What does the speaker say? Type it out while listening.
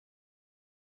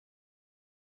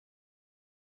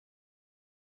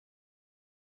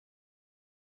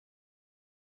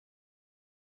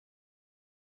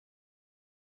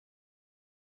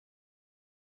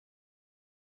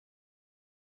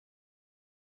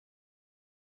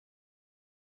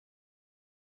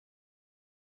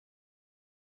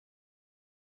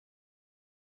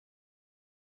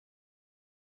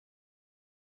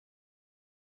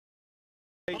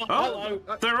Oh,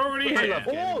 they're already here.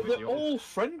 Oh, they're all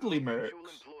friendly mercs.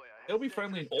 They'll be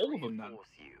friendly in all of them then.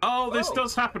 Oh, this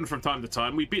does happen from time to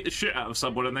time. We beat the shit out of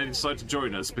someone and they decide to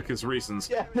join us because reasons.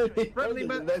 Yeah, friendly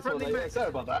mechs. Sorry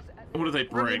about that. What do they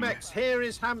bring? Friendly mechs, here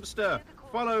is Hamster.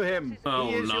 Follow him. Oh,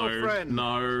 he is your friend.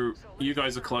 no. You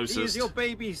guys are closest. He is your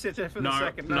babysitter for the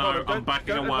second. No, I'm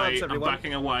backing away. I'm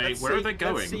backing away. Where are they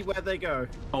going? Let's see where they go.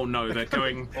 Oh, no, they're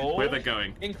going... Where they're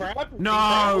going? In crab?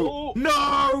 No!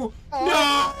 No!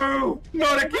 No!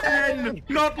 Not again!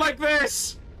 Not like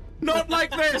this! Not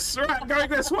like this! Right, I'm going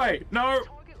this way. No!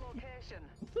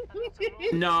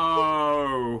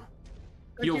 No!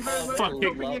 You're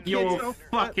fucking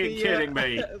kidding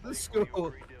me. The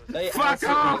school. Fuck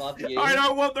off! I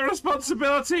don't want the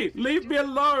responsibility! Leave me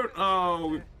alone!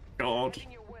 Oh, God.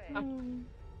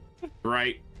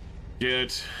 Great.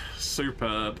 Good.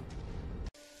 Superb.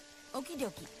 Okie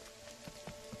dokie.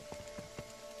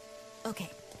 Okay.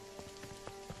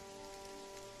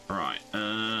 Right,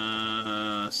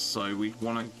 so we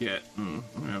want to get... we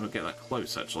want to get that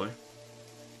close, actually.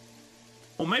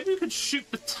 Or maybe we could shoot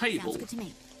the table. Sounds good to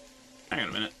me. Hang on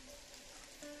a minute.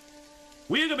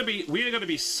 We are gonna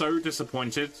be so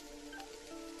disappointed.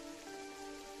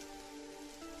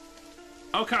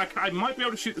 Okay, I might be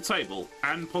able to shoot the table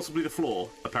and possibly the floor,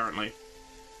 apparently.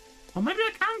 Or maybe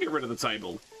I can get rid of the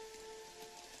table.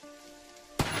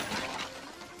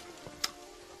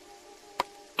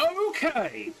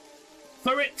 Okay.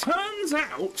 So it turns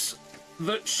out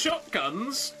that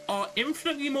shotguns are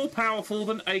infinitely more powerful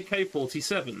than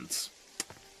AK-47s,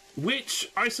 which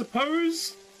I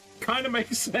suppose kind of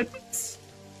makes sense.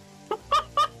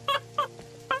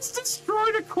 That's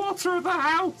destroyed a quarter of the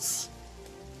house.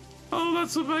 Oh,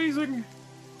 that's amazing.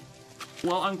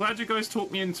 Well, I'm glad you guys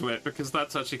talked me into it, because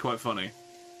that's actually quite funny.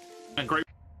 And great.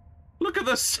 Look at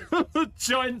this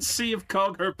giant sea of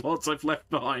cargo pods I've left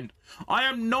behind. I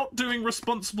am not doing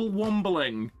responsible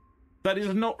wombling. That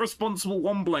is not responsible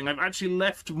wombling. I've actually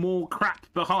left more crap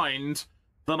behind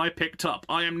than I picked up.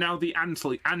 I am now the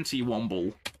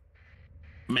anti-womble.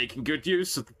 Making good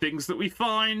use of the things that we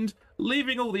find,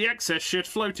 leaving all the excess shit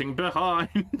floating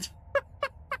behind.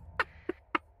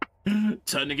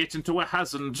 Turning it into a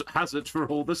hazard for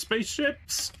all the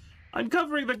spaceships. I'm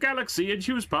covering the galaxy in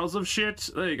huge piles of shit.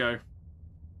 There you go.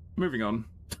 Moving on.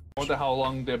 I wonder how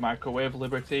long they microwave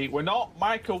Liberty. We're not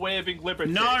microwaving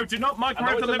Liberty. No, do not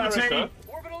microwave the Liberty.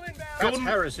 That's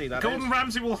heresy, that Gordon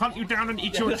Ramsay will hunt you down and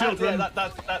eat your children.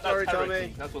 That's Sorry, heresy.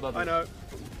 Tommy. That's what that is. I know.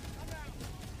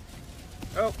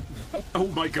 Oh. Oh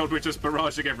my god, we're just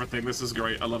barraging everything. This is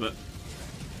great. I love it.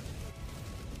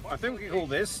 I think we call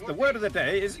this, the word of the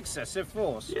day is excessive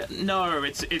force. Yeah, no,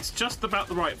 it's just about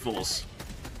the right force.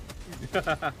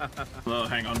 Oh,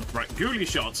 hang on. Right, ghoulie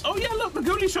shots. Oh yeah, look, the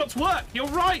ghoulie shots work. You're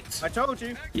right. I told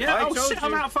you. Yeah, oh shit,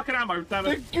 I'm out of fucking ammo. Damn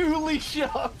it. The ghoulie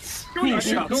shots. Ghoulie I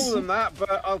shots. didn't call them that,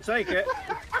 but I'll take it.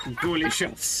 Ghoulie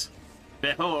shots.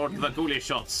 Behold the ghoulie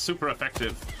shots. Super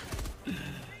effective.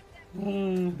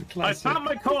 I found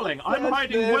my calling. I'm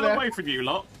hiding well away from you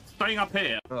lot. Staying up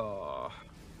here. Oh.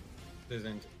 This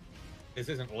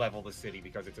isn't level the city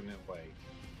because it's a new way.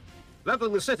 Level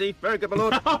the city. Very good, my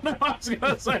lord. Oh no, I was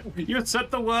gonna say, you said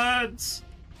the words.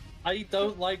 I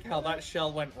don't like how that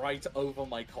shell went right over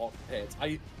my cockpit.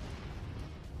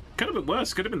 Could have been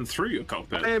worse. Could have been through your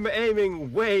cockpit. I am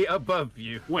aiming way above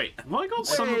you. Wait, have I got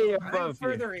some? Way I'm above you.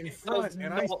 further in front,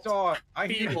 and I saw I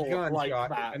hear a gunshot, like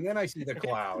that. and then I see the It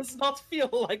cloud. does not feel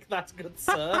like that, good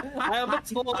sir. I am a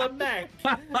taller mech.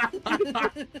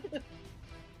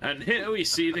 And here we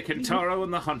see the Kintaro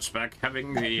and the Hunchback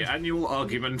having the annual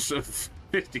argument of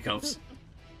fisticuffs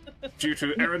due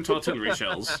to errant artillery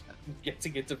shells.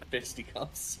 Getting into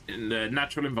fisticuffs. In the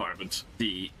natural environment,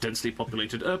 the densely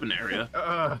populated urban area.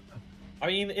 I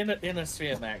mean, in a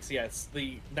sphere, Max, yes,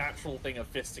 the natural thing of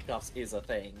fisticuffs is a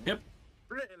thing. Yep.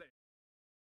 Really?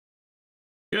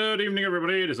 Good evening,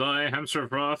 everybody. It is I, Hamster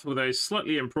of Wrath, with a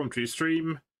slightly impromptu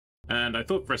stream. And I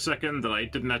thought for a second that I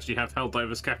didn't actually have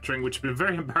Helldivers capturing, which has been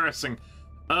very embarrassing.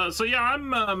 So yeah,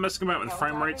 I'm messing about with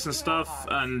frame rates and stuff,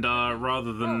 and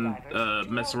rather than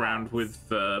mess around with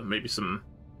maybe some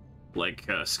like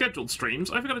scheduled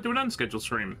streams, I've got to do an unscheduled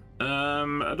stream.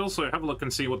 I'd also have a look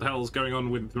and see what the hell is going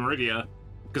on with Meridia,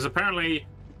 because apparently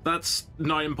that's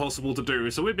nigh impossible to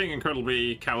do. So we're being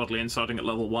incredibly cowardly and starting at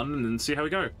level 1 and then see how we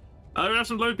go. We have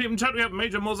some low people in chat. We have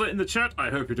Major Mozza in the chat.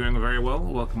 I hope you're doing very well.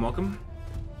 Welcome, welcome.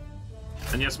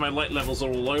 And yes, my light levels are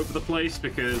all over the place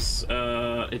because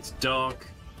it's dark.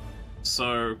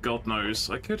 So God knows,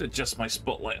 I could adjust my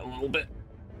spotlight a little bit.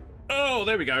 Oh,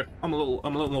 there we go. I'm a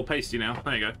little more pasty now.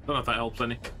 There you go. Don't know if that helps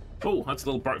any. Oh, that's a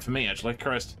little bright for me actually.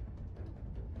 Christ.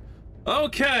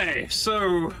 Okay,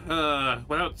 so,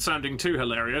 without sounding too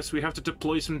hilarious, we have to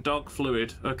deploy some dark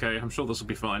fluid. Okay, I'm sure this will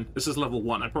be fine. This is level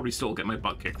 1. I'd probably still get my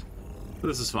butt kicked. But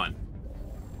this is fine.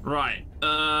 Right,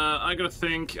 I gotta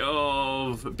think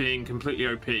of being completely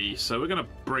OP, so we're gonna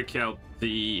break out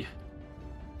the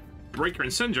Breaker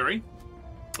Incendiary,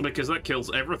 because that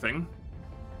kills everything.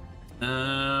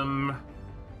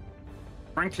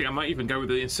 Frankly, I might even go with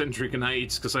the Incendiary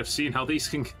Grenades, because I've seen how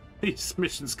these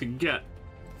missions can get.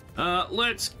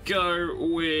 Let's go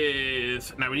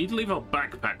with... Now, we need to leave our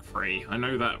backpack free. I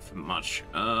know that from much.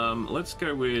 Let's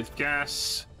go with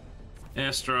gas,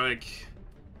 airstrike,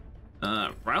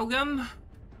 railgun?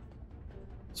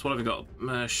 So what have I got?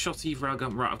 Shotty,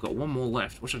 railgun. Right, I've got one more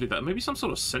left. What should I do that? Maybe some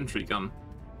sort of sentry gun.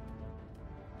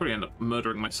 Probably end up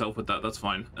murdering myself with that. That's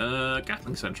fine.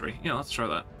 Gatling sentry. Yeah, let's try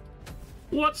that.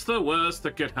 What's the worst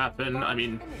that could happen? I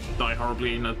mean, die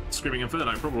horribly in a screaming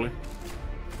inferno, probably.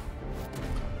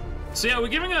 So yeah, we're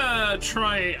giving a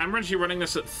try. I'm actually running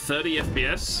this at 30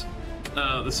 FPS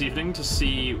this evening to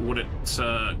see what it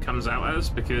comes out as,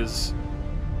 because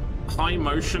high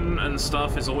motion and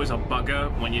stuff is always a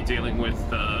bugger when you're dealing with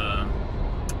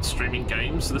streaming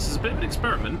games. So this is a bit of an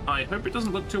experiment. I hope it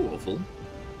doesn't look too awful.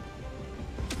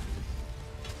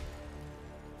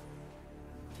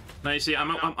 Now you see,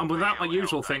 I'm without my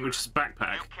usual thing, which is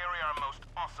backpack. You carry our most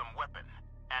awesome weapon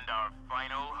and our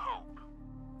final hope.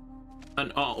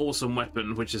 An awesome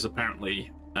weapon, which is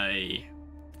apparently a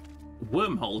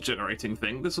wormhole generating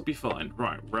thing. This will be fine.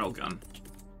 Right, railgun.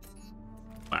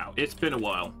 Wow, it's been a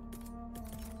while.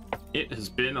 It has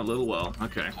been a little while.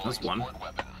 Okay, that's one.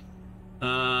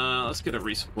 Let's get a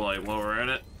resupply while we're at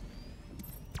it.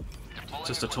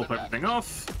 Just to top everything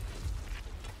off.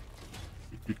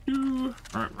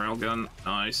 Alright, railgun.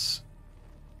 Nice.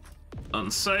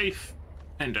 Unsafe.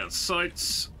 End out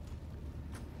sights.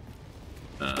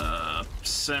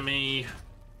 Semi.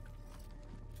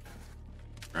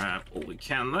 Grab all we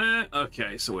can there.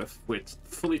 Okay, so we're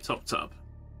fully topped up.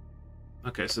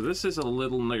 Okay, so this is a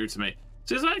little new to me.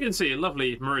 So as I can see,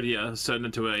 lovely Meridia has turned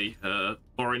into a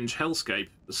orange hellscape.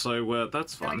 So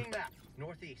that's fun.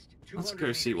 Let's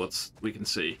go see what we can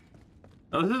see.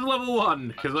 Oh, this is level 1,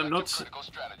 because I'm not...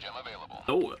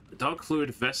 Oh, Dark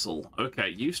Fluid Vessel. Okay,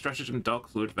 use stratagem Dark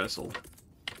Fluid Vessel.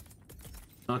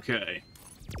 Okay.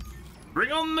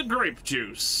 Bring on the grape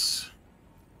juice!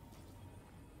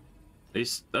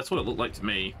 That's what it looked like to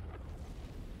me.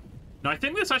 Now, I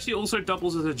think this actually also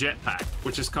doubles as a jetpack,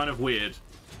 which is kind of weird.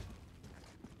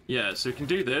 Yeah, so we can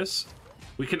do this.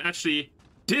 We can actually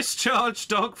discharge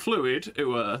Dark Fluid.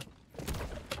 Oh,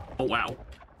 wow.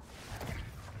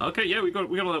 Okay, yeah, we got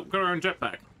our own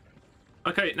jetpack.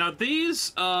 Okay, now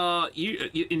these are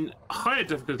in higher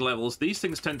difficulty levels. These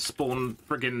things tend to spawn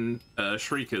friggin'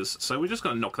 shriekers, so we're just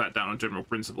gonna knock that down on general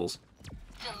principles.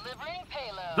 Delivering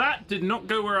payload. That did not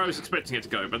go where I was expecting it to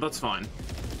go, but that's fine.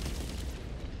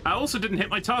 I also didn't hit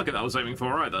my target that I was aiming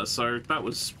for either, so that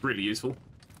was really useful.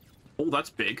 Oh, that's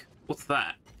big. What's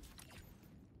that?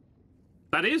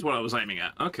 That is what I was aiming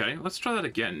at. Okay, let's try that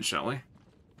again, shall we?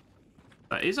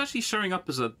 That is actually showing up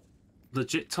as a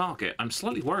legit target. I'm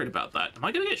slightly worried about that. Am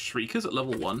I going to get shriekers at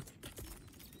level 1?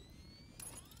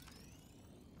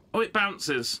 Oh, it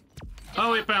bounces.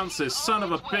 Oh, it bounces. Son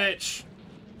of a bitch.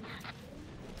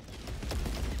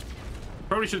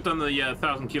 Probably should have done the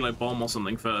 1,000 kilo bomb or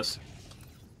something first.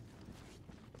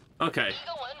 Okay.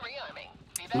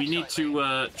 We need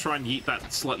to try and yeet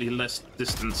that slightly less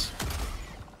distance.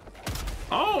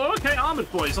 Oh, okay. Armored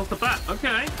boys off the bat.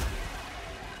 Okay.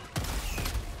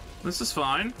 This is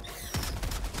fine.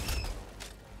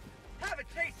 Have a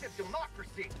taste of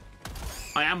democracy.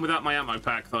 I am without my ammo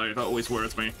pack, though. That always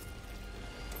worries me.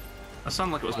 That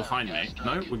sounded like it was behind me.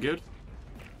 No, we're good.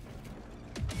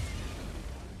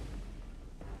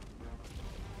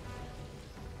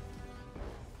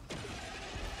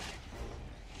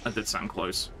 That did sound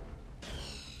close.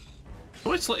 It's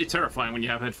always slightly terrifying when you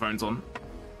have headphones on.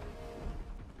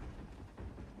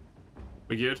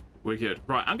 We're good? We're good.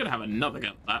 Right, I'm going to have another go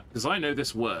at that, because I know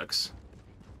this works.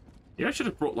 Yeah, I should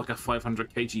have brought like a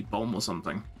 500 kg bomb or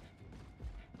something.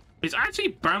 It's actually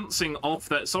bouncing off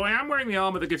that. So I am wearing the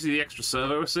armor that gives you the extra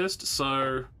servo assist,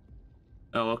 so...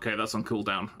 Oh, okay, that's on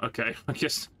cooldown. Okay, I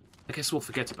guess we'll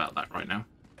forget about that right now.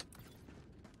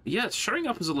 Yeah, it's showing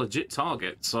up as a legit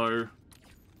target, so...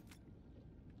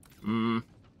 Oh,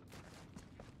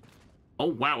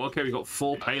 wow, okay, we got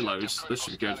 4 payloads. This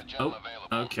should be good. Oh,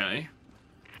 okay.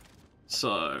 So,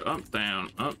 up,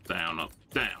 down, up, down, up,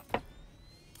 down.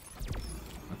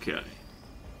 Okay.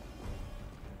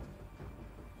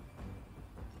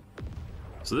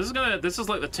 So this is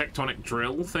like the tectonic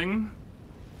drill thing.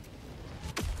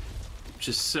 which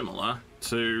is similar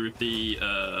to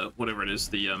the, whatever it is,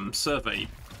 the survey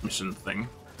mission thing.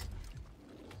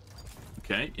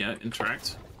 Okay, yeah,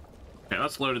 interact. Okay,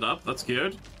 that's loaded up. That's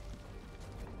good.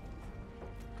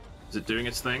 Is it doing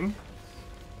its thing?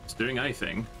 It's doing a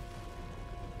thing.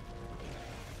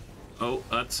 Oh,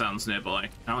 that sounds nearby.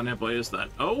 How nearby is that?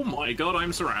 Oh my god,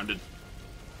 I'm surrounded.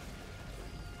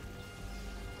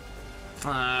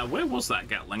 Where was that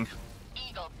Gatling?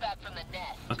 Eagle back from the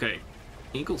nest. Okay,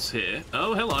 Eagle's here.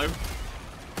 Oh, hello.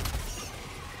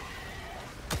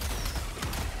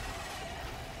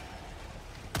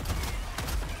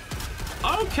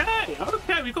 Okay,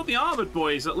 okay, we've got the armored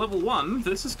boys at level 1.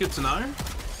 This is good to know.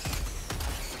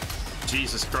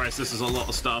 Jesus Christ, this is a lot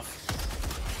of stuff.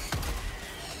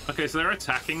 Okay, so they're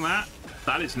attacking that.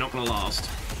 That is not gonna last.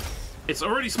 It's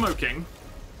already smoking.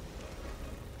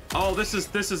 Oh, this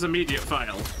is immediate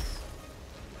fail.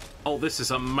 Oh, this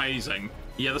is amazing.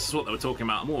 Yeah, this is what they were talking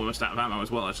about. I'm almost out of ammo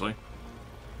as well, actually.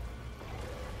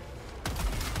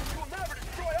 You'll never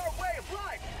destroy our way of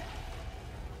life.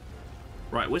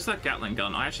 Right, where's that Gatling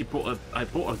gun? I actually bought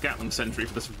a Gatling sentry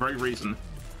for this very reason.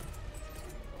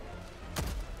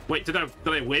 Wait, did I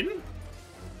win?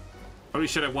 Holy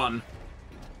shit, I won.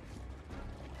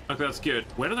 Okay, that's good.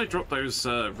 Where did I drop those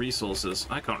resources?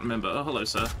 I can't remember. Oh, hello,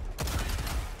 sir.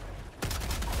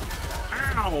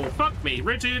 Ow! Fuck me,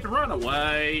 Rigid! Run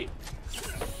away!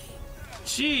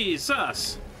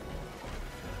 Jesus!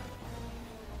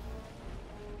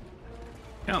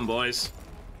 Come on, boys.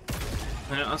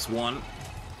 Yeah, that's 1.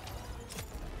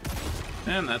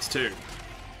 And that's 2.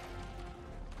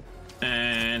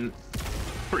 And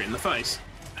 3 in the face.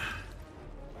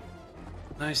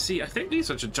 I see. I think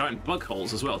these are giant bug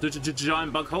holes as well.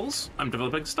 Giant bug holes? I'm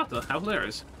developing stutter. How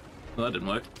hilarious. Well, that didn't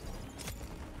work.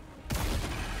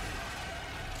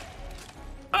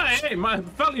 Hey, my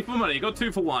value for money. Got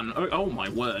 2 for 1. Oh my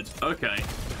word. Okay.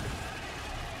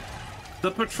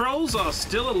 The patrols are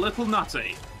still a little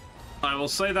nutty. I will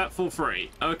say that for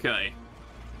free. Okay.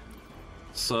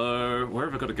 So, where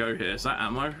have I got to go here? Is that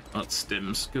ammo? Oh, it's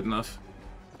stims. Good enough.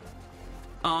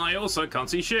 I also can't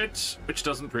see shit, which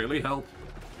doesn't really help.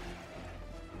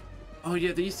 Oh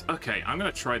yeah, these... Okay, I'm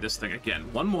gonna try this thing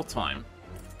again. One more time.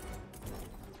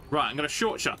 Right, I'm gonna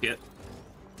short chuck it.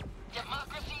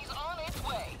 Democracy's on its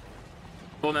way.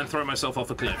 And then throw myself off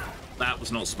a cliff. That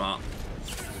was not smart.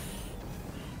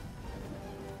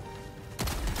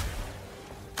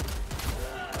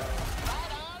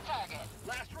 Right on target.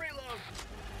 Last reload.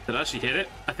 Did I actually hit it?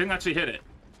 I think I actually hit it.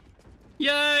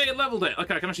 Yay, it leveled it.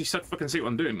 Okay, I can actually fucking see what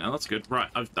I'm doing now. That's good. Right,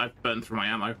 I've burned through my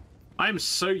ammo. I am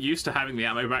so used to having the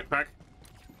ammo backpack.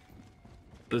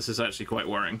 This is actually quite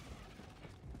worrying.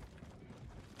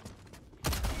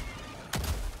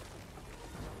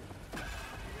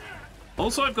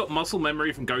 Also, I've got muscle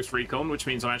memory from Ghost Recon, which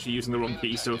means I'm actually using the wrong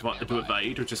keys to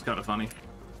evade, which is kind of funny.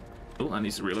 Oh, that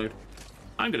needs to reload.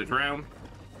 I'm gonna drown.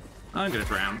 I'm gonna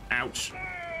drown. Ouch.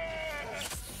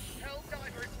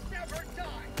 Helldivers never die.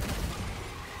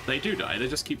 They do die, they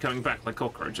just keep coming back like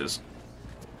cockroaches.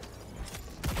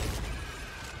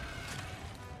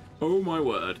 Oh my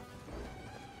word.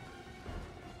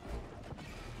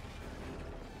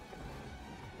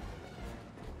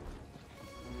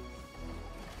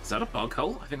 Is that a bug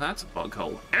hole? I think that's a bug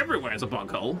hole. Everywhere's a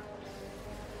bug hole.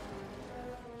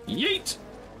 Yeet!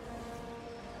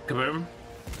 Kaboom.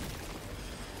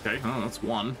 Okay, oh, that's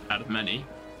 1 out of many.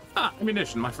 Ah,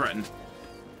 ammunition, my friend.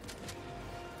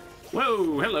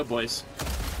 Whoa, hello, boys.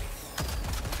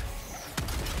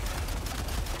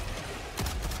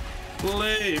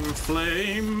 Flame,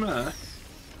 flame.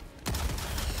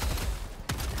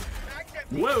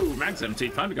 Whoa, mag's empty.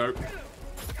 Time to go.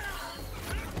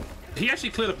 He actually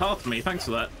cleared a path for me. Thanks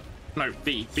for that. No,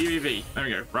 V. V. There we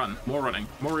go. Run. More running.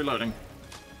 More reloading.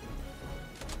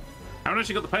 I haven't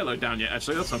actually got the payload down yet,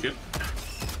 actually. That's not good.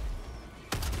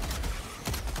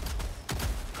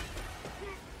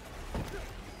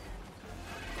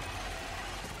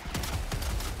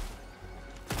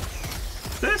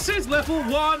 This is level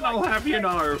 1, I'll have you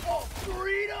know.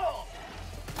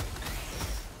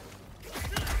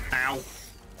 Ow.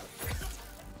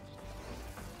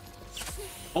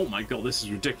 Oh my god, this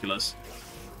is ridiculous.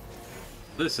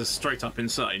 This is straight up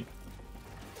insane.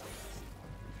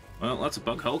 Well, that's a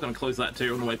bug hole. Gonna close that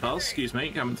too on the way past. Excuse me,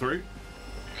 coming through.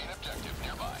 Main objective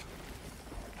nearby.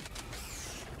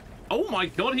 Oh my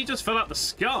god, he just fell out the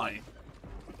sky.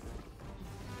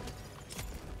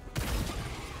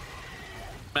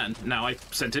 And now I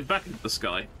sent it back into the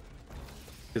sky.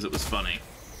 Because it was funny.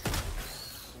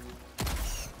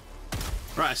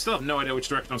 Right, I still have no idea which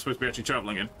direction I'm supposed to be actually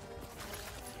traveling in.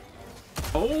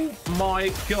 Oh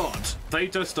my god. They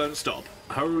just don't stop.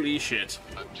 Holy shit.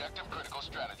 Objective critical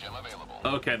stratagem available.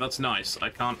 Okay, that's nice. I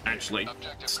can't actually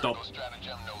stop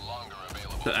Stratagem no longer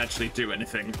available. to actually do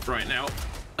anything right now.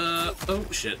 Oh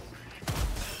shit.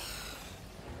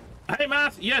 Hey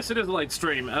Math, yes it is a late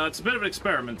stream. It's a bit of an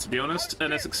experiment to be honest,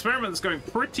 and this experiment's going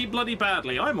pretty bloody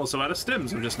badly. I'm also out of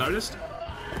stims, I've just noticed.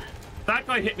 That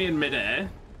guy hit me in midair.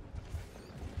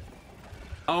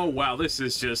 Oh wow, this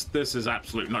is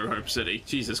absolute no hope city.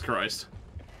 Jesus Christ.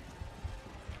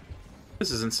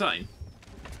 This is insane.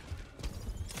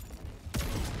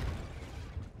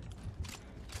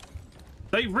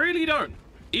 They really don't.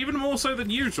 Even more so than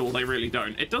usual, they really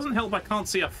don't. It doesn't help I can't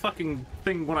see a fucking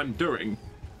thing what I'm doing.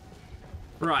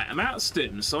 Right, I'm out of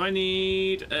stims, so I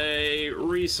need a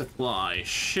resupply.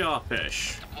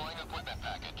 Sharpish. Deploying equipment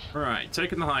package. Right,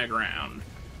 taking the high ground.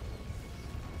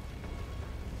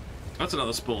 That's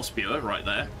another spore spewer right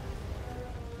there.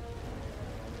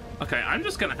 Okay, I'm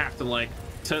just gonna have to, like,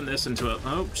 turn this into a...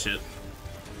 Oh, shit.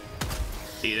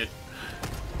 Eat it.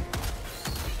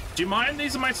 Do you mind?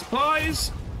 These are my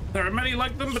supplies. There are many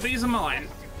like them, but these are mine.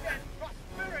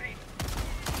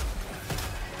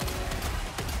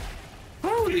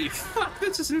 Holy fuck,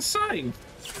 this is insane.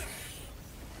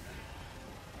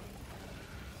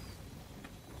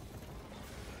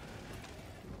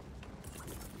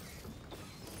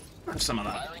 Have some of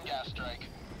that. Firing gas strike.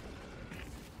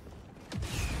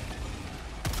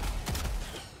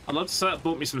 I'd love to say it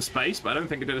bought me some space, but I don't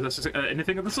think it did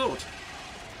anything of the sort.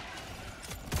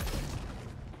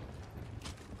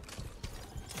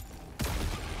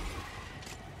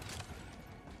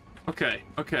 Okay,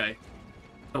 okay.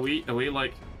 Are we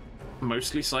like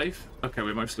mostly safe? Okay,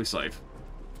 we're mostly safe.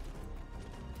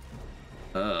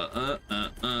 Okay,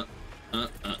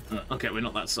 we're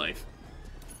not that safe.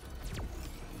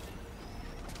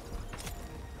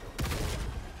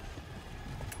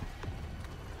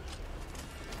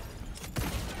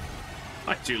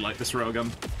 I do like this railgun.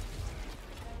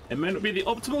 It may not be the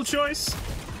optimal choice,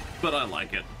 but I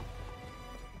like it.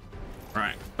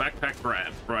 Right, backpack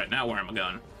grab. Right, now where am I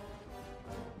going?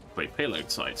 Wait, payload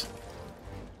site.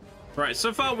 Right,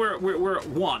 so far we're at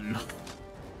 1.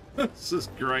 This is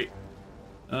great.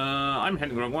 I'm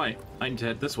heading the wrong way. I need to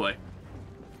head this way.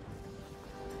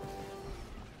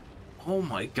 Oh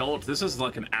my god, this is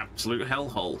like an absolute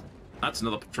hellhole. That's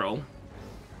another patrol.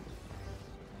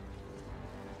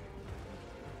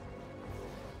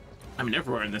 I mean,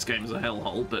 everywhere in this game is a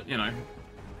hellhole, but, you know.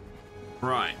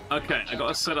 Right, okay, I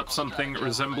gotta set up something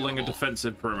resembling a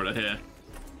defensive perimeter here.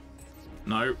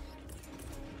 No.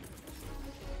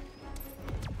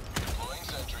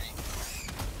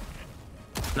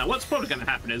 Now, what's probably gonna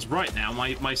happen is, right now,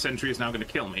 my sentry is now gonna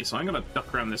kill me, so I'm gonna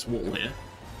duck around this wall here.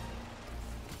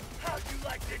 How'd you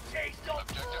like to taste of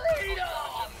freedom?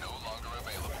 No longer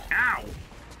available. Ow!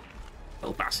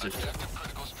 Little bastard. Objective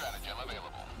critical stratagem available.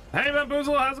 Hey,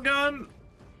 Bamboozle, how's it going?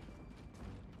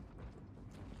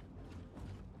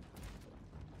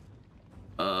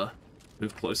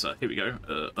 Move closer. Here we go.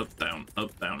 Up, down,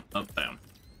 up, down, up, down.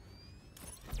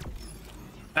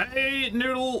 Hey,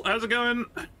 Noodle, how's it going?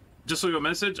 Just saw your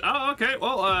message. Oh, okay.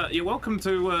 Well, you're welcome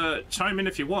to chime in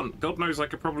if you want. God knows I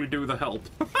could probably do the help.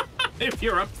 If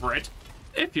you're up for it.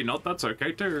 If you're not, that's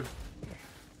okay too.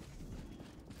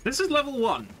 This is level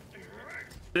 1.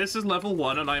 This is level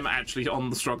 1, and I'm actually on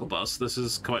the struggle bus. This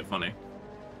is quite funny.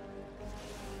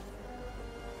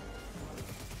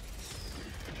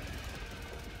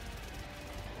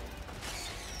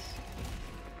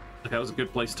 Okay, that was a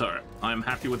good placed turret. I'm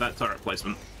happy with that turret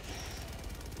placement.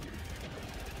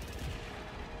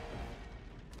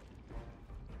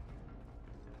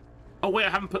 Oh wait, I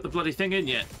haven't put the bloody thing in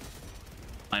yet.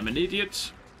 I'm an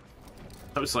idiot.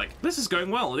 I was like, this is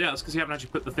going well. Yeah, it's because you haven't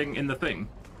actually put the thing in the thing.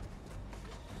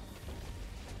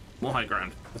 More high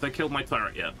ground. Have they killed my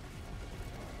turret yet?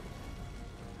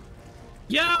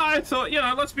 Yeah, I thought, you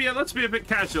know, let's be a bit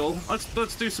casual.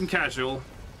 Let's do some casual.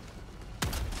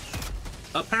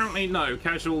 Apparently, no,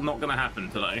 casual not gonna happen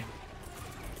today.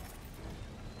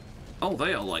 Oh,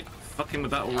 they are like fucking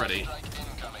with that already.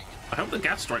 I hope the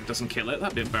gas strike doesn't kill it.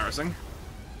 That'd be embarrassing.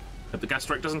 If the gas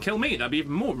strike doesn't kill me, that'd be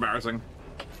even more embarrassing.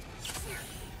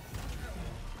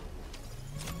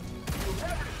 You'll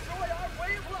never destroy our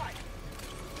way of life.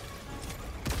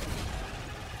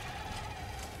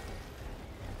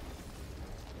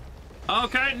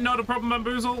 Okay, not a problem,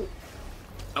 Bamboozle.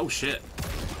 Oh shit.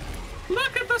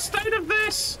 Look at the state of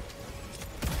this!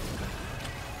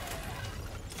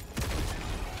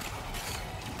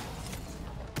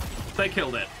 They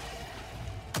killed it.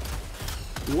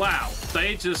 Wow,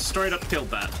 they just straight up killed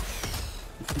that.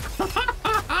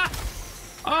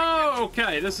 Oh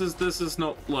Okay, this is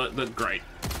not that great.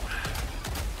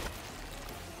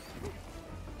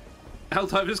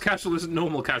 Helldivers casual isn't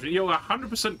normal casual. You're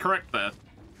 100% correct there.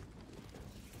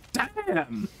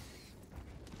 Damn!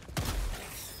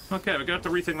 Okay, we're gonna have to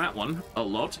rethink that one a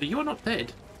lot. You are not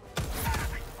dead.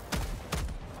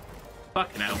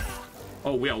 Fucking hell.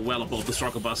 Oh, we are well aboard the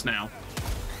struggle bus now.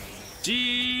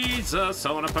 Jesus,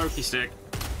 on a pokey stick.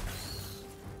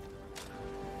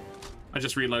 I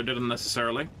just reloaded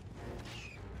unnecessarily.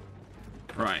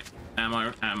 Right.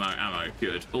 Ammo, ammo, ammo.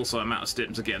 Good. Also, I'm out of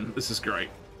stims again. This is great.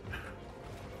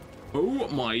 Oh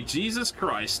my Jesus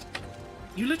Christ.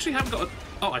 You literally haven't got a...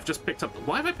 Oh, I've just picked up...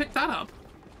 Why have I picked that up?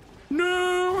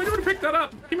 No! I don't want to pick that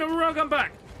up! Give me my railgun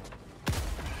back!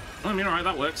 I mean, alright,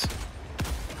 that works.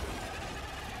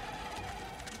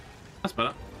 That's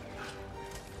better.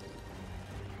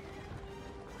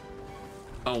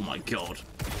 Oh my god.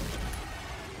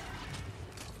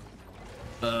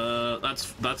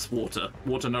 That's water.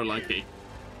 Water no likey.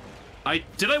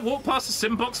 Did I walk past the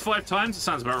sim box 5 times? It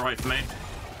sounds about right for me.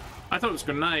 I thought it was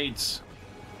grenades.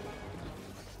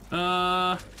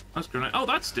 That's grenade. Oh,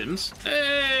 that's stims.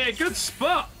 Hey, good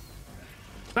spot!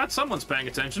 Glad someone's paying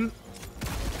attention.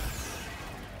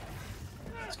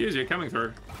 Excuse you, coming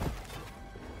through.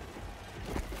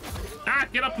 Ah,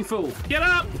 get up, you fool! Get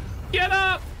up! Get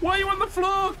up! Why are you on the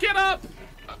floor? Get up!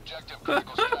 Objective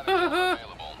critical strategy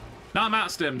available. No, I'm out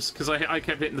of stims, because I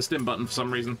kept hitting the stim button for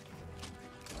some reason.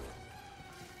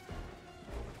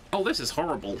 Oh, this is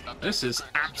horrible. This is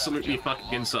absolutely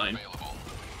fucking insane.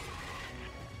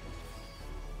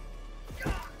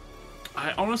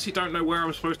 I honestly don't know where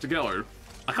I'm supposed to go.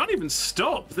 I can't even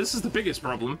stop. This is the biggest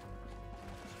problem.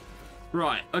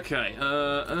 Right, okay.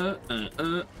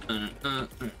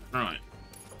 Right.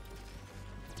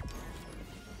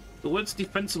 The words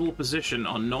defensible position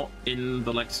are not in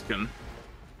the lexicon.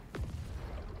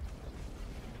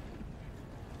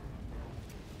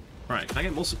 Right, can I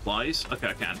get more supplies? Okay,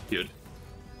 I can. Good.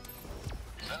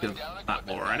 Give that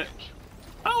more at it.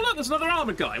 Oh, look, there's another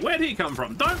armored guy. Where'd he come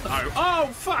from? Don't know. Oh,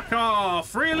 fuck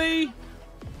off. Really?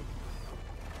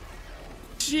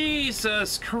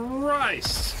 Jesus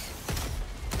Christ.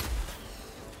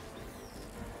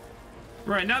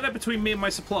 Right, now they're between me and my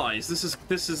supplies. This is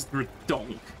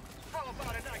redonk. How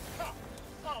about a nice cup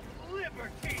of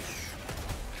liberty?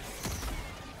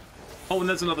 Oh, and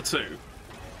there's another 2.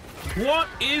 What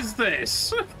is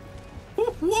this?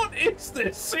 What is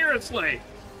this? Seriously?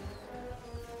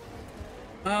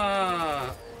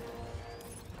 Alright,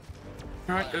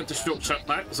 going to short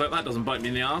that so that doesn't bite me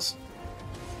in the ass.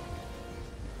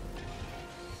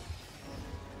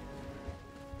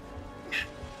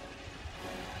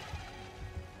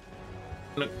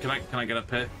 Look, can I get up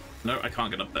here? No, I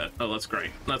can't get up there. Oh, that's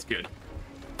great. That's good.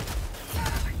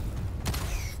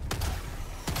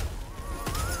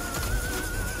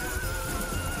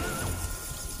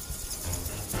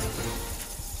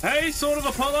 Hey, Sword of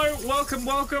Apollo, welcome,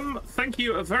 welcome. Thank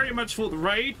you very much for the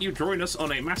raid. You join us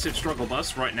on a massive struggle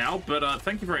bus right now, but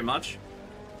thank you very much.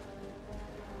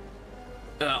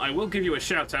 I will give you a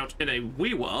shout out in a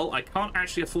wee while. I can't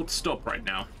actually afford to stop right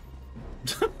now.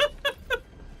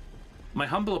 My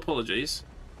humble apologies.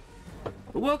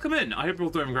 But welcome in. I hope you're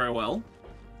all doing very well.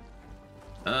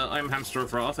 I'm Hamster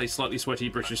of Wrath, a slightly sweaty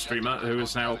British streamer who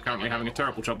is now currently having a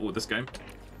terrible trouble with this game.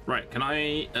 Right, can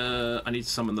I need to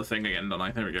summon the thing again, don't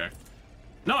I? There we go.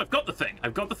 No, I've got the thing.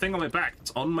 I've got the thing on my back.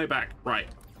 It's on my back. Right.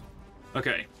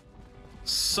 Okay.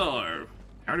 So,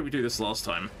 how did we do this last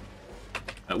time?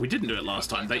 We didn't do it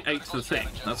last time. They ate the thing.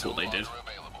 That's what they did.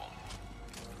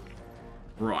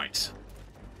 Right.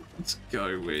 Let's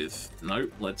go with... No,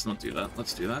 let's not do that.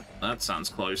 Let's do that. That sounds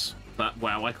close.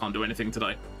 Wow, I can't do anything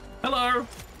today. Hello!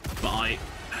 Bye.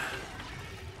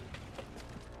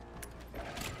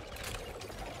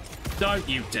 Don't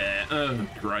you dare. Oh,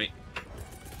 great.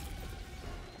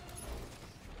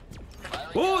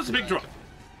 Oh, it's a big drop.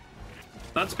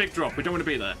 That's a big drop. We don't want to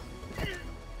be there.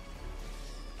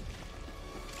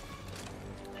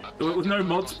 With no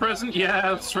mods present? Yeah,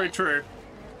 that's very true.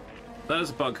 That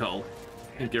is a bug hole.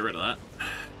 You can get rid of that.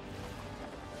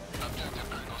 Objective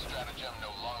critical stratagem no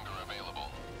longer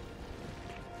available.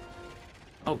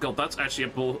 Oh god, that's actually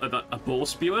a bore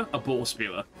spewer? A bore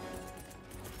spewer.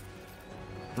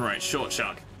 Right, short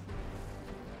shark.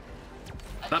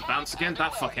 That bounced again?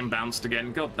 That fucking bounced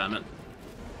again. God damn it.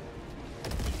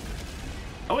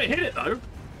 Oh, it hit it though.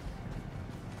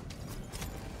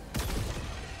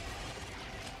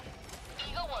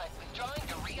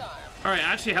 Alright, it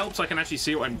actually helps. I can actually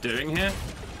see what I'm doing here.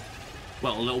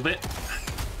 Well, a little bit.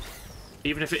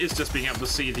 Even if it is just being able to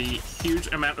see the huge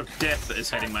amount of death that is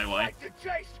heading my way. Like to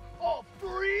chase Oh,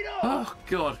 freedom! Oh,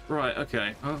 God. Right,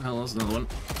 okay. Oh, hell, there's another one.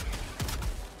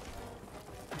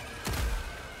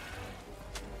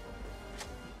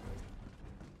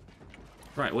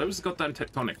 Right, where was the goddamn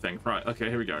tectonic thing? Right, okay,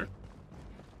 here we go.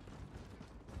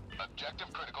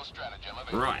 Objective critical stratagem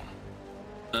available. Right.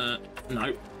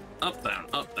 No. Up, down,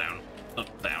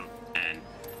 and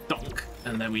donk.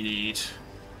 And then we need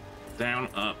down,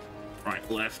 up, right,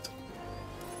 left,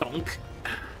 donk.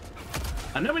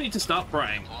 And then we need to start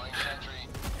praying. Deploying sentry.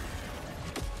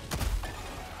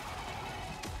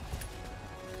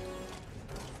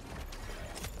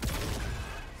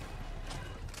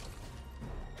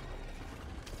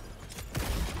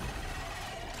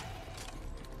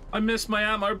 I miss my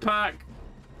ammo pack.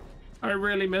 I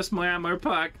really miss my ammo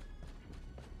pack.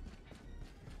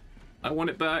 I want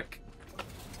it back.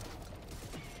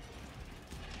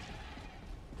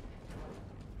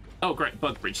 Oh, great.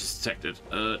 Bug breach is detected.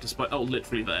 Despite... Oh,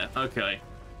 literally there. Okay.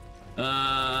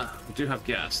 We do have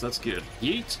gas. That's good.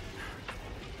 Yeet.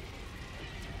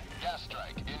 Gas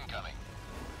strike incoming.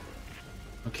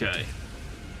 Okay.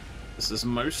 This is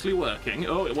mostly working.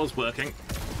 Oh, it was working.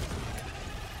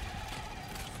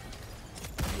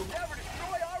 You'll never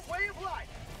destroy our way of life!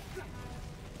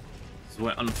 So,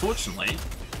 unfortunately...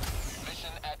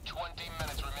 Mission at 20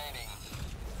 minutes remaining.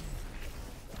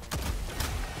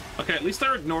 Okay, at least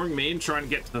they're ignoring me and trying to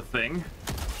get to the thing.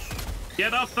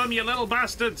 Get off them, you little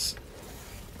bastards!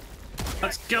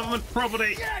 That's government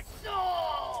property! Get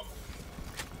some!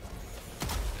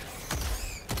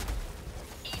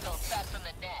 Eagle back from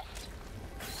the nest.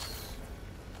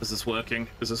 Is this working?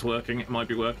 Is this working? It might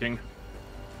be working.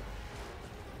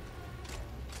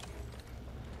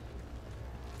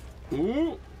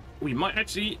 Ooh! We might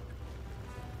actually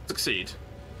succeed.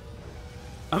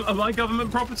 Am I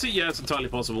government property? Yeah, it's entirely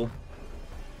possible.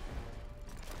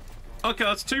 Okay,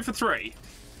 that's 2 for 3.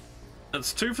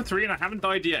 That's 2 for 3 and I haven't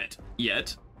died yet.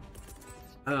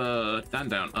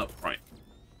 Down, up, right.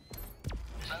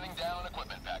 Sending down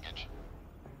equipment package.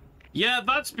 Yeah,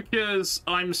 that's because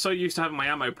I'm so used to having my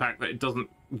ammo pack that it doesn't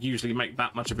usually make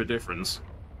that much of a difference.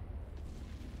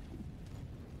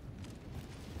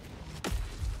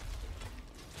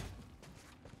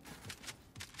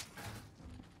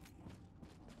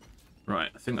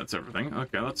 Right, I think that's everything.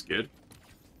 Okay, that's good.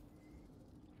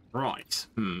 Right,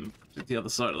 to the other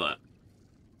side of that.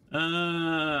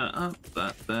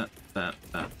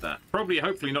 That. Probably,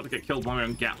 hopefully not to get killed by my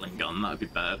own Gatling gun. That'd be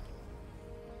bad.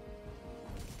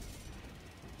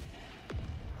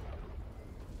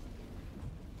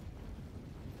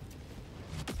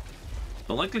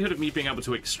 The likelihood of me being able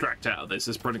to extract out of this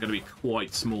is probably going to be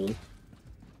quite small.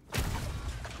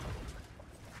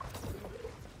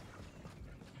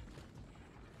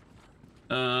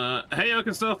 Hey,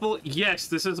 Oakenstaffel. Yes,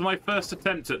 this is my first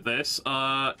attempt at this.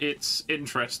 It's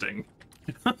interesting.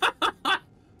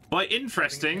 By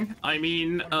interesting, I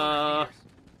mean,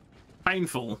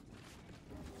 painful.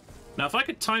 Now, if I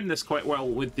could time this quite well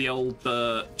with the old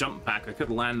jump pack, I could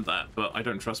land that, but I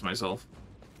don't trust myself.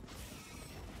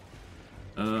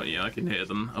 Yeah, I can hear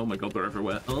them. Oh my god, they're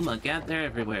everywhere. Oh my god, they're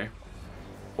everywhere.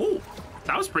 Oh,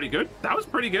 that was pretty good. That was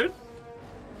pretty good.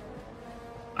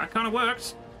 That kind of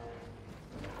worked.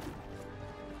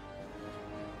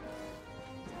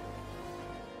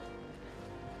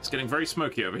 It's getting very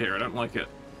smoky over here. I don't like it.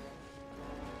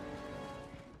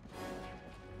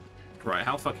 Right,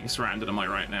 how fucking surrounded am I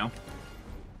right now?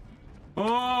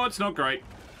 Oh, it's not great.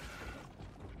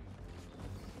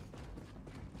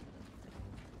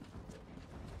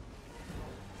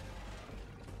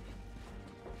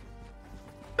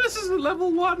 This is a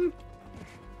level 1!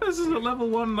 This is a level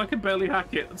 1 and I can barely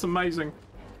hack it. That's amazing.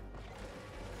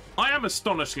 I am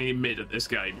astonishingly mid at this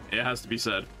game, it has to be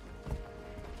said.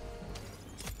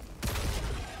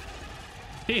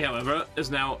 He, however, is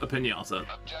now a pinata.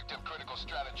 Objective critical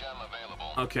stratagem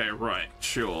available. Okay, right,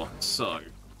 sure. So,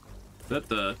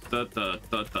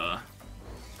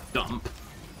 dump,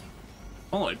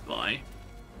 followed by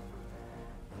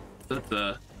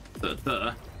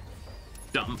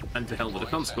dump, and to hell with the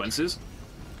consequences.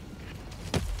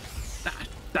 Ah,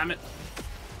 damn it!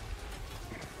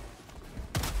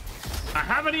 I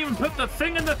haven't even put the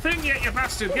thing in the thing yet, you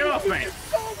bastard! Get off me!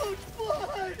 So much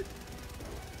blood!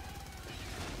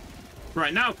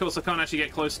 Right, now, of course, I can't actually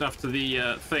get close enough to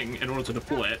the thing in order to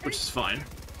deploy it, which is fine.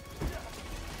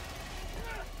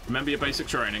 Remember your basic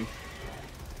training.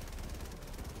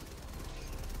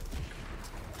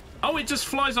 Oh, it just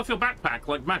flies off your backpack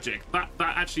like magic. That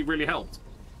actually really helped.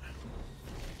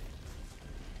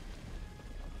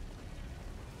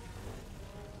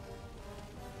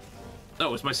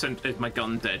 Oh, is my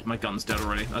gun dead? My gun's dead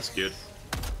already. That's good.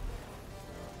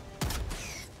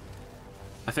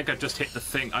 I think I've just hit the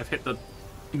thing. I've hit the...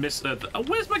 oh,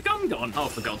 where's my gun gone? Oh,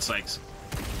 for God's sakes.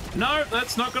 No,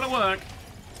 that's not gonna work.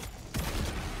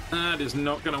 That is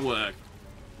not gonna work.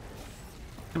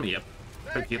 Come here,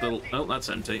 pokey little... Oh, that's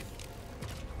empty.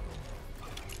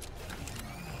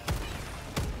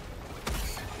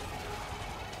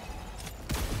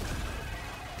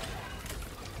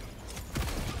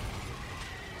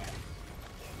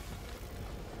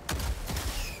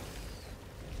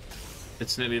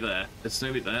 It's nearly there. It's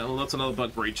nearly there. Well, that's another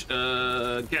bug breach.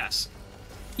 Gas.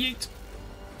 Yeet.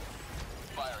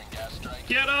 Firing gas strike.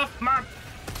 Get off my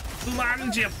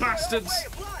land, you bastards!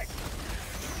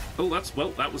 Oh, that's well.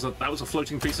 That was a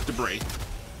floating piece of debris.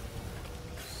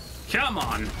 Come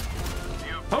on!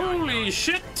 Holy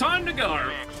shit! Time to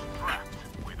go. Extract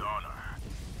with honor.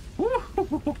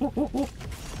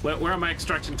 Where am I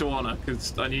extracting to honor?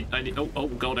 Because I need. Oh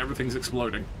god! Everything's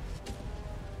exploding.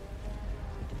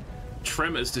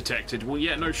 Tremors detected. Well,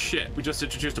 yeah, no shit. We just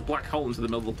introduced a black hole into the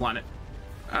middle of the planet.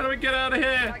 How do we get out of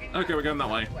here? Okay, we're going that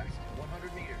way.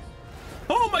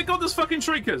 Oh my god, there's fucking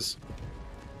shriekers!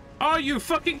 Are you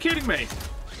fucking kidding me?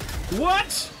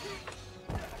 What?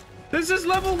 This is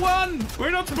level 1!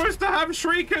 We're not supposed to have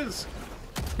shriekers!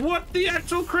 What the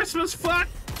actual Christmas fuck?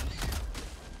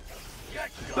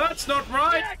 That's not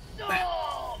right!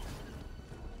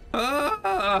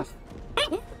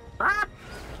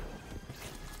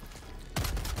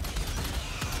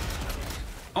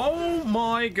 Oh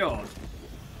my god.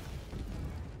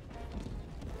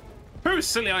 Whose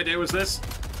silly idea was this?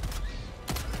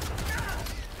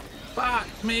 Fuck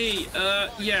me.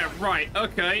 Yeah, right.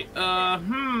 Okay. I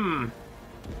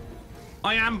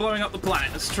am blowing up the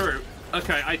planet. That's true.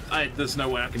 Okay, there's no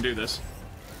way I can do this.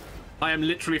 I am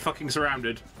literally fucking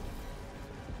surrounded.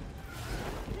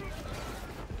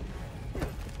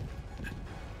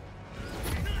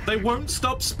 They won't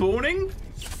stop spawning?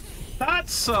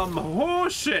 That's some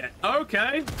horseshit.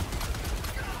 Okay.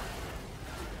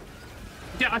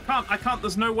 Yeah, I can't,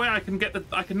 there's no way I can get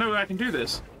no way I can do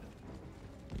this.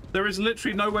 There is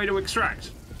literally no way to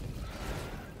extract.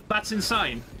 That's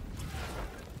insane.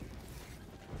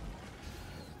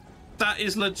 That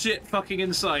is legit fucking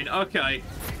insane. Okay.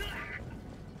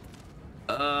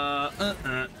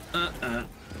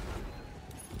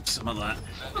 Some of that.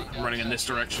 I'm running in this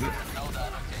direction.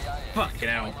 Fucking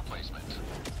hell.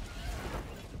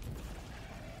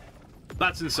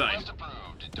 That's insane.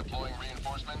 Deploying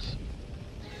reinforcements.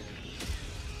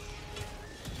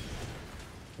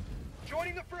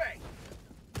 Joining the fray.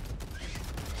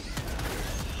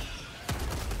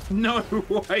 No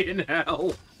way in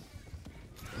hell.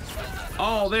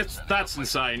 Oh, that's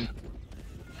insane.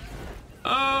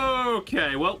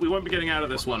 Okay, well, we won't be getting out of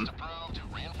this one.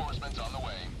 Reinforcements on the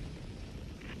way.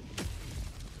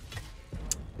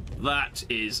 That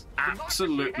is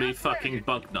absolutely fucking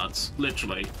bug nuts.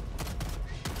 Literally.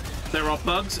 There are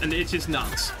bugs and it is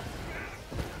nuts.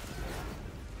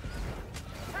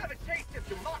 Have a taste of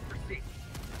democracy.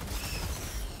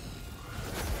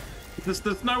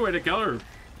 There's nowhere to go.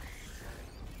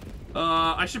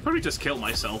 I should probably just kill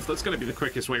myself. That's gonna be the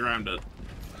quickest way around it.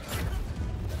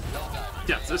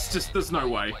 Yeah, there's no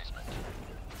way.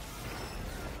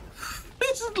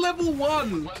 This is level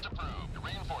 1!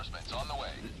 Reinforcements on the way.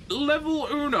 Level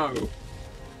uno!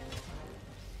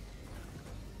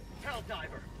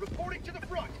 Helldiver, reporting to the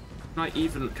front. Can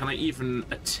I even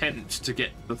attempt to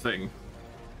get the thing?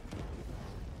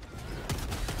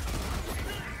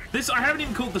 I haven't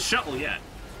even called the shuttle yet.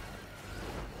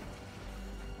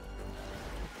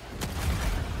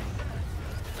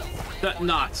 That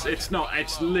nuts. It's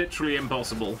literally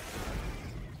impossible.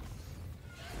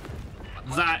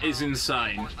 That is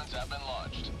insane. Reinforcements have been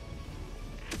launched.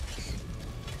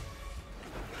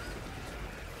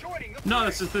 No,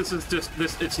 this is just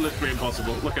it's literally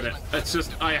impossible. Look at it. It's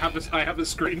just I have a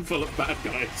screen full of bad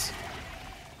guys.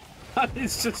 That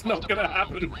is just not gonna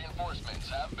happen. Reinforcements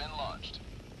have been launched.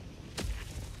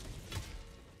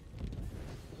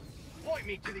 Point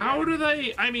me to the How do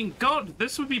they? I mean, God,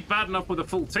 this would be bad enough with a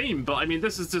full team, but I mean,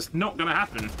 this is just not gonna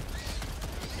happen.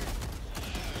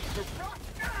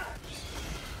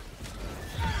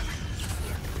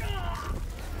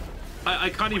 I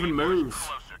can't even move.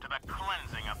 Closer to the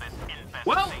cleansing of this infestation.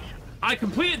 Well, I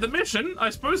completed the mission. I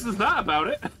suppose there's that about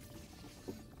it.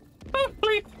 Oh,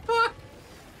 please.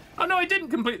 Oh, no, I didn't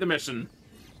complete the mission.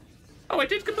 Oh, I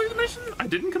did complete the mission? I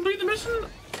didn't complete the mission?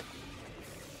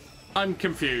 I'm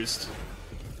confused.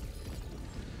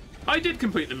 I did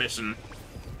complete the mission,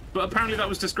 but apparently that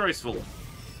was disgraceful.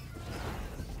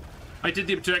 I did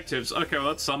the objectives. Okay, well,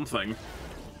 that's something.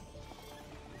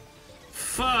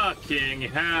 Fucking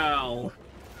hell.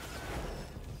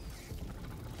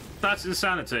 That's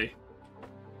insanity.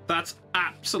 That's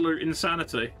absolute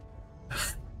insanity.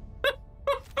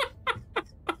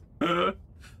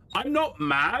 I'm not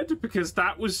mad because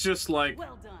that was just like,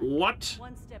 Well done. what?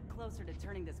 One step closer to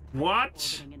turning this What?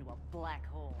 orbiting into a black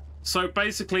hole. So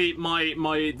basically,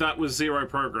 my that was 0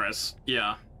 progress.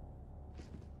 Yeah.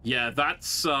 Yeah,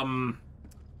 that's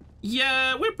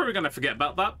yeah, we're probably gonna forget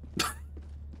about that.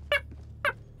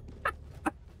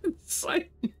 So,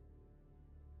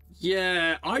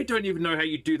 yeah, I don't even know how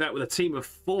you do that with a team of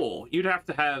 4. You'd have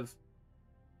to have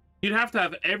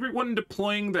everyone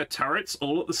deploying their turrets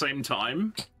all at the same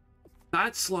time.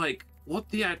 That's like, what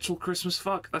the actual Christmas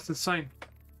fuck? That's insane.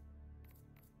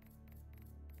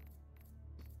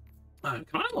 Can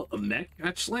I unlock the mech,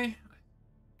 actually?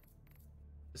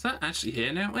 Is that actually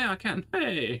here now? Yeah, I can.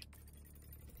 Hey!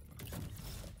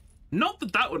 Not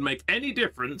that that would make any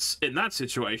difference in that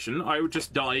situation. I would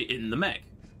just die in the mech.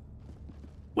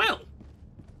 Well,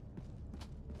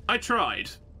 I tried.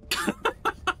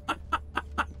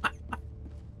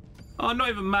 I'm not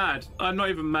even mad. I'm not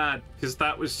even mad because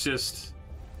that was just.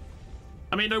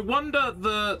 I mean, no wonder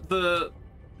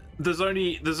there's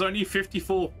only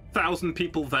 54,000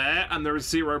 people there and there is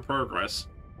 0 progress.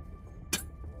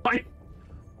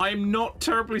 I'm not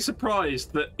terribly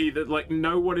surprised that either like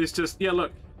no one is just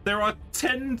look. There are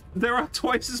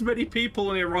twice as many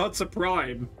people in Irad's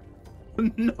Prime.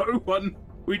 No one.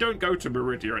 We don't go to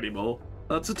Meridia anymore.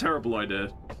 That's a terrible idea.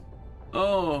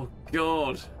 Oh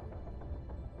god.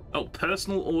 Oh,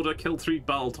 personal order killed 3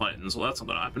 Battle Titans. Well, that's not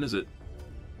gonna happen, is it?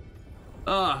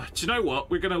 Do you know what?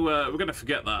 We're gonna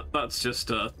forget that. That's just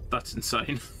that's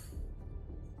insane.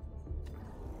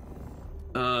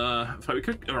 If we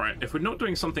could, all right. If we're not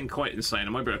doing something quite insane,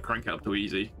 I might be able to crank it up to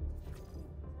easy.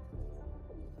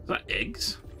 Is that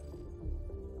eggs?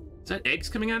 Is that eggs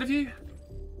coming out of you? I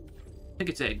think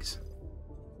it's eggs.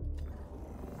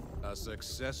 A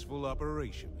successful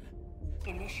operation.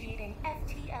 Initiating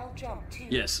FTL jump to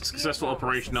Yes, successful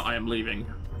operation. I am leaving.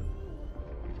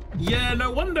 Yeah, no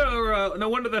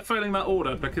wonder they're failing that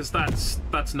order because that's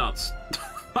nuts.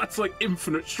 That's like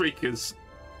infinite streakers.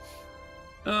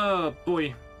 Oh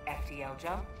boy. FTL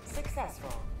jump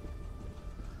successful.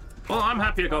 Well, I'm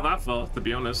happy I got that far, to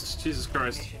be honest. Jesus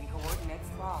Christ. Mission coordinates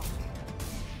locked.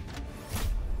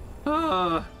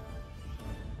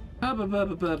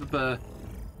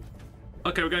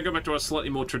 Okay, we're gonna go back to our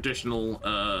slightly more traditional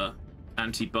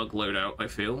anti-bug loadout, I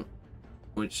feel.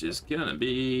 Which is gonna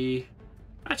be...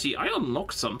 Actually, I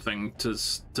unlocked something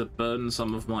to burn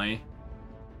some of my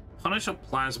Punisher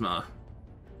Plasma.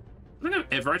 I don't think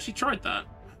I've ever actually tried that.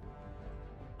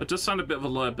 It does sound a bit of a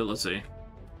liability.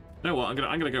 You know what?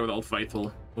 I'm gonna go with Old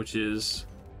Faithful, which is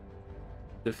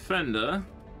Defender,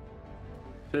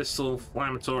 Pistol,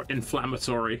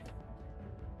 Inflammatory.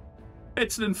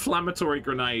 It's an inflammatory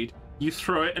grenade. You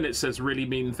throw it and it says really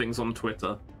mean things on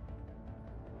Twitter.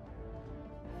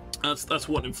 That's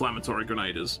what inflammatory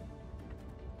grenade is.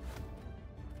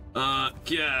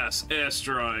 Gas,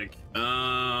 airstrike.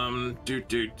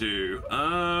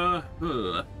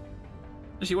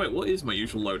 Actually, wait, what is my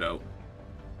usual loadout?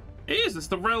 It is, it's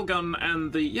the railgun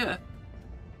and the, yeah.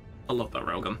 I love that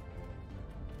railgun.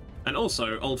 And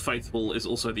also, Old Faithful is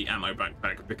also the ammo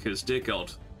backpack, because, dear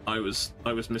God, I was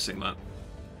missing that.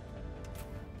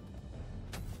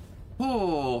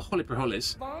 Oh, holy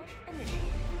perholis. Launch initiated.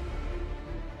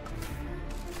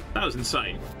 That was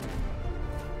insane.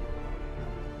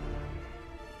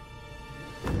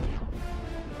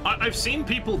 I've seen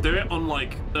people do it on,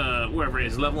 like, wherever it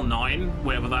is, level 9,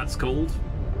 whatever that's called.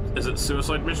 Is it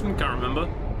Suicide Mission? Can't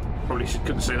remember. Probably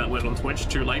couldn't say that word on Twitch,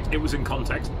 too late. It was in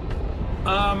context.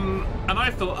 And I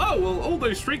thought, oh, well, all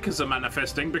those streakers are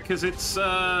manifesting because it's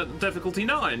difficulty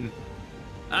 9.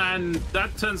 And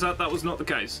that turns out that was not the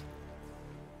case.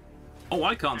 Oh,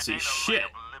 I can't see shit.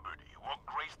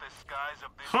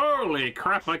 Holy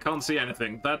crap, I can't see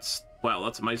anything. That's, well,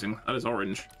 that's amazing. That is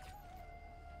orange.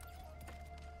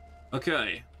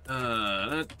 Okay.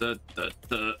 And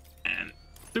doop.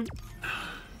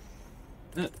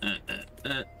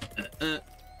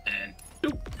 And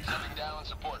doop. Down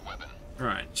support weapon.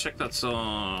 Right, check that's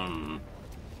on.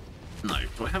 No,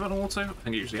 do I have it on auto? I think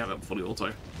I usually have it fully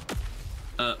auto.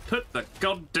 Put the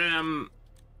goddamn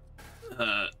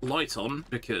light on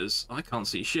because I can't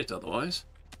see shit otherwise.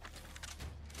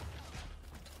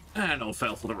 And I'll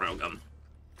fail for the railgun.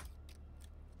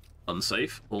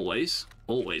 Unsafe, always.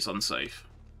 Always unsafe.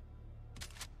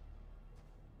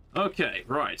 Okay,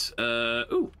 right.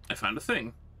 Ooh, I found a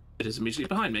thing. It is immediately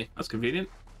behind me. That's convenient.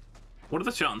 What are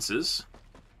the chances?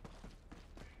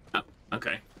 Oh,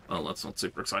 okay. Well, that's not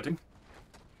super exciting.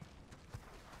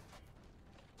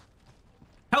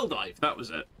 Helldive, that was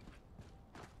it.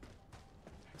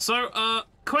 So,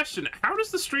 question, how does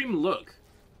the stream look?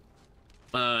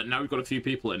 Now we've got a few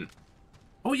people in.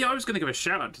 Oh yeah, I was going to give a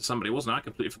shout out to somebody, wasn't I? I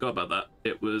completely forgot about that.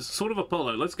 It was Sort of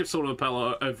Apollo. Let's give Sort of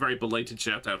Apollo a very belated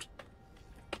shout out.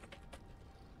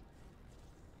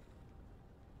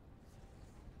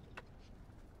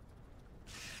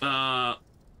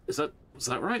 Was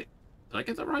that right? Did I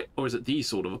get that right? Or is it the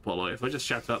Sort of Apollo? If I just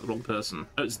shout out the wrong person.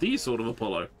 Oh, it's the Sort of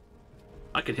Apollo.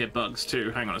 I can hear bugs too.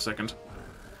 Hang on a second.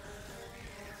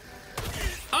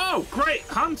 Oh, great!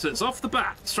 Hunters off the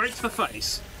bat. Straight to the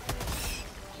face.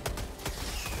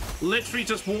 Literally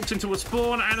just walked into a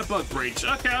spawn and a bug breach.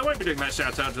 Okay, I won't be doing that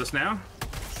shout out just now.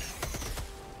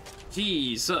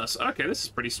 Jesus. Okay, this is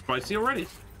pretty spicy already.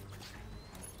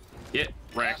 Get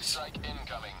wrecked.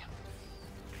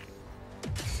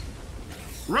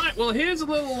 Right, well here's a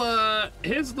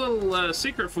little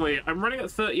secret for you. I'm running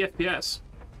at 30 FPS.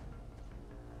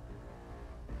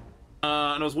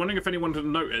 And I was wondering if anyone had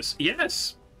noticed.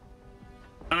 Yes!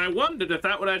 And I wondered if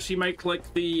that would actually make,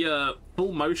 like, the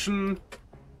full motion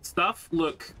stuff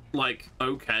look, like,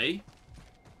 okay.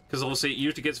 Because obviously it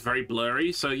usually gets very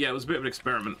blurry, so yeah, it was a bit of an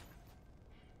experiment.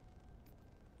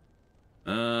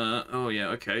 Oh yeah,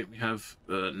 okay. We have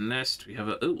a nest, we have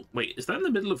a... Oh, wait, is that in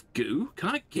the middle of goo? Can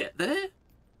I get there?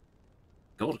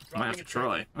 God, I might have to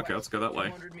try. Okay, let's go that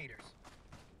way.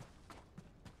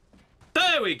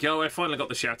 There we go, I finally got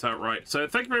the shout out right. So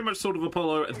thank you very much, Sort of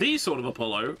Apollo, the Sort of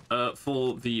Apollo,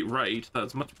 for the raid.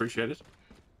 That's much appreciated.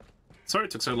 Sorry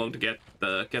it took so long to get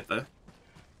there.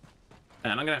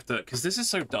 And I'm gonna have to, because this is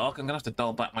so dark, I'm gonna have to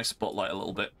dial back my spotlight a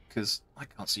little bit, because I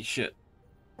can't see shit.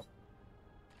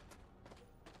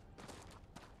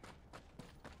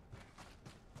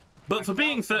 But for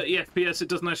being 30 FPS, it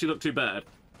doesn't actually look too bad.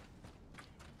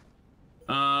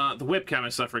 The webcam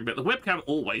is suffering, but the webcam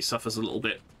always suffers a little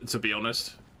bit, to be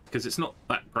honest, because it's not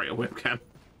that great a webcam.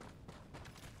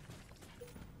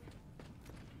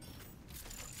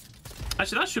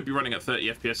 Actually, that should be running at 30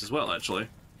 FPS as well, actually.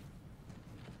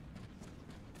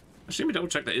 Actually, let me double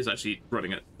check that is actually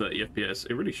running at 30 FPS.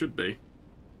 It really should be.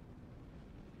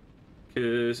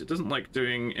 Because it doesn't like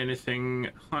doing anything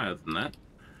higher than that.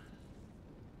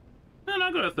 No,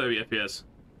 I got a 30 FPS.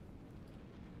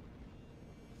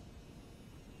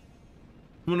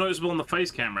 More noticeable on the face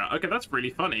camera. Okay, that's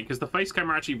really funny, because the face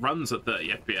camera actually runs at 30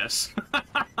 FPS.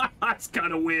 That's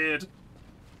kind of weird.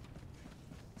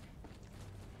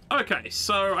 Okay,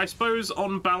 so I suppose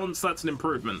on balance that's an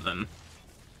improvement then.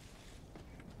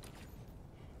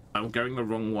 I'm going the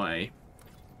wrong way.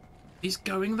 He's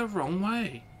going the wrong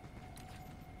way.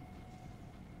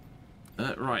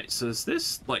 Right, so is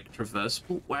this, like,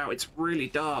 traversable? Wow, it's really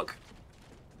dark.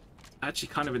 Actually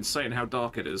kind of insane how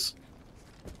dark it is.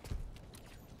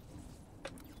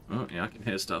 Oh, yeah, I can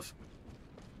hear stuff.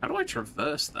 How do I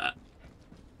traverse that?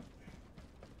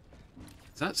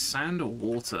 Is that sand or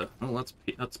water? Oh,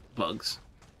 that's bugs.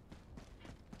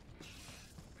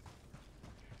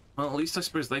 Well, at least I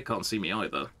suppose they can't see me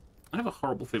either. I have a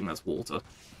horrible feeling that's water.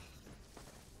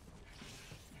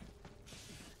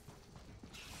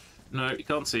 No, you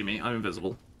can't see me. I'm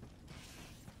invisible.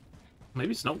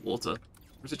 Maybe it's not water.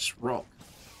 Or is it just rock?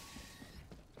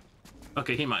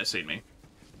 Okay, he might have seen me.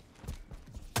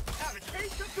 Have a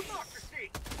taste of democracy.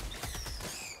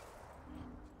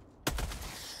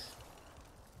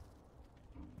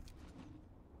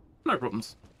 No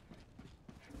problems.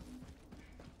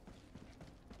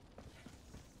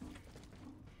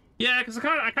 Yeah, because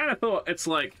I kind of thought it's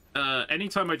like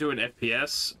anytime I do an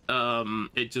FPS,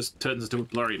 it just turns into a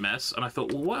blurry mess, and I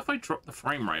thought, well, what if I drop the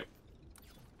frame rate?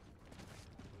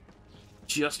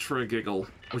 Just for a giggle,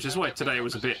 which is why today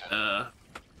was a bit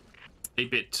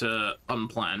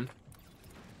unplanned.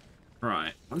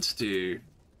 Right, let's do.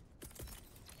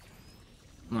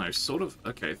 No, sort of.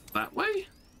 Okay, that way.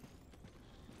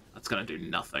 That's gonna do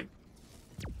nothing.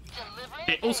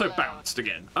 It also bounced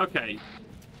again. Okay.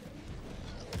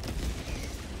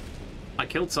 I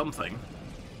killed something.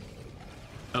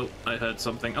 Oh, I heard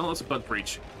something. Oh, that's a bug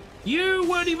breach. You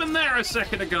weren't even there a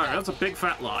second ago. That's a big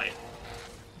fat lie.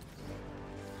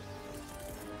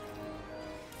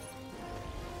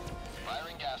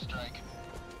 Firing gas strike.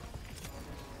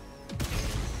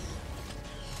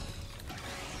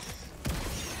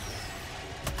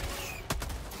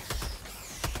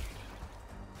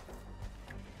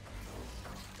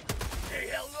 Say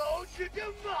hello to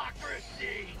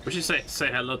democracy. We should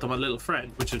say hello to my little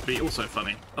friend, which would be also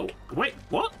funny. Oh, wait,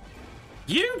 what?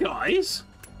 You guys?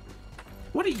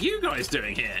 What are you guys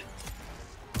doing here?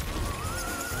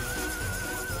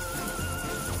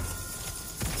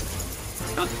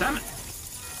 God damn it.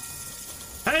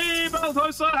 Hey,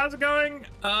 Baltosa, how's it going?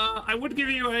 I would give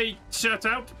you a shout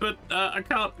out, but I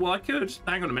can't. Well, I could.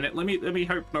 Hang on a minute. Let me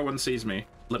hope no one sees me.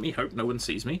 Let me hope no one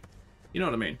sees me. You know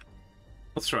what I mean?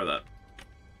 Let's try that.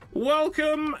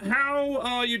 Welcome. How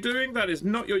are you doing? That is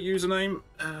not your username.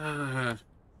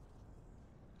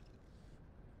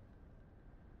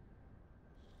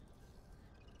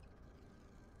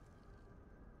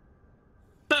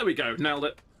 There we go. Nailed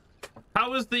it. How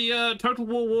was the Total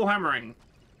War Warhammering?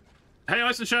 Hey,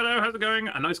 Ice and Shadow, how's it going?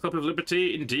 A nice cup of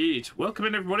liberty, indeed. Welcome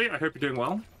in, everybody. I hope you're doing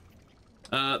well.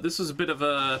 This is a bit of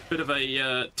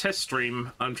a test stream.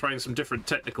 I'm trying some different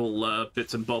technical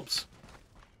bits and bobs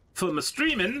for my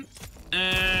streaming,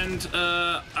 and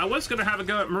I was going to have a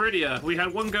go at Meridia. We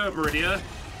had one go at Meridia,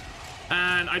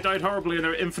 and I died horribly, and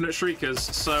there were infinite shriekers.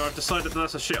 So I've decided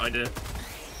that's a shit idea.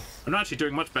 I'm actually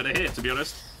doing much better here, to be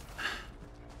honest.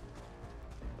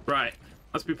 Right,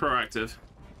 let's be proactive.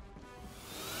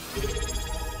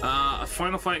 A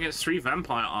final fight against 3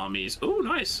 vampire armies. Oh,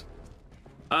 nice.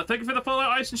 Thank you for the follow,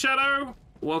 Ice and Shadow.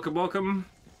 Welcome, welcome.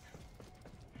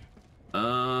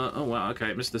 Oh wow, okay,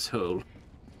 I missed this hole.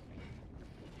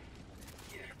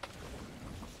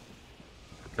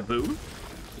 Kaboom.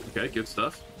 Okay, good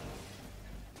stuff.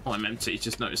 Oh, I'm empty,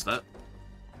 just noticed that.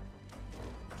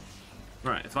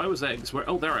 Right, if I was eggs, where...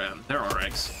 Oh, there I am. There are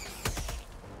eggs.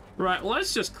 Right, well,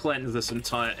 let's just cleanse this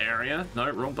entire area. No,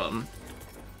 wrong button.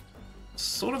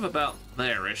 Sort of about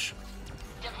there-ish.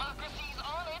 Democracy's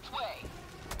on its way.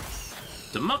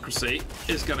 Democracy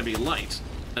is going to be late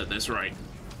at this rate.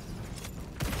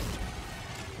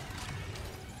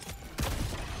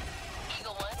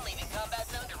 Eagle 1 leaving combat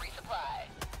zone to resupply.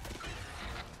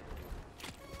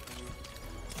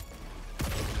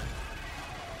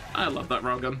 I love that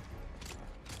railgun.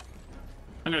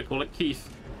 I'm going to call it Keith.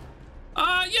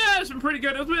 Yeah, it's been pretty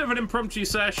good. It was a bit of an impromptu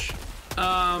sesh.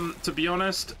 To be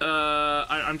honest,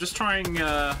 I'm just trying 30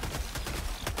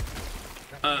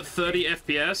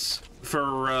 FPS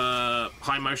for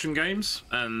high motion games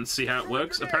and see how it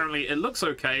works. Apparently, it looks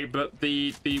okay, but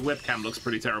the webcam looks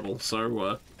pretty terrible.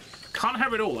 So can't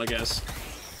have it all, I guess.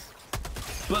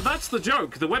 But that's the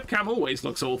joke. The webcam always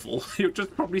looks awful. You're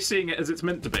just probably seeing it as it's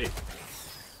meant to be.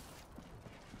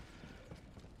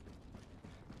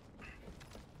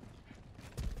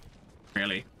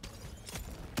 Really.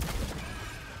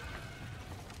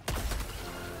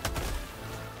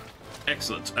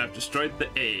 Excellent. I've destroyed the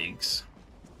eggs.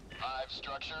 5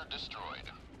 structure destroyed.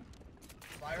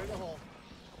 Fire in the hole.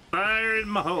 Fire in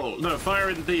my hole. No, fire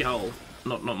in the hole.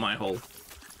 Not my hole.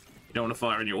 You don't want to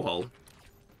fire in your hole. You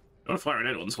don't want to fire in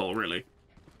anyone's hole, really.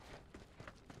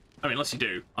 I mean, unless you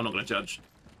do. I'm not going to judge.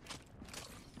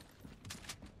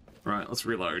 Right, let's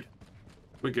reload.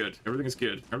 We're good. Everything's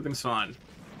good. Everything's fine.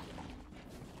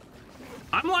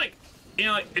 I'm like, you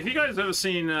know, like, if you guys have ever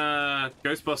seen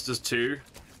Ghostbusters 2,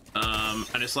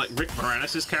 and it's like Rick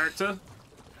Moranis' character,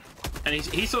 and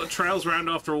he sort of trails around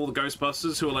after all the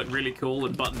Ghostbusters who are like really cool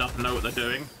and buttoned up and know what they're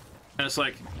doing, and it's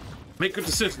like, make good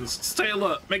decisions, stay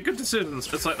alert, make good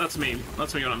decisions. It's like, that's me when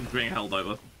I'm being a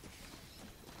Helldiver.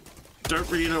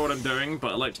 Don't really know what I'm doing,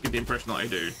 but I like to give the impression that I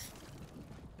do.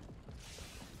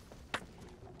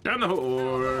 Down the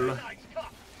hole. Nice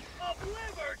cup of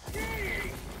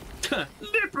liberty.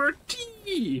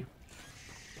 Liberty!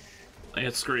 I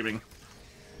hear screaming.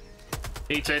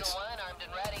 Eat it. Eagle 1 armed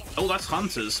and ready. Oh, that's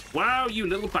hunters. Wow, you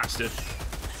little bastard.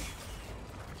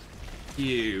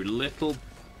 You little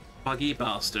buggy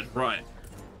bastard. Right.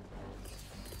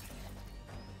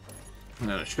 I'm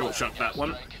gonna short shot that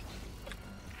one.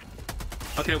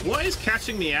 Okay, what is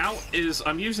catching me out is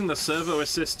I'm using the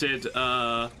servo-assisted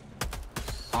armor,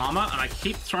 and I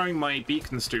keep throwing my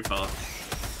beacons too far,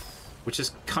 which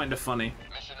is kind of funny.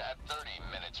 Mission at 30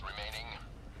 minutes remaining.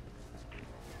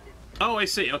 Oh, I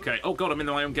see. Okay. Oh god, I'm in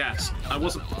my own gas. I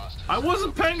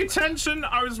wasn't paying attention.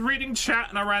 I was reading chat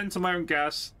and I ran into my own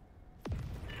gas.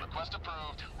 Request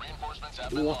approved. Reinforcements have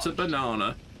been What a launched.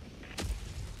 banana.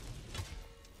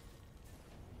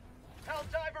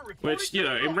 Helldiver reporting Which, you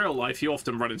know, in real life, you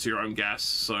often run into your own gas,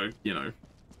 so, you know.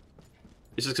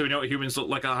 It's just because we know what humans look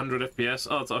like 100 FPS.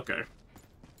 Oh, it's okay.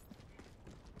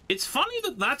 It's funny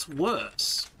that that's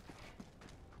worse.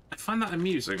 I find that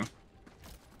amusing.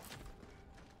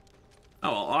 Oh,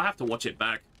 well, I'll have to watch it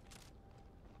back.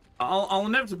 I'll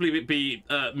inevitably be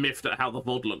miffed at how the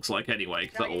VOD looks like anyway,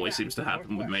 because that always seems to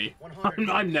happen with me.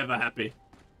 I'm never happy.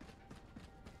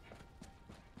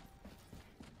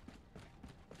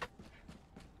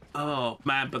 Oh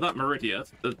man, but that Meridia,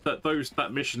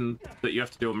 that mission that you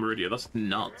have to do on Meridia, that's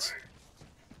nuts.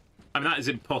 I mean, that is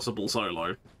impossible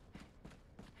solo.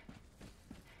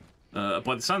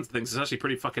 By the sounds of things, it's actually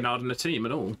pretty fucking hard in a team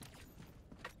and all.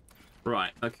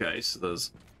 Right, okay, so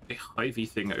there's a Hy-Vee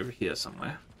thing over here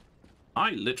somewhere.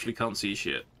 I literally can't see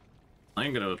shit.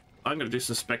 I'm gonna do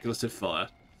some speculative fire.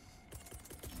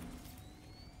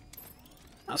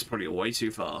 That's probably way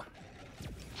too far.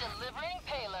 Delivering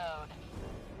payload.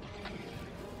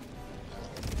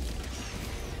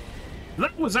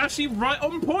 That was actually right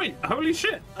on point! Holy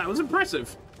shit, that was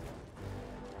impressive.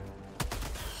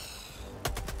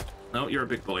 Oh, you're a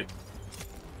big boy.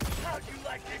 How'd you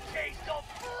like to taste of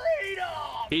freedom?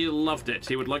 He loved it.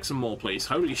 He would like some more, please.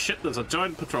 Holy shit, there's a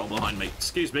giant patrol behind me.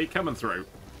 Excuse me, coming through.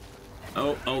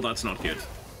 Oh, that's not good.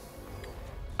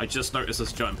 I just noticed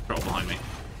this giant patrol behind me.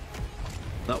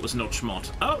 That was not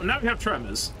schmott. Oh, now we have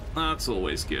tremors. That's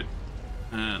always good.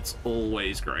 That's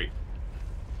always great.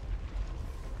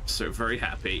 So very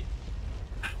happy.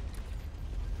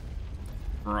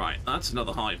 Right, that's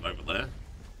another hive over there.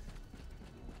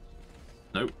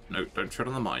 Nope, nope, don't tread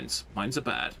on the mines. Mines are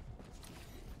bad.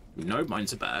 We know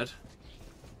mines are bad.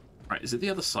 Right, is it the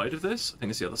other side of this? I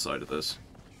think it's the other side of this.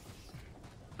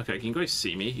 Okay, can you guys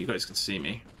see me? You guys can see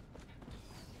me.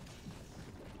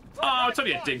 Oh, it's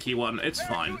only a dinky one. It's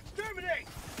fine.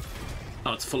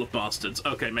 Oh, it's full of bastards.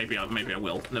 Okay, maybe I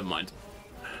will. Never mind.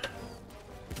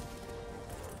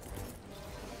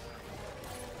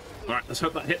 Alright, let's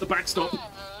hope that hit the backstop.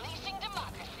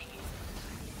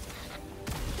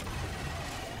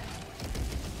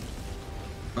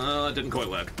 That didn't quite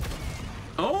work.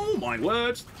 Oh my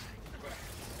word!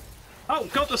 Oh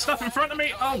god, there's stuff in front of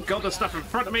me! Oh god, there's stuff in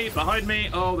front of me, behind me!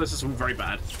 Oh, this is very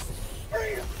bad.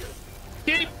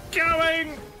 Keep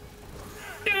going!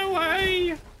 Get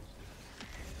away!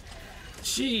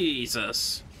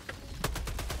 Jesus.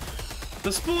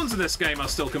 The spawns in this game are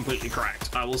still completely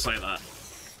cracked, I will say that.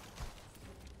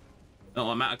 Oh,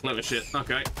 I'm out of clever shit.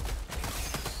 Okay.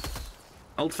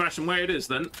 Old-fashioned way it is,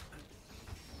 then.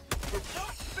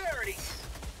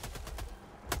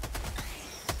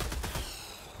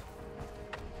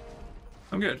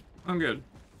 I'm good. I'm good.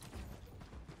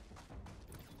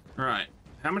 Right.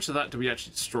 How much of that do we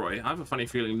actually destroy? I have a funny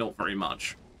feeling not very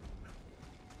much.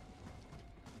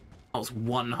 Oh, there's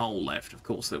one hole left. Of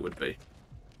course there would be.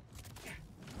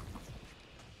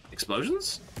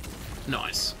 Explosions?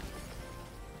 Nice.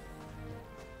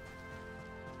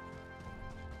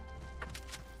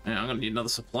 Yeah, I'm gonna need another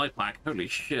supply pack. Holy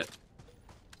shit.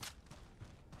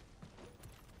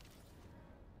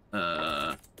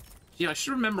 Yeah, I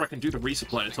should remember I can do the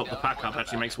resupply to top the pack up.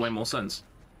 Actually makes way more sense.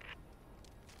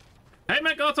 Hey,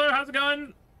 Megato, how's it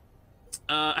going?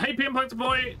 Hey, PM Plankton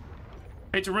Boy.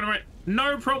 Hate to run away.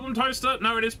 No problem, Toaster.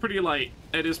 No, it is pretty late.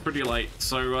 It is pretty late,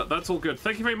 so that's all good.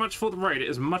 Thank you very much for the raid. It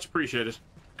is much appreciated.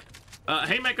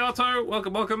 Hey, Megato,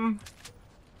 welcome, welcome.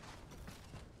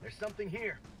 There's something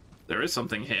here. There is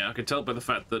something here. I could tell by the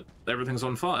fact that everything's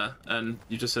on fire, and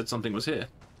you just said something was here.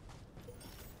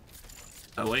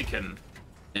 Awaken.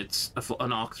 It's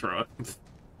an arc thrower.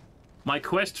 My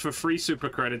quest for free super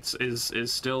credits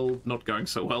is still not going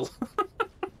so well.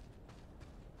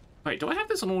 Wait, do I have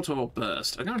this on auto or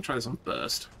burst? I'm gonna try this on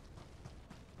burst.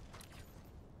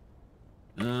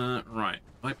 Right.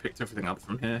 I picked everything up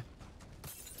from here.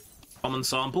 Common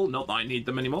sample, not that I need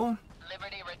them anymore.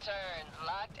 Liberty returns,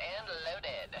 locked and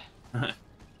loaded.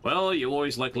 Well, you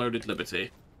always like loaded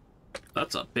Liberty.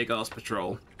 That's a big-ass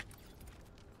patrol.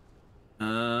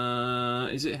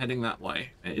 Is it heading that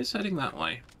way? It is heading that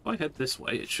way. If I head this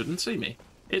way, it shouldn't see me.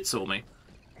 It saw me.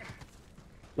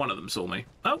 One of them saw me.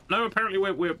 Oh, no, apparently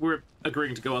we're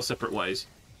agreeing to go our separate ways.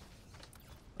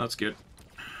 That's good.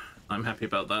 I'm happy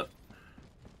about that.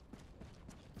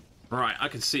 Right, I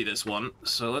can see this one,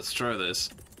 so let's try this.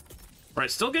 Right,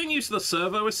 still getting used to the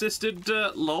servo-assisted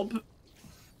lob.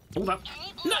 Oh, that...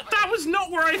 No, that was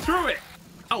not where I threw it!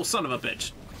 Oh, son of a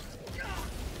bitch.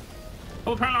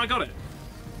 Oh, apparently I got it.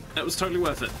 It was totally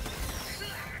worth it.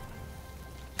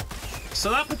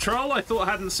 So that patrol I thought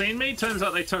hadn't seen me, turns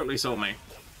out they totally saw me.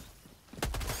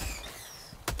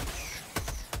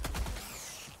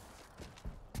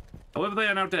 However, they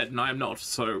are now dead, and I am not,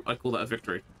 so I call that a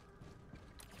victory.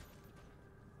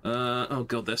 Oh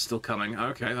god, they're still coming.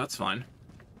 Okay, that's fine.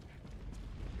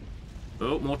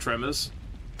 Oh, more tremors.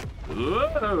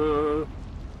 Whoa!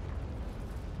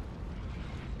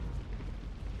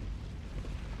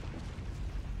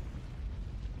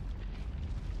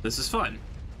 This is fun.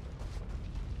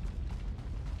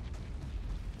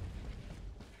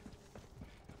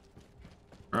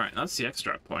 Right, that's the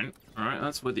extract point. Alright,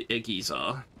 that's where the Iggies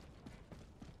are.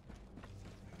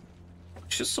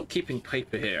 Just stop keeping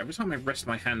paper here. Every time I rest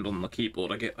my hand on the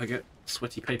keyboard, I get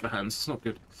sweaty paper hands. It's not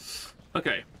good.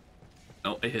 Okay.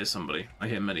 Oh, I hear somebody. I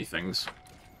hear many things.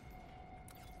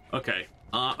 Okay.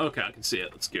 Okay, I can see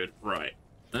it. That's good. Right.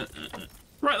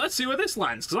 Right, let's see where this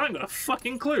lands, because I haven't got a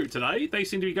fucking clue today. They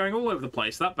seem to be going all over the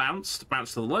place. That bounced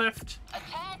to the left.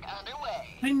 Attack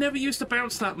underway. They never used to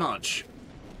bounce that much.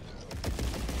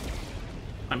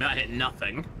 I mean, that hit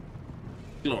nothing.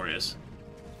 Glorious.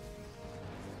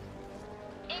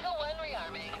 Eagle 1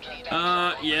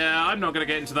 rearming. Yeah, I'm not going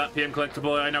to get into that PM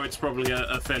collectible. I know it's probably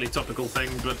a fairly topical thing,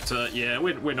 but yeah,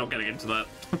 we're not getting into that.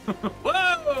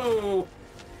 Whoa!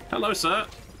 Hello, sir.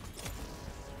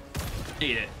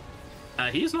 Eat it.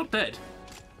 He's not dead.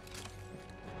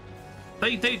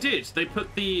 They did. They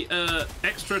put the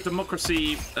extra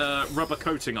democracy rubber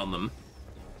coating on them.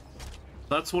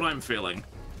 That's what I'm feeling.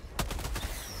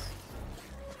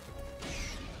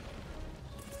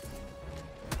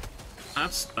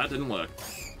 That didn't work.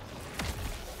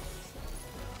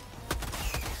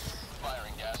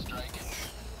 Firing gas strike.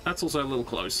 That's also a little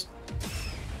close.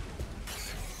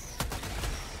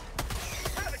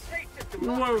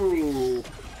 Whoa!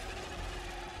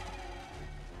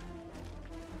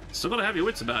 Still gotta have your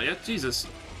wits about you. Jesus.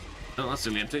 Oh, that's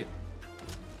really empty.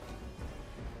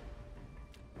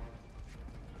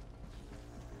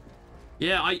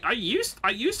 Yeah, I used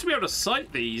to be able to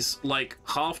sight these, like,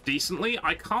 half decently.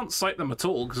 I can't sight them at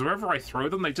all, because wherever I throw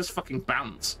them, they just fucking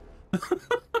bounce.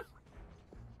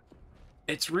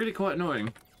 It's really quite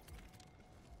annoying.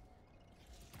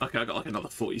 Okay, I got like another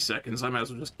 40 seconds. I might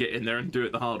as well just get in there and do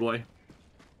it the hard way.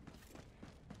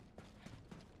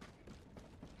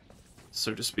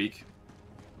 So to speak.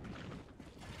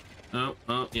 Oh,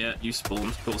 yeah, you spawned.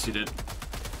 Of course you did.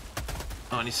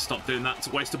 Oh, I need to stop doing that. It's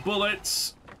a waste of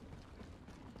bullets.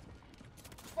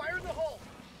 Fire in the hole.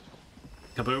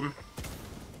 Kaboom.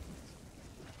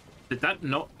 Did that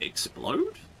not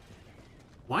explode?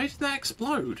 Why did that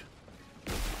explode?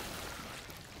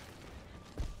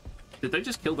 Did they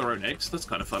just kill their own eggs? That's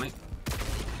kind of funny.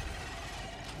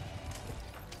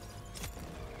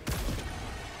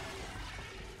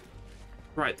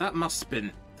 Right, that must have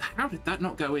been... How did that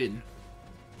not go in?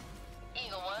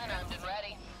 Eagle 1 armed and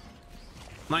ready.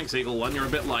 Thanks, Eagle 1. You're a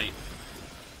bit late.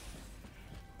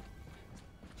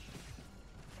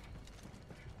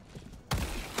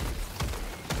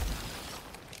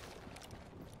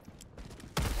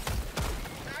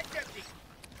 Mag's empty.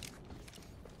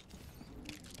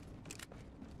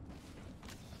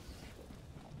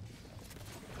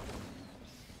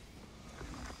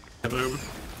 Kaboom.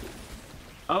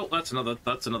 Oh, that's another.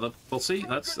 We'll see.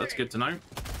 That's good to know.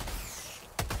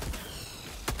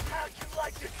 How'd you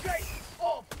like the taste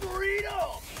of freedom?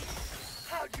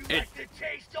 How'd you like the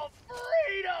taste of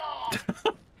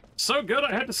freedom? So good,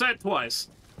 I had to say it twice.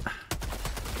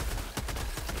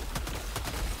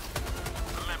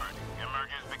 Liberty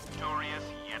emerges victorious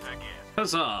yet again.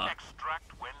 Huzzah!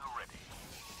 Extract when ready.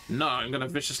 No, I'm gonna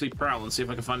viciously prowl and see if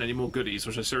I can find any more goodies,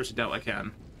 which I seriously doubt I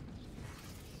can.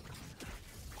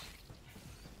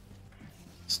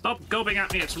 Stop gobbing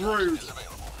at me, it's rude!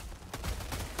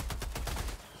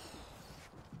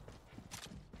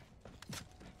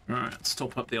 Alright, let's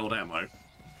top up the old ammo.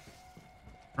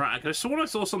 Right, I could have sworn I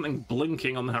saw something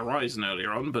blinking on the horizon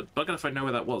earlier on, but bugger if I know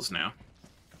where that was now.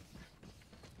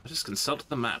 I just consulted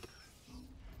the map.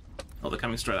 Oh, they're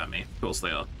coming straight at me. Of course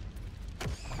they are.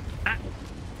 Ah!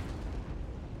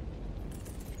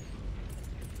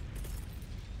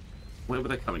 Where were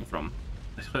they coming from?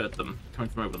 I heard them coming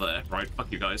from over there. Right,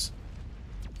 fuck you guys.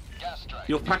 Gas strike.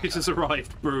 Your package has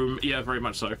arrived, Broom. Yeah, very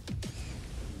much so.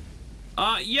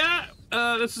 Yeah,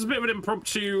 this is a bit of an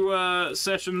impromptu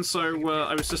session, so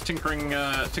I was just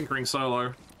tinkering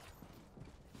solo.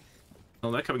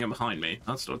 Oh, they're coming in behind me.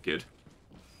 That's not good.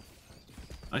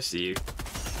 I see you.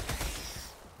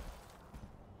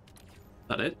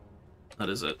 That it? That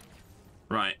is it.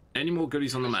 Right, any more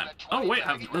goodies on the map? Oh wait,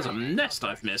 there's a nest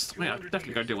I've missed. Wait, I'll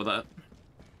definitely go deal with that.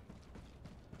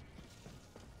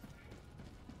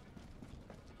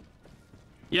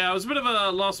 Yeah, it was a bit of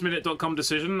a last-minute.com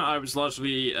decision. I was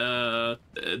largely,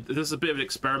 this is a bit of an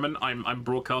experiment. I'm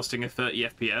broadcasting at 30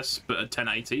 FPS, but at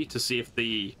 1080 to see if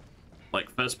the, like,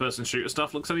 first-person shooter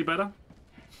stuff looks any better.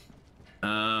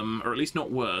 Or at least not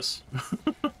worse.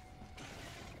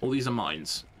 All these are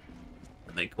mines.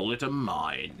 And they call it a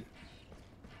mine.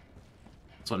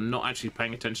 So I'm not actually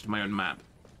paying attention to my own map.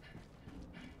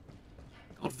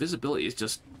 God, visibility is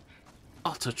just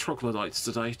utter troglodytes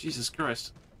today. Jesus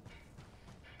Christ.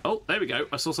 Oh, there we go.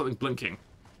 I saw something blinking.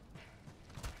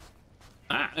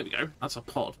 Ah, there we go. That's a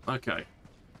pod. Okay.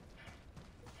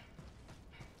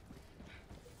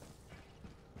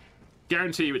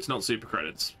 Guarantee you it's not super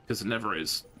credits, because it never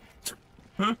is.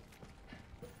 Huh?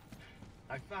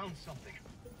 I found something.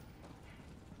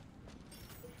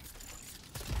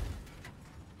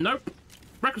 Nope.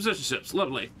 Requisition ships.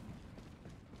 Lovely.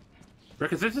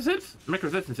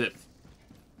 Microtith.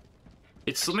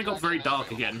 It's suddenly got very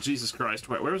dark again. Jesus Christ.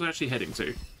 Wait, where was I actually heading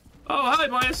to? Oh, hi,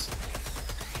 boys!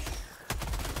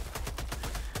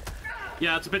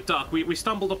 Yeah, it's a bit dark. We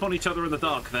stumbled upon each other in the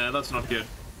dark there. That's not good.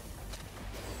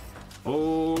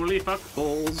 Holy fuck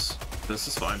balls. This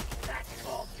is fine. That's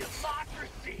called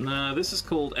democracy. No, this is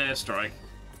called airstrike.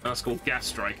 That's called gas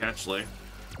strike, actually.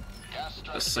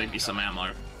 Let's save me some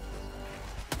ammo.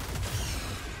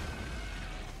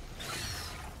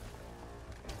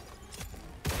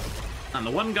 And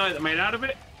the one guy that made out of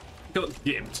it got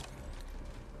gimped.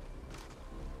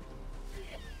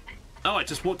 Oh, I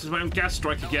just walked into my own gas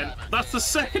strike again. That's the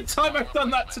second time I've done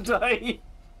that today.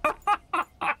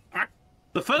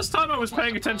 The first time I was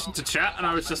paying attention to chat and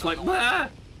I was just like, bah!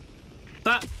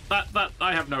 That,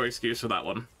 I have no excuse for that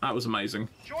one. That was amazing.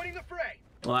 Joining the fray.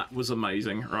 Well, that was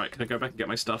amazing. Right, can I go back and get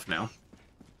my stuff now?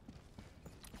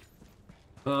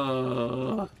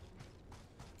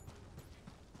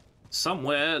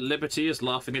 Somewhere, Liberty is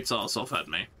laughing its arse off at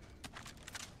me.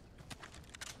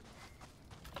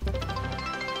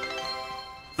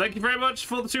 Thank you very much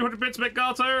for the 200 bits,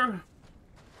 Megato.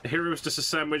 Here is just a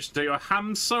sandwich to your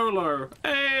ham solo.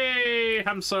 Hey,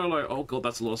 ham solo. Oh god,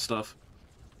 that's a lot of stuff.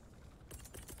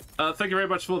 Thank you very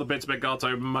much for the bits,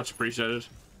 Megato. Much appreciated.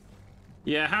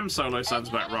 Yeah, ham solo sounds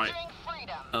about right.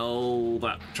 Oh,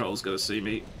 that patrol's gonna see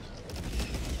me.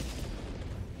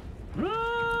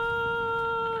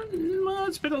 Well,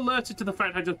 it's been alerted to the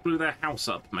fact I just blew their house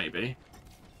up, maybe.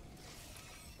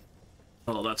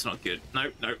 Oh, that's not good.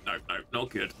 No, not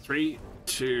good. 3,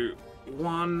 2,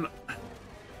 1.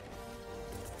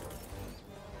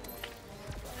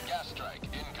 Gas strike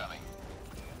incoming.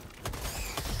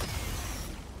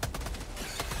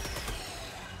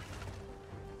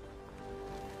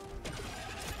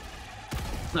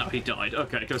 No, he died.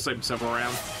 Okay, go save himself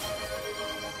around.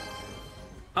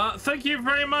 Thank you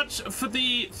very much for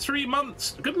the 3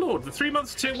 months. Good lord, the 3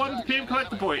 months tier 1 PM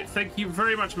Collector Boy. Thank you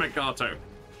very much, Megato.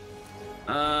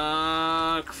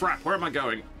 Crap, where am I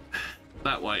going?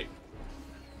 That way.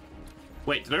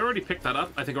 Wait, did I already pick that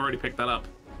up? I think I already picked that up.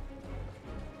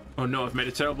 Oh no, I've made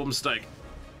a terrible mistake.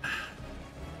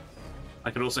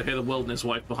 I can also hear the wilderness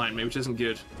wife behind me, which isn't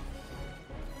good.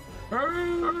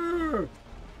 Oh,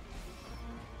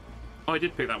 I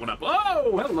did pick that one up.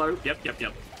 Oh, hello.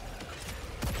 Yep.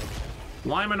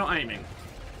 Why am I not aiming?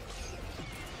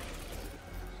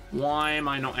 Why am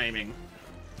I not aiming?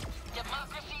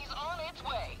 Democracy's on its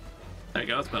way. There you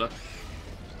go, that's better.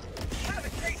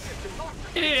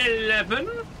 11?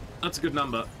 That's a good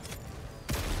number.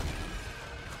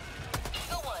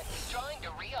 Trying to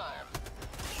rearm.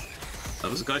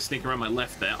 There was a guy sneaking around my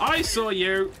left there. I saw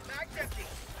you!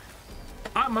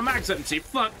 My mag's empty.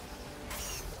 Fuck.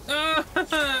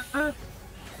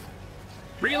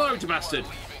 Reload, you bastard.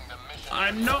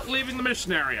 I'm not leaving the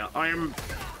mission area. I am...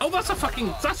 Oh, that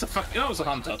was a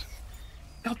hunter.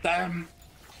 God damn.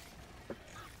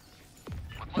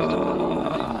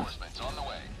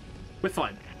 We're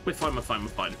fine. We're fine.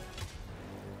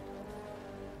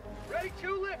 Ready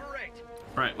to liberate.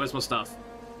 Right, where's my stuff?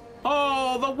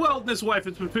 Oh, the wilderness wife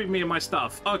is between me and my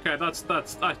stuff. Okay, that's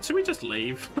should we just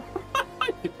leave?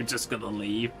 I think we're just gonna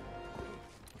leave.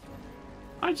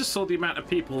 I just saw the amount of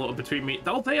people that are between me.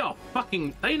 Oh, they are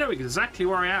fucking... They know exactly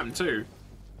where I am, too.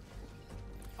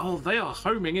 Oh, they are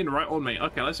homing in right on me.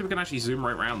 Okay, let's see if we can actually zoom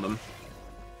right around them.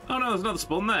 Oh, no, there's another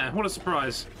spawn there. What a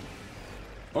surprise.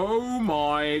 Oh,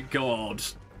 my God.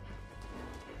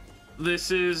 This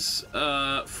is,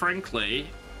 frankly...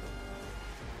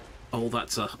 Oh,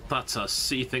 that's a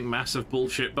seething mass of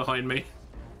bullshit behind me.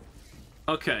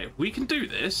 Okay, we can do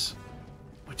this.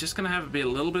 We're just gonna have to be a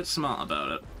little bit smart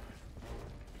about it.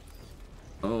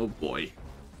 Oh boy.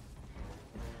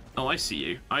 Oh, I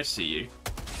see you.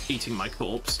 Eating my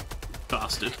corpse.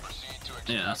 Bastard.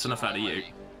 Yeah, that's enough out of you.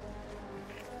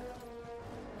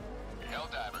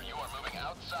 Helldiver, you are moving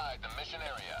outside the mission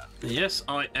area. Yes,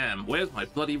 I am. Where's my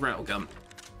bloody railgun?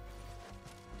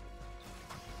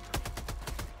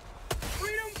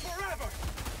 Freedom forever.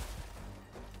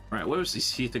 Right, where is this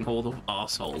seething horde of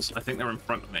arseholes? I think they're in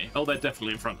front of me. Oh, they're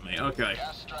definitely in front of me. Okay.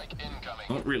 Gas strike incoming.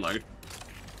 Oh, reload.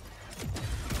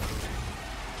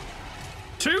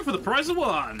 2 for the price of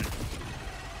 1!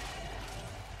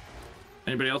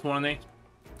 Anybody else want any?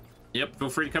 Yep, feel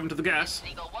free to come to the gas.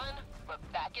 Eagle 1, we're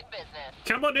back in business.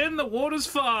 Come on in, the water's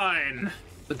fine!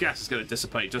 The gas is going to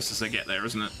dissipate just as I get there,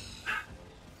 isn't it?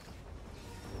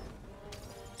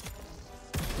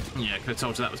 Yeah, could have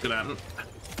told you that was going to happen.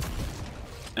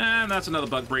 And that's another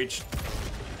bug breach.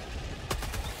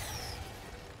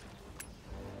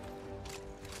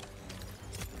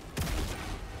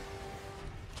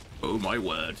 Oh my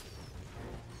word.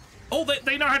 Oh,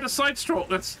 they know how to side stroke.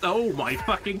 That's... Oh my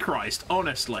fucking Christ,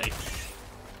 honestly.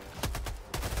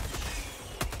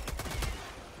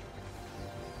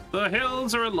 The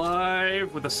hills are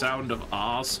alive with the sound of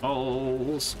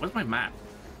arseholes. Where's my map?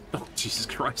 Oh, Jesus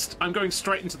Christ. I'm going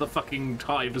straight into the fucking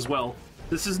hive as well.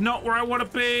 This is not where I want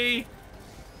to be.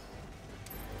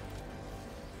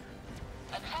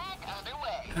 Attack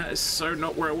underway. That is so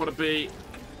not where I want to be.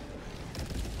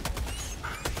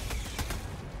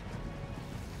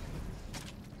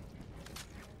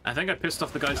 I think I pissed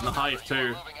off the guys in the hive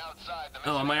too.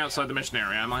 Oh, am I outside the mission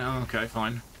area? Am I? Oh, okay,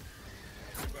 fine.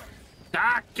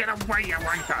 Ah, get away, you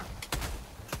wanker!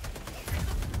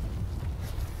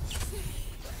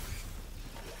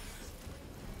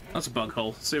 That's a bug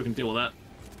hole. See if we can deal with that.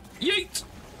 Yeet!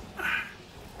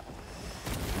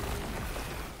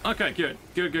 Okay, good.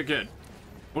 Good, good, good.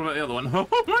 What about the other one?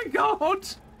 Oh my god!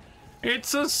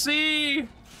 It's a sea!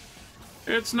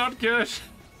 It's not good.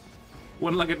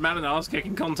 One-legged man and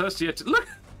ass-kicking contest yet. Look!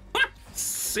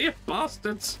 Sea of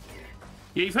Bastards!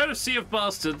 Yeah, you've heard of Sea of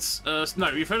Bastards. No,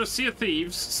 you've heard of Sea of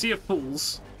Thieves, Sea of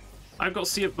Fools. I've got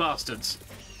Sea of Bastards.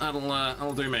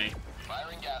 That'll do me.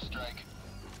 Firing gas strike.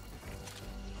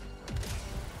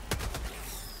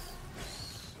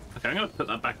 Okay, I'm gonna put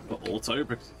that back for auto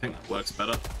because I think that works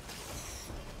better.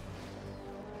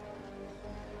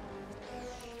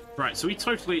 Right, so we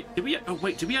totally... Did we... Oh,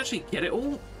 wait, did we actually get it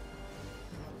all?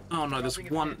 Oh, no, there's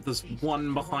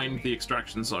one behind the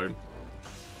extraction zone.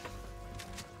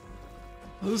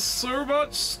 There's so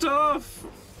much stuff!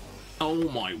 Oh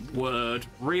my word,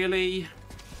 really?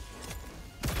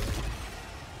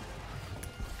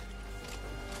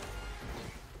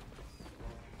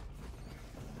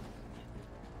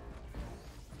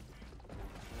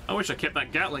 I wish I kept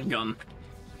that Gatling gun.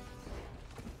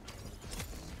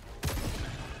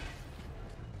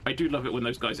 I do love it when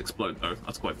those guys explode though,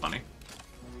 that's quite funny.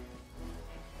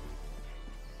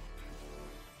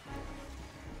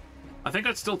 I think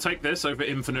I'd still take this over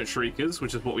Infinite Shriekers,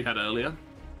 which is what we had earlier.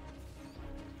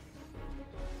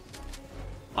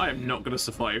 I am not going to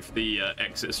survive the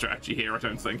exit strategy here, I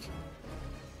don't think.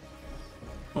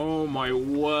 Oh my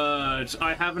word,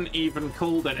 I haven't even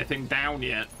called anything down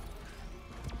yet.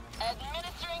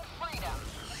 Administering freedom.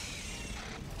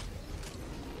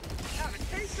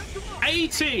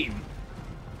 18!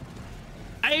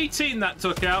 18 that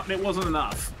took out, and it wasn't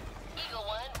enough. Eagle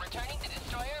 1 returning to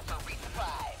destroyer for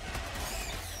resupply.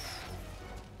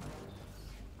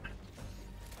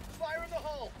 Fire in the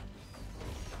hole.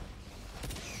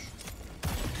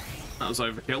 That was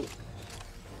overkill.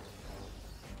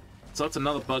 So that's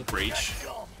another bug breach.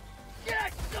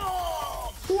 Get some!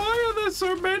 Why are there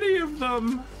so many of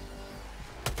them?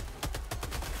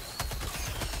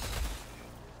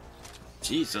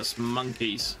 Jesus,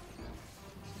 monkeys.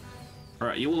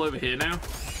 Alright, you all over here now?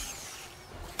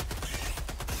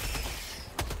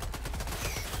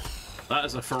 That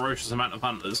is a ferocious amount of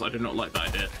hunters. I do not like that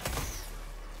idea.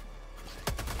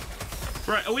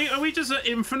 Right, are we just at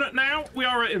infinite now? We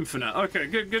are at infinite. Okay,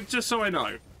 good, just so I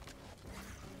know.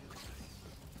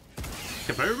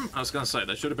 Kaboom? I was gonna say,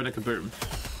 there should have been a kaboom.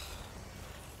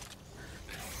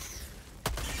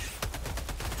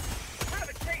 Have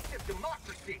a taste of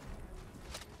democracy.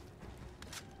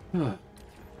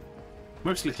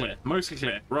 Mostly clear, mostly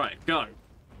clear. Right, go.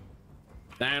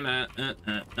 Down, that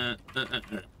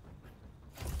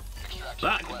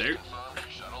I can do.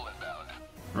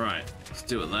 Right, let's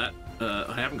do with that.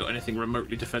 I haven't got anything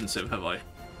remotely defensive, have I?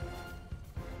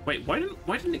 Wait, why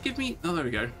didn't it give me... Oh, there we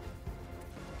go.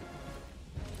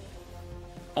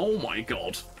 Oh my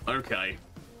god. Okay.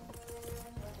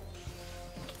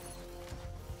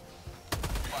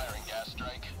 Firing gas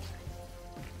strike.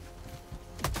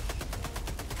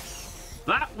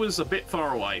 That was a bit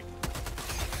far away.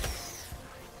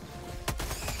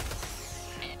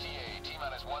 ETA,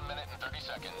 T-minus 1 minute and 30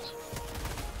 seconds.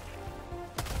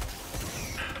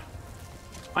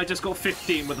 I just got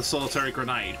 15 with a solitary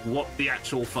grenade. What the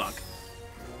actual fuck?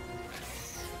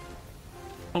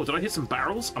 Oh, did I hit some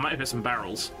barrels? I might have hit some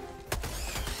barrels.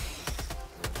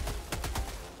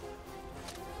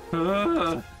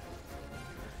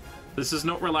 This is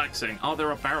not relaxing. Oh, there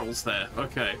are barrels there.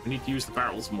 Okay, we need to use the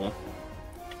barrels more.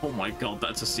 Oh my god,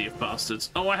 that's a sea of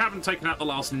bastards. Oh, I haven't taken out the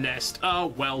last nest. Oh,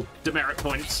 well, demerit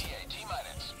points.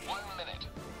 T-minus 1 minute.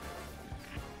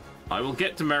 I will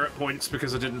get demerit points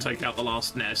because I didn't take out the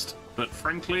last nest, but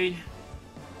frankly,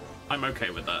 I'm okay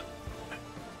with that.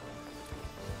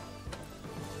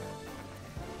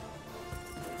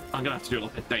 I'm gonna have to do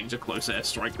like a danger close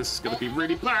airstrike. This is gonna be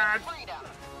really bad.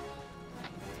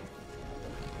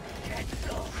 Get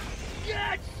some!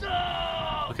 Get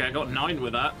some! Okay, I got 9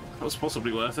 with that. That was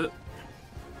possibly worth it.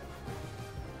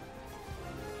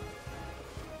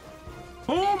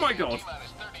 my god!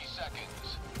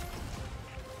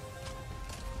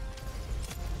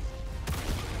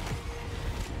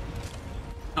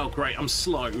 Oh great, I'm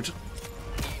slowed.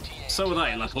 So are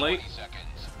they, luckily.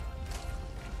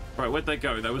 Right, where'd they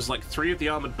go? There was like 3 of the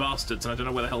armored bastards, and I don't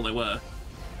know where the hell they were.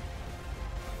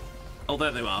 Oh,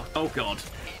 there they are. Oh god.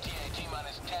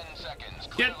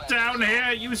 Get down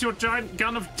here! Use your giant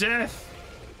gun of death!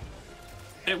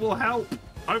 It will help,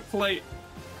 hopefully.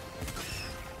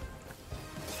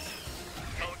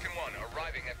 Pelican 1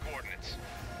 arriving at coordinates.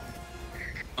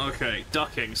 Okay,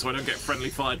 ducking so I don't get friendly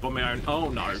fired by my own. Oh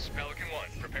no. Pelican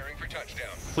 1 preparing for touchdown.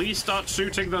 Please start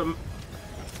shooting them.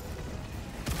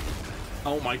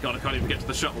 Oh my god, I can't even get to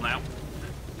the shuttle now.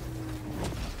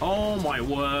 Oh my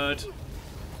word.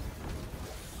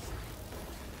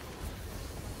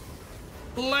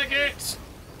 Leg it!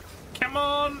 Come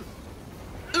on!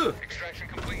 Ugh. Extraction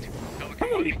complete. Pelican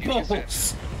Holy 1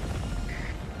 balls!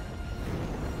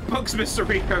 Bugs, Mr.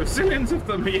 Rico, zillions of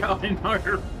them, yeah, I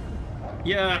know.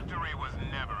 Yeah. Victory was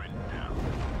never in doubt.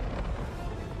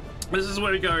 This is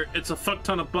where we go. It's a fuck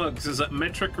ton of bugs. Is that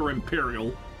metric or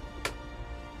imperial?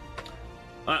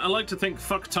 I like to think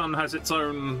fuck ton has its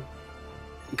own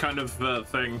kind of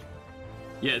thing.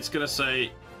 Yeah, it's gonna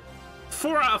say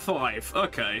 4 out of 5.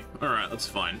 Okay, alright, that's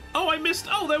fine. Oh, I missed.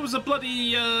 Oh, there was a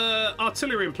bloody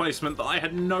artillery emplacement that I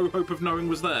had no hope of knowing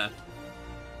was there.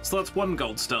 So that's 1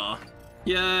 gold star.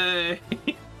 Yay!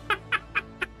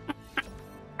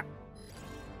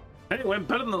 Hey, it went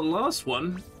better than the last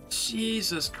one.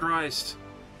 Jesus Christ.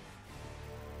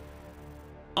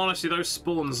 Honestly, those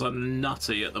spawns are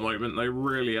nutty at the moment. They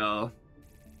really are.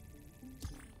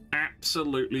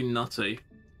 Absolutely nutty.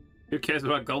 Who cares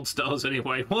about gold stars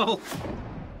anyway? Well,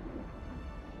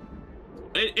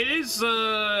 it is,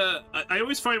 I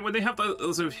always find when they have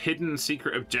those sort of hidden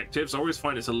secret objectives, I always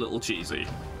find it's a little cheesy.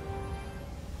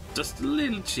 Just a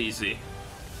little cheesy.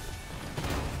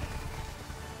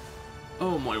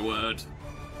 Oh my word.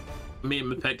 Me and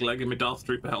my peg leg and my Darth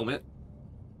Trooper helmet.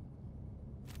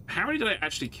 How many did I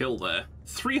actually kill there?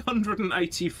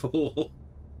 384.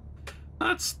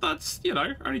 That's, you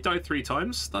know, only died 3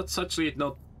 times. That's actually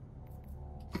not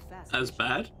as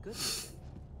bad.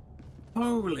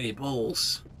 Holy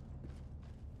balls.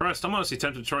 Christ, I'm honestly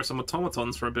tempted to try some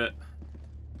automatons for a bit.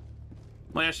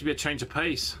 Might actually be a change of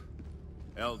pace.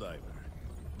 Helldiver.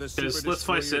 Because, let's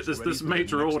face it, this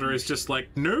major order is just like,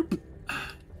 nope.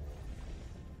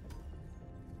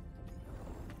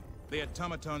 The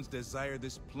automatons desire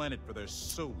this planet for their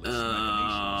soulless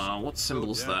machinations. What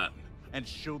symbol's that? And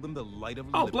show them the light of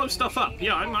Oh, blow stuff up.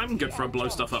 Yeah, I'm good for a blow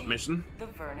stuff up mission. The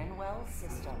Vernon Wells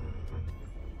system.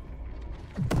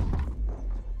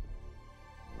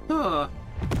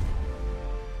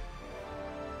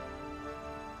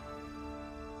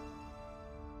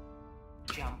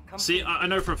 See, I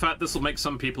know for a fact this will make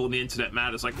some people on the internet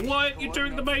mad. It's like, why aren't you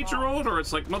doing the major order?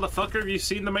 It's like, motherfucker, have you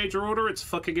seen the major order? It's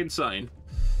fucking insane.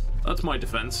 That's my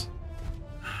defense.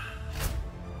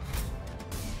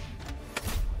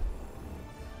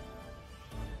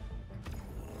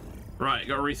 Right,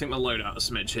 gotta rethink my loadout a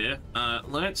smidge here.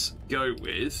 Let's go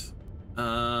with...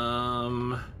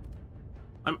 I'm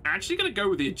actually gonna go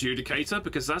with the Adjudicator,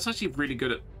 because that's actually really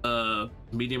good at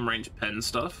medium-range pen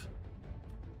stuff.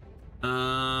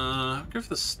 Go for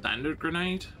the standard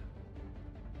grenade.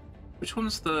 Which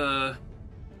one's the...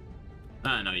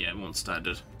 Ah, no, yeah, one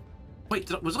standard.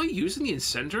 Wait, was I using the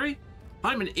incendiary?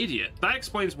 I'm an idiot. That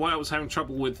explains why I was having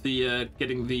trouble with the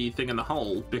getting the thing in the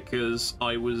hole, because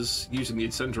I was using the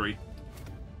incendiary,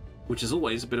 which is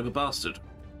always a bit of a bastard.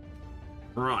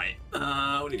 Right,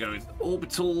 what do you go with?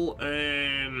 Orbital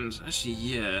and... Actually,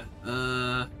 yeah.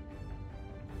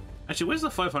 Actually, where's the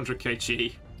 500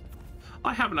 kg?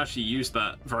 I haven't actually used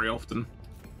that very often.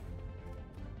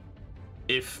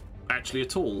 If actually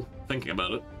at all, thinking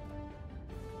about it.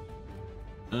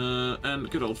 And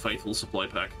good old faithful supply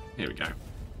pack. Here we go.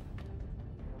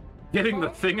 Getting the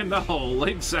thing in the hole,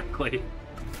 exactly.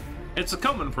 It's a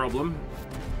common problem.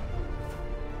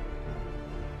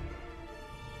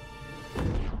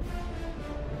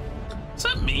 Is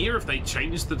that me, or if they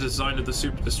changed the design of the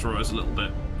Super Destroyers a little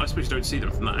bit? I suppose you don't see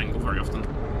them from that angle very often.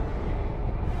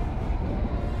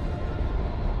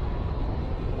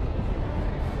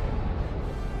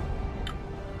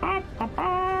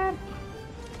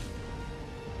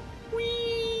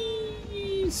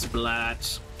 Whee!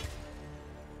 Splat.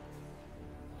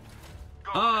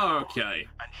 Okay.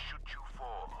 And should you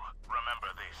fall, remember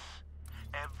this.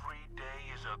 Every day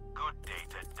is a good day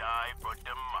to die for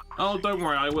democracy. Oh, don't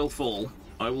worry, I will fall.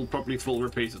 I will probably fall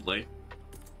repeatedly.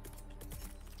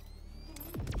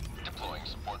 Deploying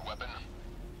support weapon.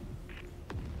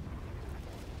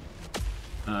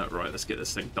 Right, let's get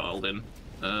this thing dialed in.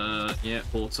 Yeah,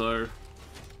 auto.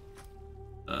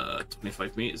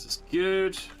 25 meters is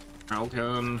good.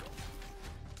 Railgun.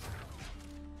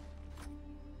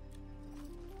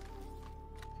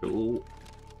 Cool.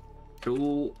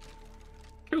 Cool.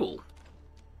 Cool.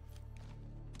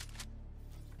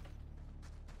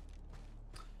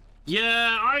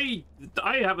 Yeah, I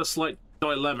have a slight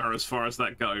dilemma as far as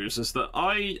that goes, is that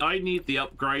I need the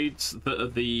upgrades that are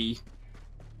the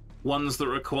ones that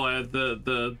require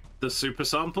the super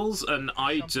samples, and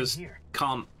I just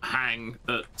can't hang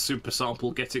at super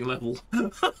sample getting level.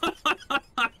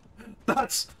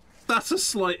 That's a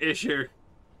slight issue.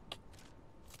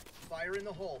 Fire in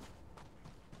the hole.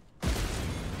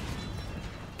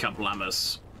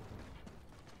 Kablamus.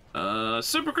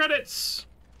 Super credits!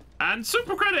 And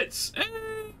super credits!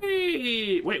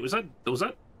 Hey! Wait, was that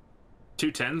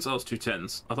 2 10s? Oh, it was 2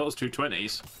 10s. I thought it was 2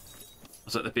 20s. I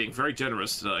was like, they're being very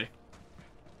generous today.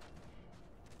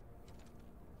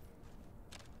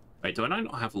 Wait, do I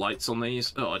not have lights on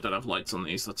these? Oh, I don't have lights on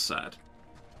these. That's sad.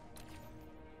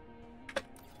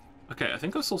 Okay, I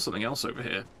think I saw something else over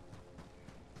here.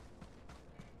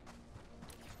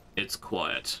 It's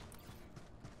quiet.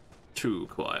 Too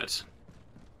quiet.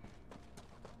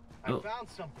 I found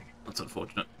something. That's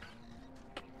unfortunate.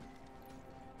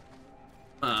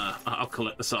 I'll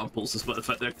collect the samples, despite the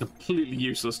fact they're completely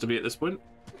useless to me at this point.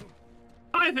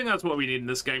 I think that's what we need in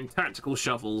this game. Tactical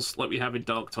shovels, like we have in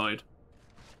Darktide.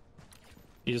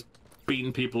 You just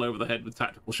beating people over the head with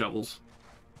tactical shovels.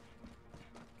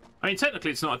 I mean, technically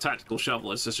it's not a tactical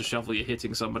shovel, it's just a shovel you're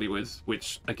hitting somebody with,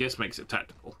 which I guess makes it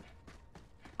tactical.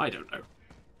 I don't know.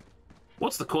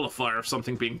 What's the qualifier of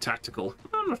something being tactical?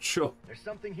 I'm not sure. There's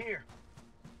something here.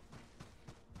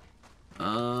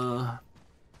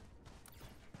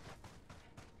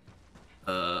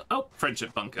 Oh,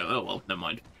 friendship bunker. Oh well, never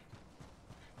mind.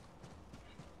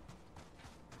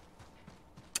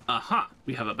 Aha,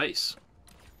 we have a base.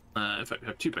 In fact, we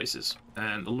have 2 bases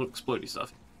and a lot of explodey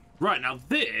stuff. Right, now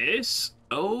this...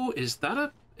 Oh, is that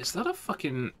a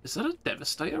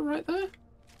Devastator right there?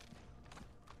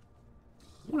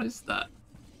 What is that?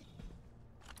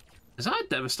 Is that a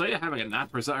Devastator having a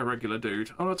nap, or is that a regular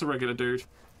dude? Oh, that's a regular dude.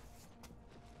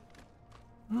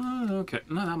 Okay,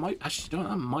 no, that might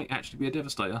actually be a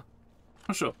Devastator.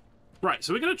 Not sure. Right,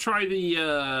 so we're gonna try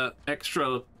the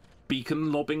extra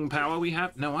beacon lobbing power we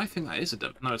have. No, I think that is a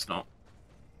no, it's not.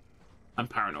 I'm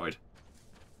paranoid.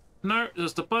 No,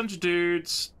 just a bunch of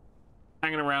dudes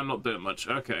hanging around, not doing much.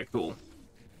 Okay, cool.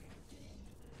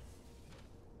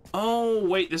 Oh,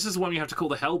 wait, this is the one you have to call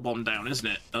the hell bomb down, isn't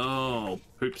it? Oh,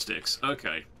 poop sticks.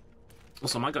 Okay.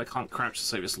 Also, my guy can't crouch to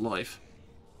save his life.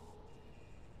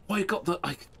 Oh, you got the...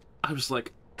 I was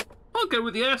like, I'll go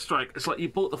with the airstrike. It's like, you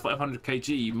bought the 500 kg,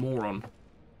 you moron.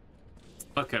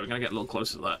 Okay, we're gonna get a little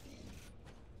closer to that.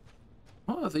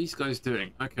 What are these guys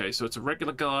doing? Okay, so it's a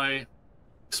regular guy,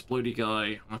 explodey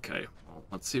guy. Okay, well,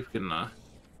 let's see if we can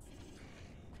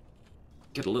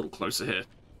get a little closer here.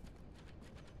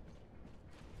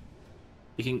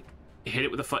 You can hit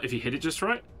it with a if you hit it just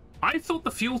right. I thought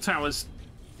the fuel towers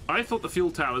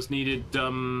needed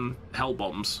hell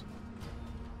bombs.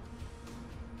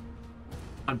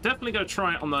 I'm definitely gonna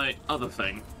try it on the other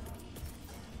thing.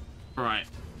 Right,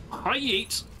 high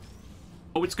yeet.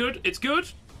 Oh, it's good. It's good.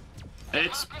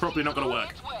 It's probably not gonna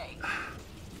work.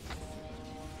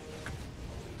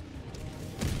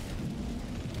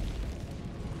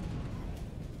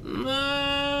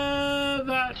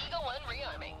 That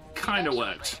kind of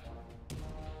worked.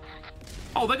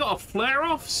 Oh, they got a flare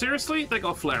off? Seriously? They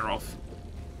got a flare off.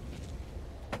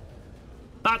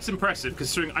 That's impressive,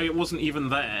 considering I wasn't even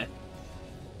there.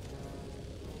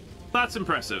 That's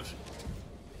impressive.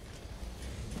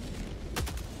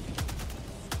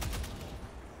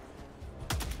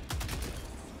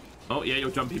 Oh, yeah, you're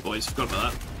jumpy boys. Forgot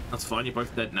about that. That's fine, you're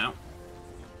both dead now.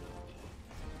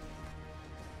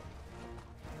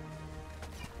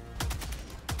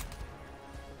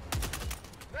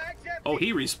 Oh,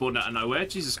 he respawned out of nowhere.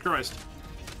 Jesus Christ.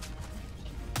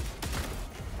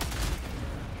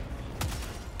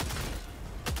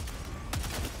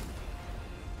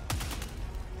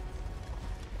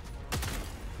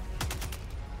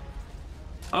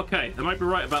 Okay, they might be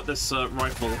right about this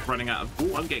rifle running out of...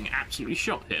 Oh, I'm getting absolutely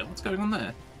shot here. What's going on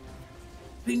there?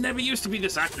 He never used to be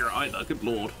this accurate either. Good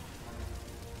lord.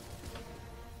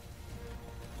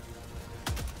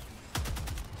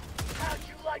 How'd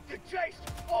you like the taste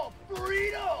of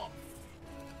freedom?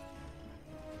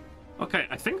 Okay,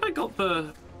 I think I got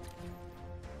the...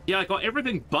 Yeah, I got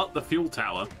everything but the fuel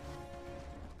tower.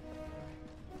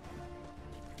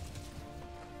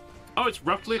 Oh, it's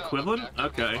roughly equivalent?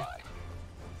 Okay.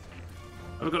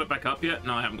 Have I got it back up yet?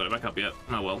 No, I haven't got it back up yet.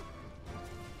 Oh well.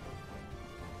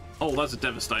 Oh, that's a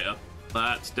Devastator.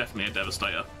 That's definitely a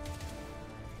Devastator.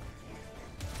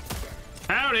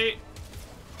 Howdy!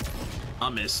 I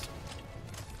missed.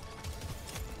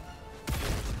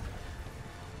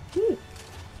 Woo.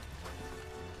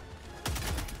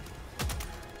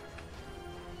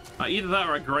 Either that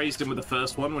or I grazed him with the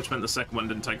first one, which meant the second one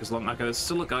didn't take as long. Okay, there's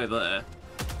still a guy there.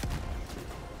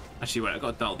 Actually, wait, I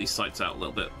gotta dial these sights out a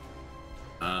little bit.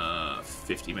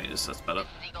 50 meters, that's better.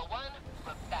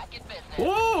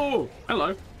 Whoa!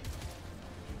 Hello.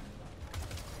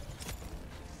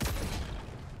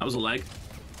 That was a leg.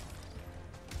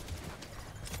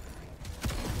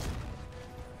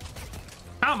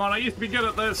 Come on, I used to be good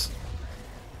at this.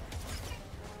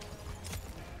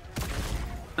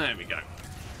 There we go.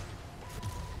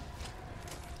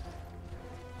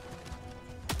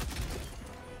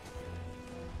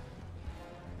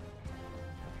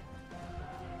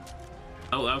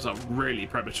 Oh, that was a really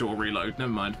premature reload.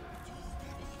 Never mind.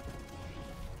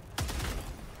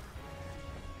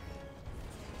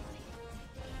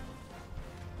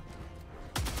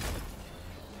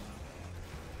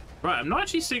 Right, I'm not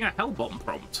actually seeing a hell bomb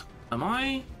prompt. Am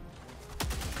I?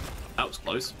 That was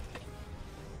close.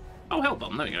 Oh, hell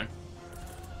bomb. There you go.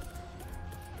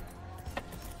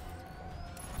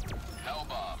 Hell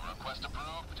bomb request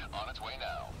approved. On its way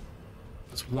now.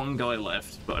 There's one guy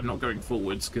left, but I'm not going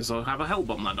forwards because I'll have a hell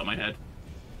bomb land on my head.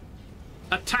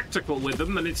 A tactical with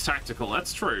them, then it's tactical.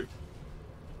 That's true.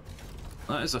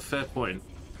 That is a fair point.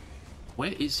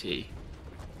 Where is he?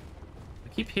 I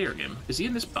keep hearing him. Is he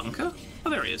in this bunker? Oh,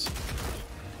 there he is.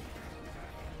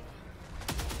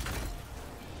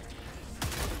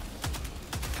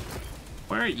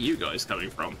 Where are you guys coming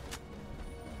from?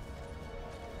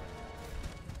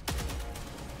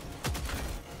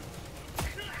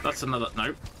 That's another...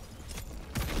 Nope.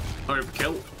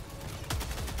 Overkill.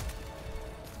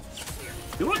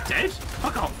 You're not dead?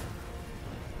 Fuck off.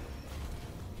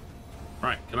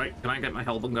 Right, can I get my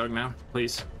hellbomb going now,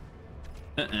 please?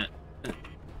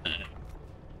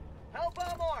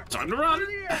 Time to run!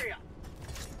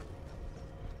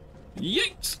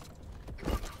 Yeet!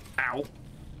 Ow.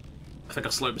 I think I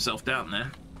slowed myself down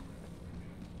there.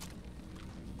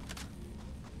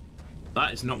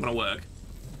 That is not gonna work.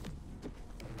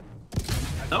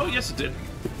 Oh, yes it did.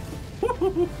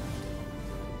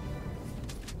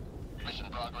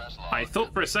 I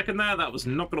thought for a second there that was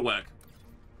not gonna work.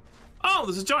 Oh,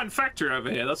 there's a giant factory over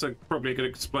here. That's probably a good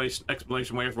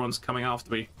explanation why everyone's coming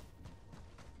after me.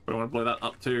 But I want to blow that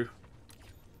up too.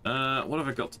 What have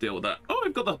I got to deal with that? Oh,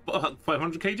 I've got the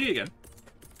 500 kg again.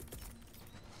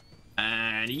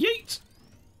 And yeet!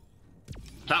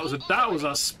 That was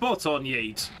a spot on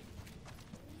yeet.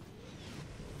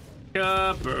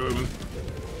 Kaboom!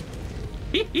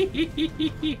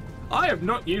 I have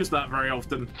not used that very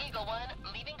often. Eagle 1,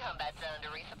 leaving combat zone to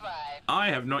resupply. I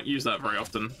have not used that very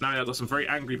often. Now I've got some very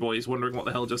angry boys wondering what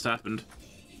the hell just happened.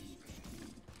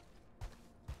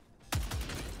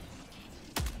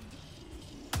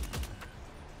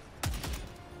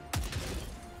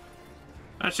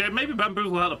 Actually, maybe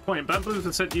Bamboozle had a point.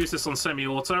 Bamboozle said use this on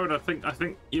semi-auto, and I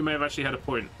think you may have actually had a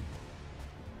point.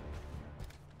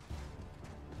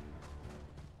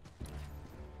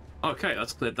 Okay,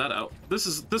 let's clear that out. This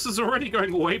is already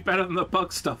going way better than the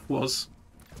bug stuff was.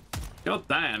 God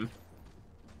damn.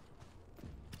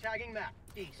 Tagging map,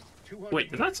 east, 200.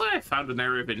 Wait, did I say I found an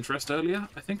area of interest earlier?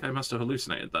 I think I must have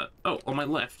hallucinated that. Oh, on my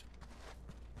left.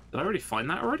 Did I already find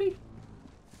that already?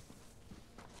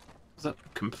 Was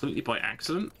that completely by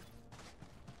accident?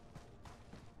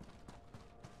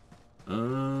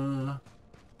 Ah,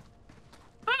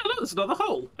 look, there's another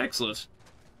hole. Excellent.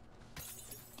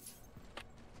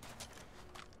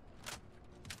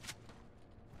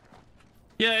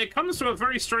 Yeah, it comes to a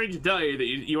very strange day that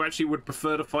you actually would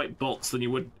prefer to fight bots than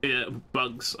you would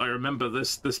bugs. I remember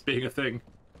this being a thing.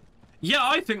 Yeah,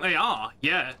 I think they are.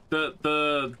 Yeah,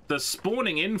 the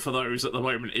spawning in for those at the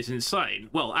moment is insane.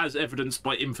 Well, as evidenced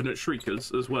by Infinite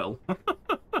Shriekers as well.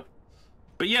 But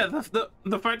yeah,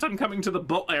 the fact I'm coming to the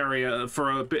bot area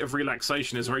for a bit of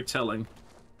relaxation is very telling.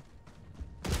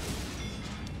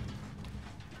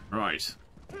 Right.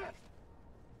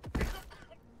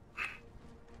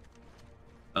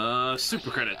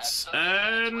 Super credits.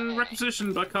 And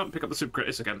requisition, but I can't pick up the super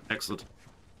credits again. Excellent.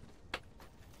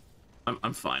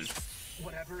 I'm fine.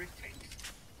 Whatever it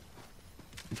takes.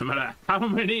 No matter how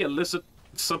many illicit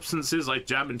substances I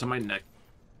jam into my neck.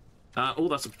 Oh,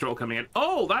 that's a patrol coming in.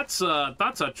 Oh, that's a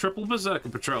triple berserker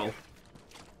patrol.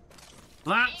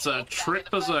 That's a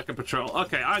trip berserker patrol.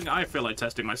 Okay, I feel like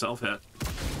testing myself here.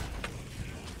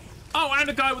 Oh, and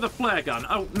a guy with a flare gun.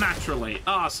 Oh, naturally.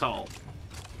 Arsehole.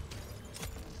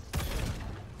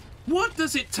 What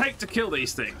does it take to kill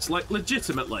these things? Like,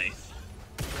 legitimately.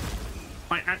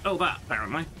 Oh, that,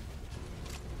 apparently.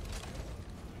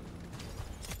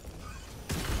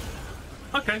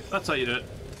 Okay, that's how you do it.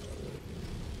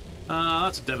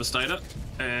 That's a Devastator.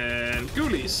 And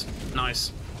Ghoulies.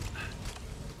 Nice.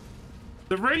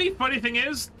 The really funny thing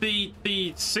is, the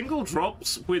single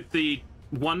drops with the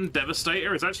one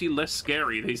Devastator is actually less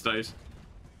scary these days.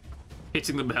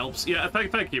 Hitting them helps. Yeah,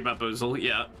 thank you, Baboozle.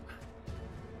 Yeah.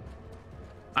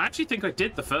 I actually think I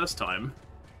did the first time.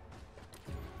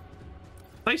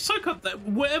 They soak up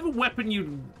whatever weapon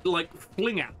you, like,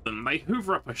 fling at them, they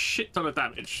hoover up a shit ton of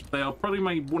damage. They are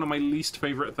probably one of my least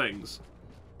favorite things.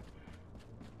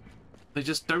 They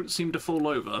just don't seem to fall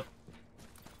over.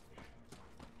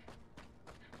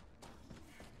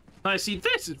 Now, see,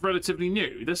 this is relatively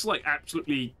new. This, like,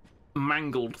 absolutely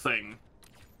mangled thing.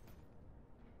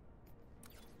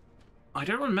 I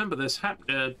don't remember this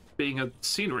being a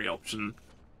scenery option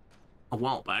a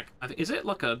while back. Is it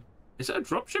like a... Is it a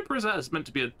dropship, or is that meant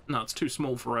to be a... No, it's too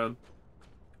small for a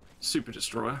super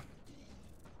destroyer.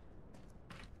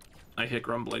 I hear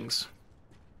grumblings.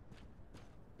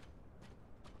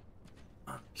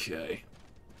 Okay.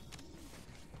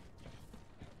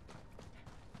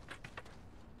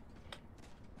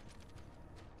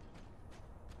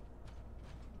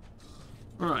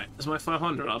 Alright, is my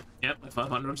 500 up? Yep, my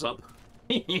 500's up.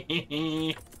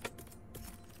 And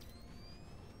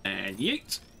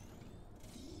yeet.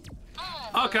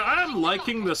 Okay, I am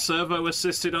liking the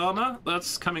servo-assisted armor.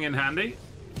 That's coming in handy.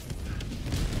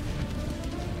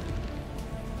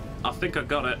 I think I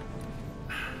got it.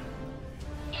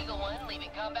 Eagle 1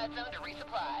 leaving combat zone to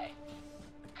resupply.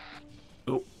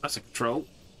 Oh, that's a patrol.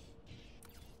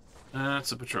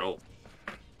 That's a patrol.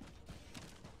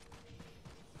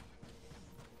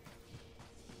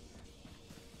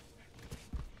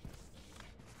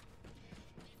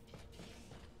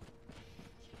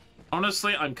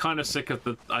 Honestly, I'm kind of sick of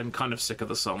the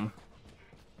song.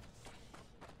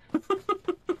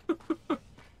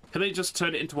 Can they just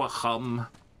turn it into a hum?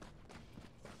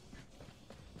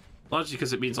 Largely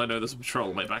because it means I know there's a patrol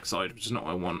on my backside, which is not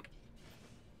what I want.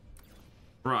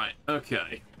 Right,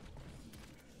 okay.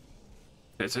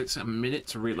 It takes a minute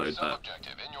to reload that.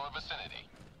 Objective in your vicinity.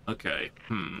 Okay,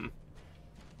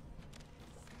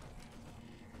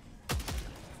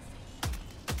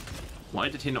 Why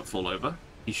did he not fall over?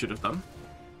 He should have done.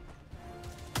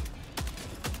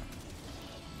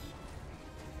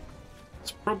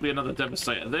 It's probably another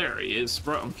Devastator. There he is,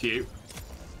 right on cue.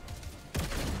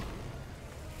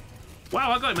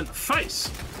 Wow, I got him in the face!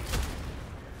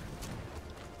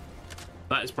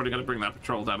 That is probably going to bring that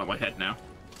patrol down on my head now.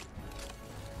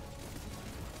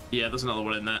 Yeah, there's another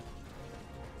one in there.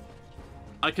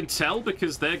 I can tell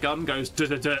because their gun goes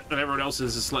da-da-da and everyone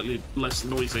else's is slightly less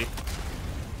noisy.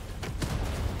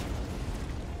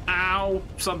 Ow!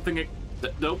 Something...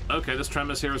 Nope. Okay, there's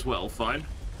tremors here as well. Fine.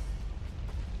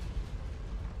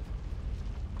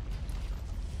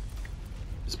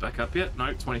 Is it back up yet?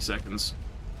 No, 20 seconds.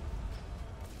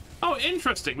 Oh,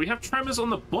 interesting. We have tremors on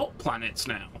the bot planets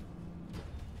now.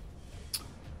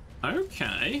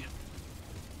 Okay.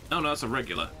 Oh, no, that's a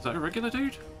regular. Is that a regular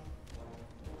dude?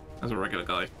 That's a regular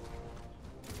guy.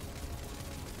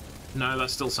 No, that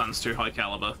still sounds too high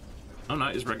caliber. Oh, no,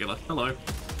 it's regular. Hello.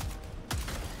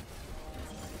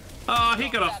 Oh, he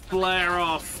got a flare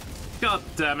off. God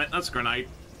damn it, that's a grenade.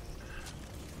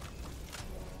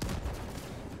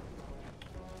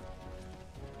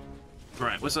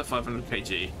 Right, where's that 500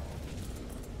 kg?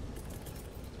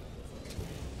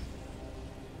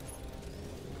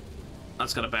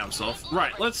 That's gonna bounce off.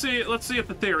 Right, let's see if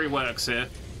the theory works here.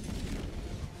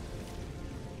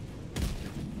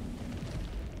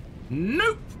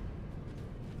 Nope!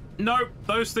 Nope,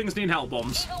 those things need hell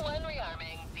bombs. Eagle 1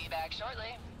 rearming. Be back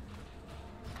shortly.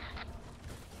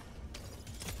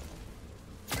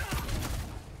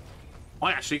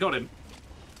 I actually got him.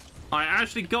 I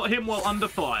actually got him while under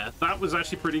fire. That was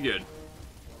actually pretty good.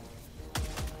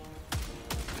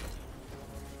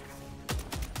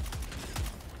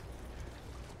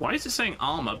 Why is it saying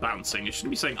armor bouncing? It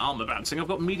shouldn't be saying armor bouncing. I've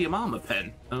got medium armor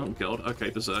pen. Oh god. Okay,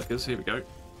 berserkers. Here we go.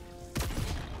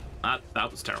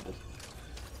 That was terrible.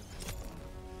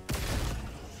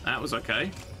 That was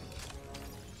okay.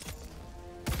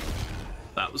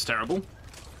 That was terrible.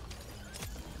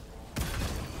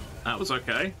 That was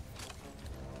okay.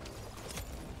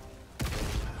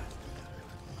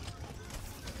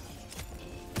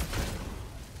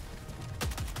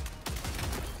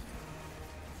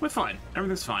 We're fine.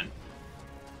 Everything's fine.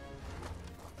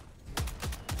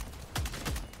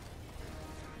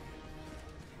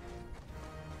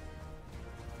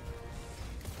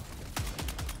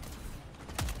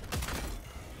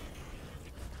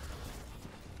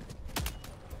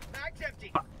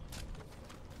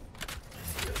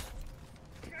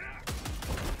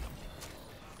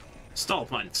 Stall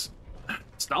pints.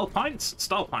 Stall pints?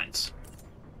 Stall pints.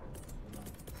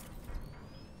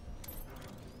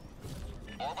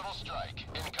 Orbital strike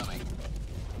incoming.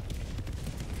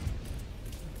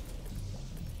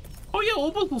 Oh yeah,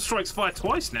 orbital strikes fire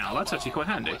twice now. That's actually quite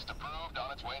handy. Request approved,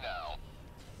 on its way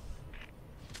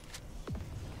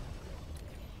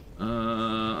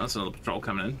now. That's another patrol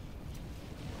coming in.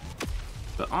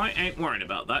 But I ain't worried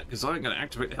about that, because I'm going to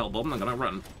activate the hell bomb and I'm going to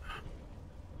run.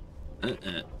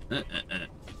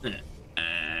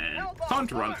 Time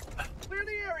to run. Clear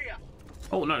the area.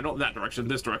 Oh no, not that direction,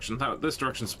 this direction. This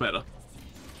direction's better.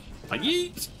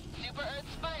 Yeet! Super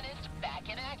Earth's finest, back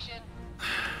in action.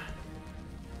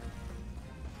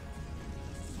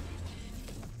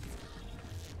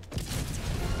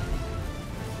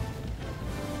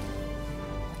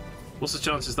 What's the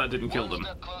chances that didn't kill them?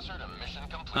 One step closer to mission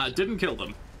completion. Didn't kill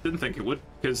them. Didn't think it would.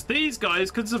 Because these guys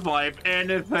could survive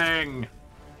anything.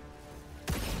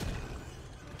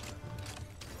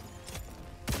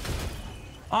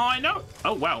 I know.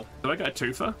 Oh, wow. Did I get a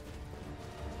twofer?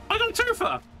 I got a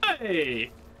twofer!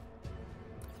 Hey!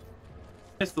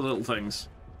 It's the little things.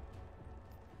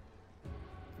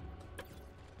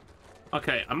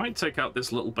 Okay, I might take out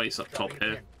this little base up top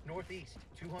here. Northeast,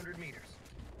 200 meters.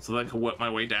 So that I can work my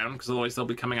way down, because otherwise they'll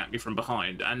be coming at me from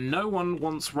behind. And no one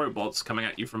wants robots coming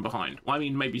at you from behind. Well, I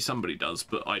mean, maybe somebody does,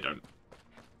 but I don't.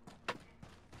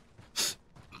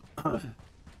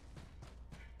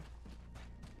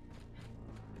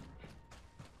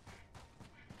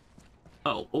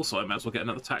 Oh, also I might as well get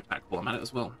another tac pack while I'm at it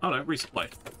as well. Oh no, resupply.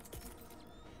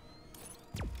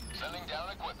 Sending down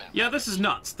equipment. Yeah, this is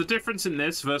nuts. The difference in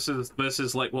this versus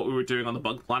like what we were doing on the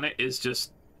Bug Planet is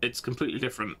just, it's completely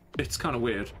different. It's kind of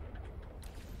weird.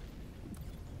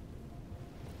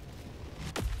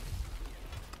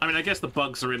 I mean, I guess the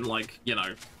bugs are in, like, you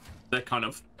know, they're kind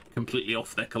of completely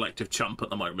off their collective chump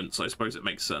at the moment, so I suppose it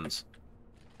makes sense.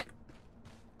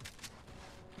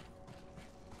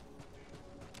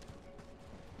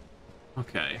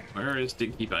 Okay, where is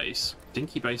Dinky Base?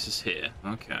 Dinky Base is here.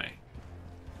 Okay.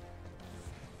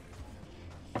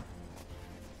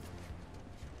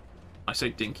 I say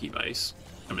Dinky Base.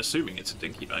 I'm assuming it's a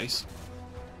Dinky Base.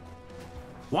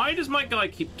 Why does my guy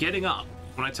keep getting up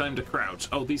when I tell him to crouch?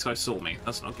 Oh, these guys saw me.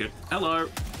 That's not good. Hello.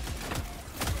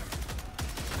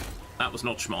 That was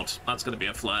not schmod. That's going to be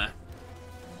a flare.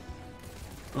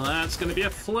 That's going to be a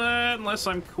flare unless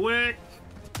I'm quick.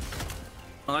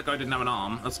 Well, that guy didn't have an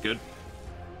arm. That's good.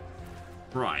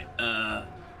 Right.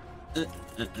 Okay,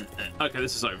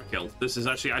 this is overkill. This is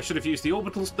actually... I should have used the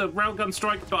orbitals, the railgun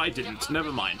strike, but I didn't.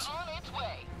 Never mind.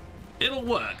 It'll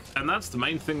work, and that's the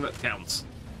main thing that counts.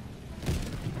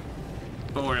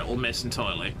 Or it'll miss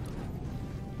entirely.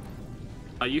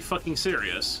 Are you fucking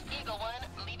serious? Eagle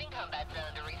 1, leaving combat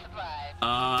zone to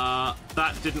resupply.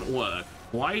 That didn't work.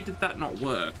 Why did that not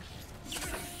work?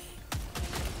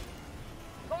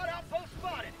 Caught outpost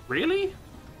spotted. Really?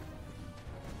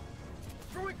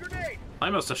 Throwing grenade. I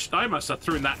must have thrown that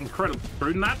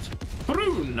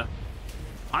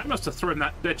I must have thrown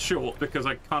that dead short because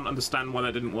I can't understand why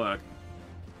that didn't work.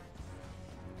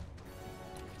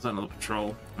 Is that another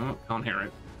patrol? Oh, can't hear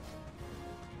it.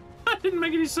 That didn't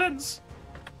make any sense.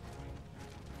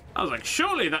 I was like,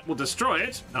 surely that will destroy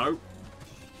it. No.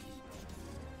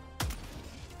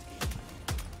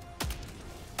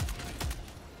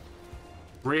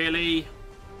 Really?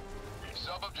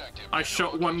 I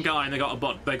shot one guy and they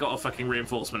got a fucking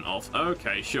reinforcement off.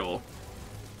 Okay, sure.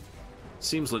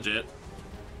 Seems legit.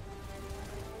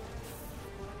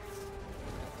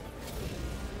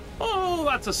 Oh,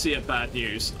 that's a sea of bad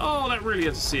news. Oh, that really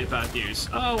is a sea of bad news.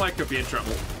 Oh, I could be in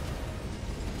trouble.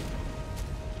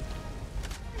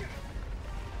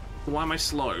 Why am I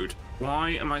slowed?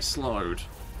 Why am I slowed?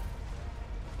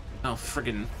 Oh,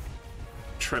 friggin'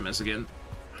 tremors again.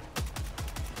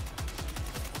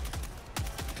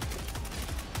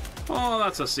 Oh,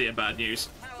 that's a sea of bad news.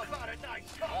 How about a nice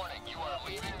Warning, you are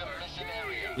leaving the mission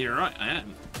area. You're right, I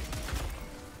am.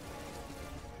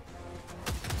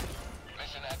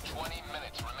 Mission at 20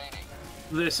 minutes remaining.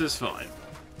 This is fine.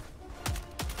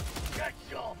 Get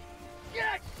some!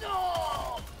 Get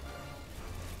some!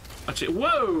 Actually,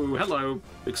 whoa! Hello,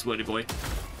 explodey boy.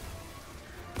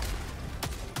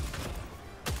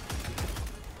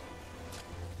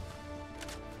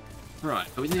 Right,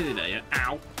 are we nearly there yet?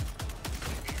 Ow.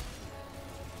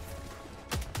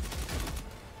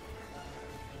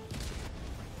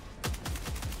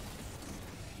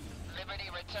 Liberty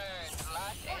returns,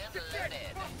 locked and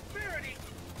loaded.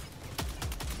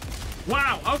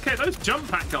 Wow, okay, those jump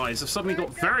pack guys have suddenly got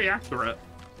very accurate.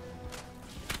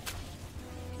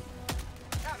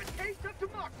 Have a taste of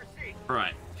democracy.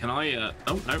 Right, can I,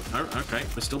 oh, no, okay,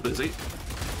 we're still busy.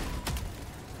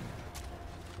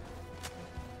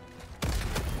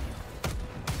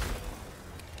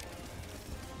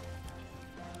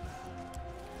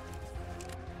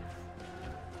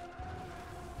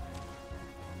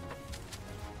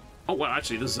 Oh, well,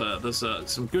 actually, there's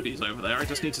some goodies over there. I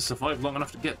just need to survive long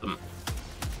enough to get them.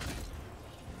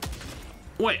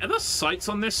 Wait, are the sights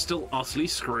on this still utterly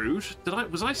screwed?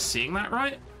 Was I seeing that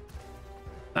right?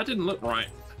 That didn't look right.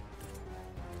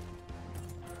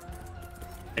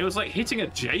 It was like hitting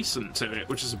adjacent to it,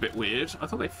 which is a bit weird. I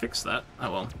thought they fixed that.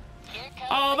 Oh well.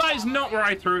 Oh, that is not where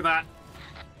I threw that.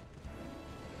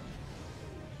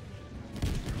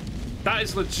 That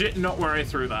is legit not where I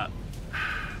threw that.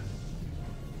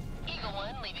 Eagle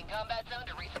 1 leaving combat zone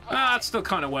to resupply. Ah, it still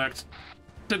kind of worked.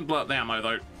 Didn't blow up the ammo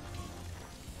though.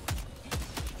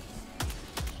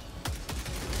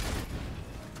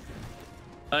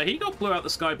 He got blew out the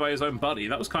sky by his own buddy.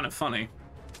 That was kind of funny.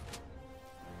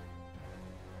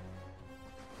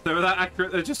 They were that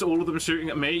accurate, they're just all of them shooting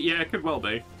at me? Yeah, it could well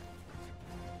be.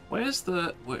 Where's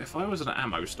the... If I was an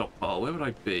ammo stockpile, where would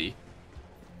I be?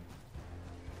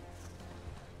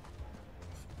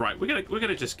 Right, we're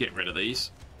gonna just get rid of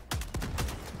these.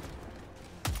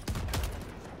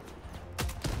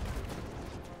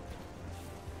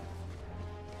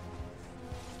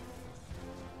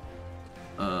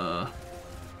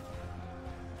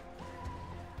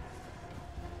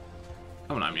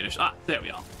 Come on, ammunition. Ah, there we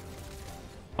are.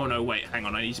 Oh no, wait, hang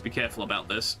on, I need to be careful about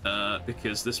this,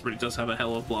 because this really does have a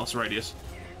hell of a blast radius.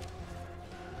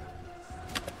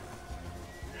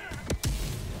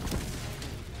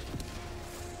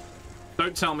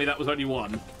 Don't tell me that was only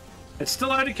one. It's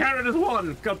still only counted as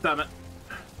one! God damn it.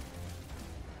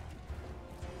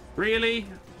 Really?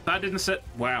 That didn't sit...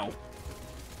 Wow.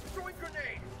 Throwing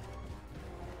grenade.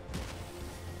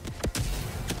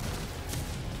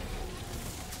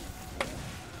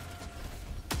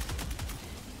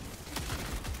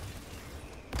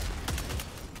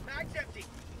 Mag's empty.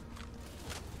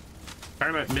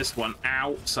 Apparently I've missed one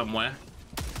out somewhere.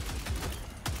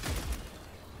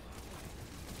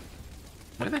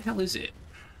 Where the hell is it?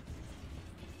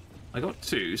 I got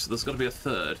two, so there's got to be a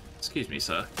third. Excuse me,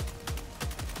 sir.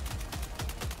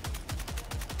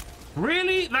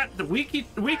 Really? That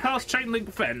weak-ass chain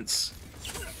link fence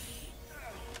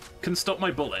can stop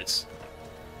my bullets?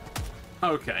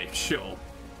 Okay, sure.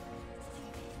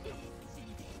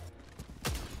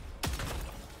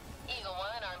 Eagle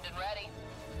 1 armed and ready.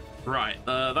 Right,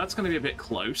 that's going to be a bit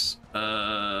close.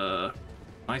 I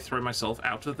throw myself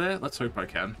out of there? Let's hope I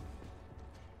can.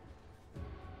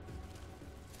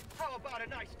 How about a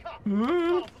nice cup of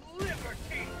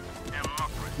liberty?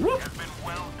 Democracy Whoop. has been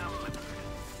well delivered.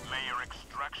 May your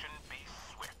extraction be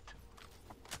swift.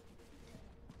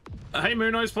 Hey,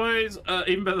 Moon Eyes plays.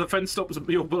 Even better, the fence stops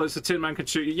your bullets. A Tin Man can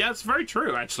shoot you. Yeah, it's very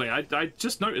true, actually. I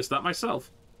just noticed that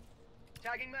myself.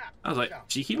 Tagging map. I was like, South,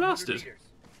 cheeky 100 bastard. meters.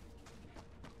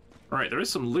 Right, there is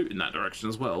some loot in that direction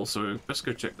as well, so let's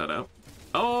go check that out.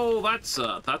 Oh, that's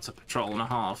a patrol and a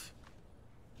half.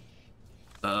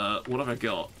 What have I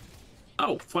got?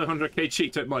 Oh, 500k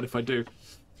cheat, don't mind if I do.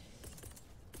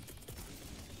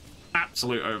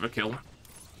 Absolute overkill.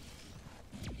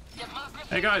 Democracy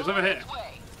Hey guys, over here. its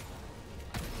way.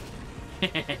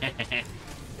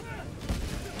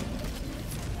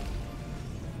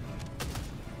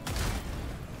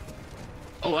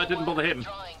 Oh, that didn't bother him.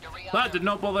 Trying to rearm. That did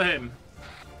not bother him.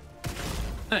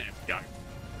 There we go.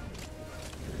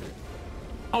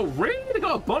 Oh, really? They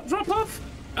got a bot drop off?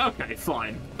 Okay,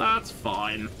 fine. That's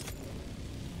fine.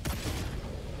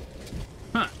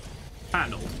 Huh.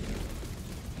 Handled.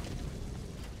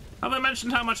 Have I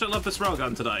mentioned how much I love this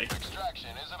railgun today? Extraction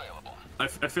is available. I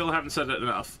feel I haven't said it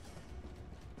enough.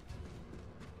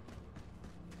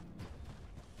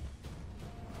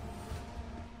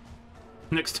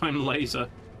 Next time, laser.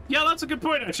 Yeah, that's a good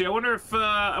point. Actually, I wonder if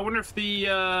the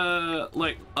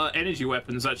energy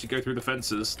weapons actually go through the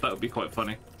fences. That would be quite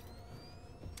funny.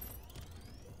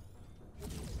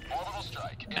 Orbital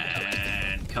strike.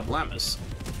 And kablamus.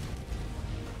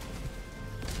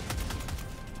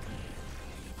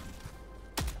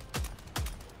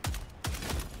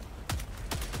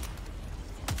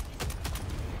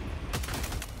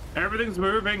 Everything's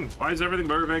moving. Why is everything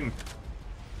moving?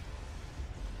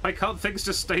 Why can't things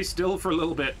just stay still for a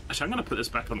little bit? Actually, I'm going to put this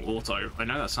back on auto. I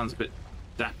know that sounds a bit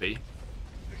dappy.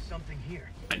 There's something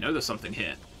here. I know there's something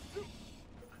here.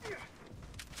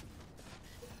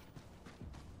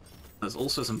 There's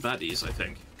also some baddies, I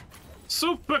think.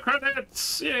 Super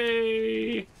credits!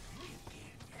 Yay!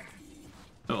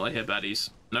 Oh, I hear baddies.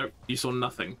 Nope, you saw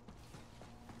nothing.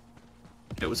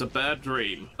 It was a bad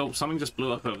dream. Oh, something just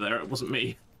blew up over there. It wasn't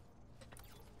me.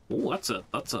 Oh, that's a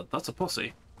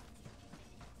posse.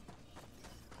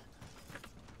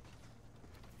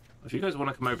 If you guys want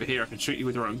to come over here, I can shoot you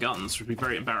with your own guns. It would be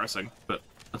very embarrassing, but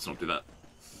let's not do that.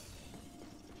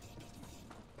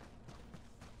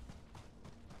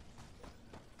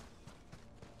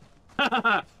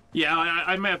 Yeah,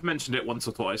 I may have mentioned it once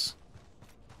or twice.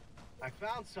 I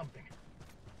found something.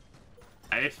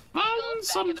 I found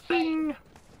something!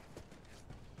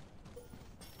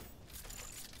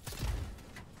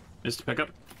 Is to pick up.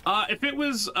 If it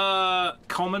was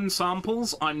common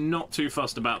samples, I'm not too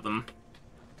fussed about them.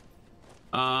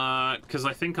 Because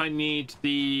I think I need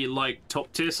the, like,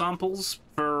 top tier samples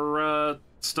for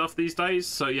stuff these days.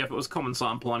 So yeah, if it was common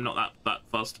sample, I'm not that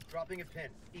fussed. Dropping a pin,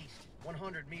 east,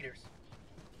 100 meters.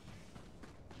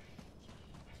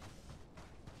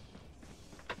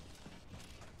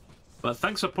 But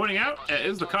thanks for pointing out, it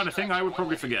is the kind of thing I would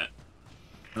probably forget.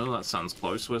 Oh, that sounds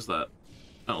close. Where's that?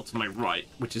 Oh, to my right,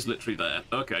 which is literally there.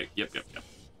 Okay, yep.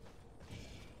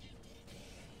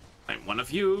 I'm one of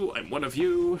you, I'm one of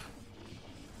you.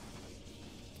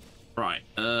 Right,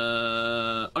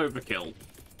 overkill.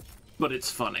 But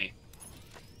it's funny.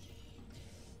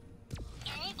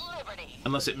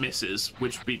 Unless it misses,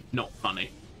 which would be not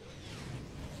funny.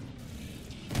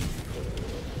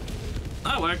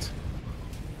 That worked.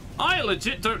 I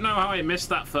legit don't know how I missed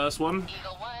that first one.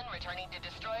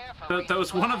 There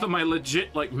was one of them I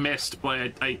legit, like, missed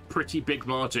by a pretty big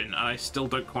margin, and I still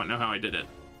don't quite know how I did it.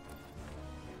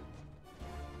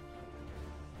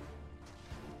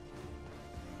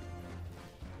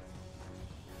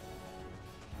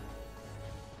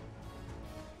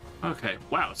 Okay,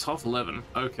 wow, it's 11:30.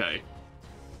 Okay.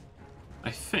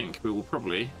 I think we will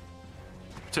probably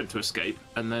attempt to escape,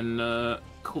 and then,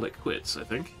 call it quits, I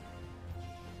think.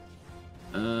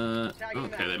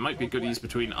 Okay, there might be goodies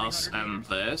between us and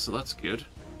there, so that's good.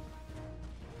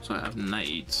 So I have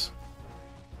nades.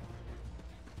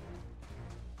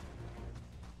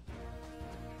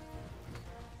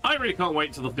 I really can't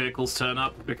wait till the vehicles turn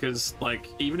up, because, like,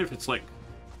 even if it's, like...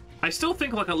 I still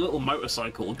think, like, a little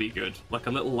motorcycle would be good. Like,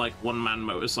 a little, like, one-man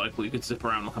motorcycle you could zip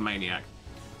around like a maniac.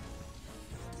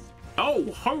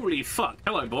 Oh, holy fuck!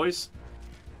 Hello, boys.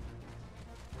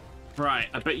 Right,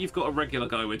 I bet you've got a regular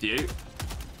guy with you.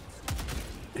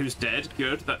 Who's dead.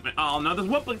 Good. That. Oh, no, there's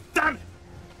one... Damn it!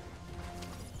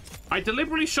 I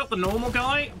deliberately shot the normal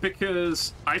guy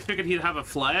because I figured he'd have a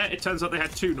flare. It turns out they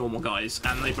had two normal guys,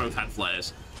 and they both had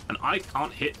flares. And I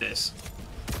can't hit this.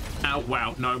 Oh,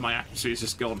 wow. No, my accuracy is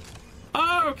just gone.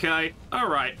 Okay.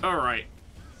 Alright, alright.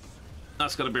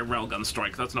 That's going to be a railgun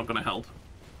strike. That's not going to help.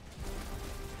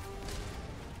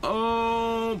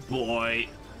 Oh, boy.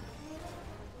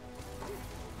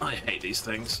 I hate these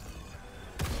things.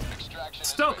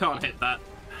 Still can't hit that.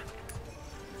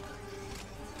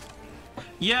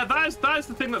 Yeah, that is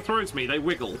the thing that throws me. They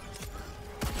wiggle.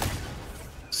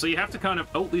 So you have to kind of...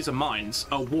 Oh, these are mines.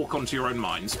 Oh, walk onto your own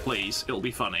mines, please. It'll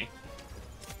be funny.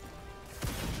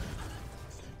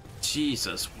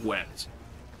 Jesus wept.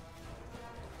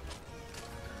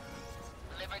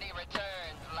 Liberty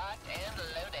returns, locked and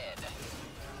loaded.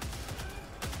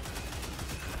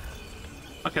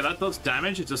 Okay, that does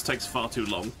damage. It just takes far too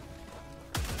long.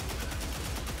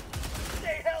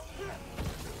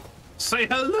 Say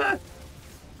hello!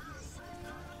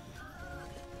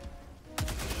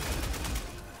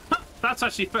 That's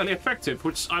actually fairly effective,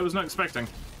 which I was not expecting.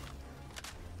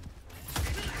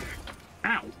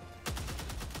 Ow.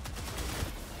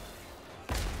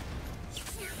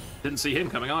 Didn't see him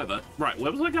coming either. Right,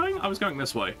 where was I going? I was going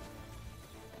this way.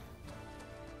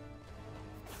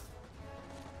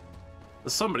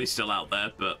 There's somebody still out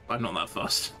there, but I'm not that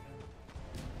fussed.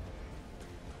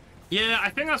 Yeah, I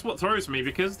think that's what throws me,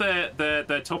 because they're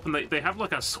top and they have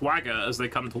like a swagger as they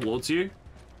come towards you.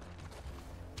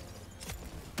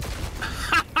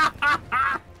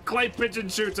 Clay pigeon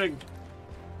shooting!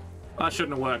 That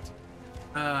shouldn't have worked.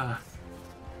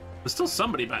 There's still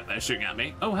somebody back there shooting at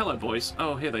me. Oh, hello, boys.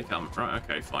 Oh, here they come. Right,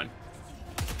 okay, fine.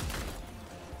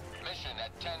 Mission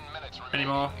at 10 minutes remaining. Any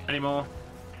more? Any more?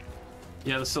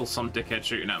 Yeah, there's still some dickhead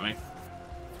shooting at me.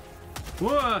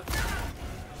 Whoa!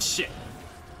 Shit.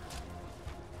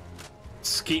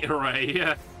 Skeet hooray,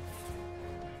 yeah.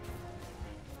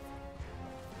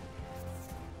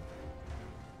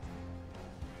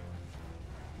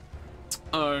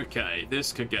 Okay,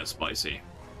 this could get spicy.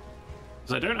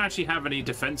 Because I don't actually have any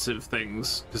defensive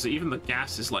things, because even the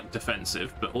gas is, like,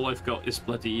 defensive, but all I've got is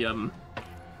bloody, a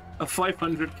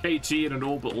 500 kg and an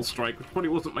orbital strike, which probably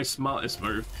wasn't my smartest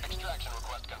move.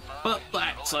 But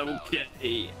that's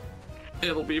okay.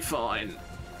 It'll be fine.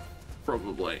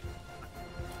 Probably.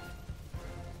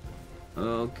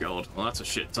 Oh god, well that's a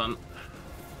shit ton.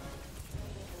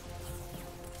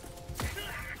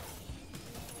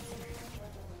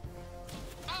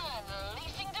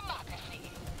 Unleashing democracy.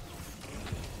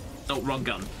 Oh, wrong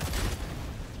gun.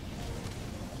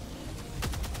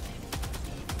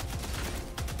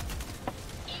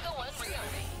 Eagle 1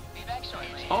 rearming. Be back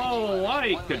shortly. Oh,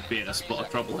 I could be in a spot of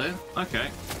trouble here. Okay.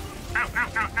 Ow,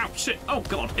 ow, ow, ow, shit. Oh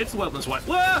god, it's the Wilderness Wife.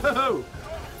 Whoa!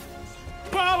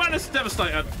 Whoa, and it's a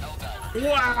Devastator.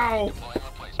 Wow!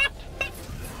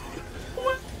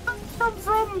 Where did that come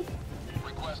from?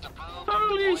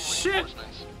 Holy shit!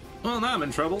 Well, now I'm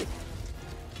in trouble.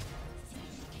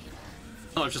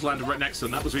 Oh, I just landed right next to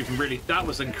them. That was even really... That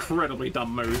was an incredibly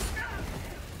dumb move.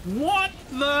 What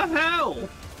the hell?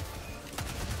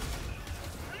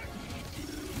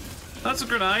 That's a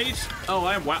grenade. Oh,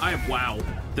 I am wow.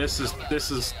 This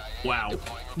is wow.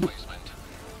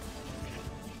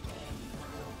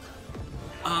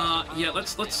 Yeah,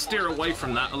 let's steer away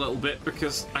from that a little bit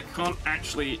because I can't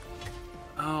actually.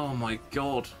 Oh my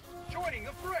god. Joining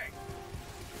the fray.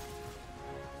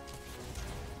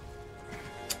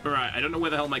 Alright, I don't know where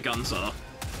the hell my guns are.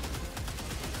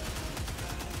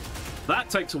 That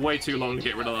takes way too long to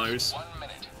get rid of those.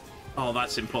 Oh,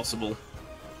 that's impossible.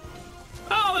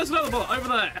 Oh, there's another bullet over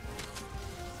there.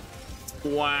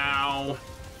 Wow.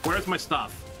 Where's my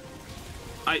stuff?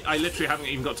 I literally haven't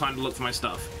even got time to look for my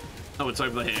stuff. Oh, it's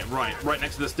over here. Right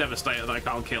next to this Devastator that I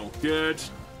can't kill. Good.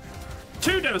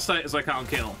 2 Devastators I can't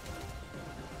kill.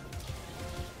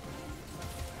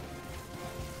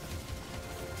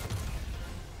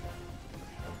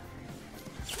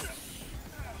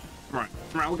 Right,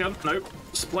 railgun. Nope.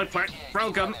 Supply pack.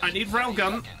 Railgun. I need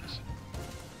railgun.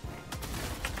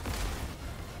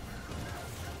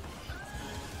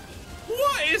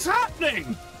 What is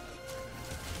happening?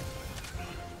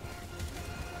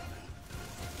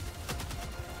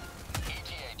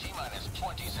 ETA T-minus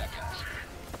 20 seconds.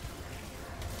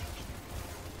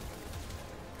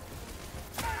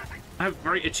 I have a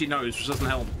very itchy nose, which doesn't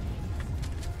help.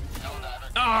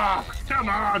 Ah, come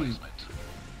on!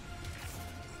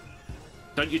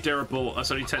 Don't you dare abort.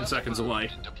 That's only 10 seconds away.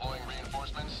 Deploying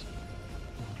reinforcements.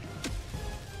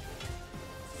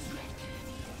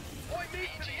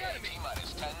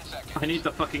 T-minus 10 seconds. I need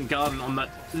the fucking gun on that.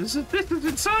 This is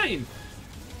insane!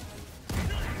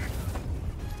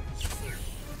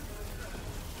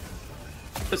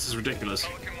 This is ridiculous.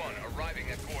 Pelican 1 arriving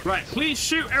at coordinates. Right, please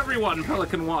shoot everyone,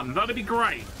 Pelican 1. That'd be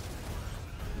great.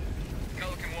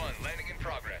 Pelican 1 landing in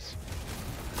progress.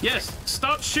 Yes,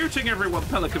 start shooting everyone,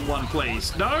 Pelican 1,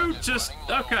 please. No, just...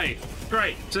 Okay,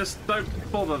 great. Just don't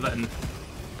bother then.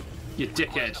 You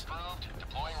dickhead. Approved.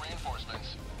 Deploying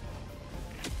reinforcements.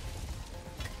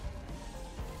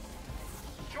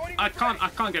 I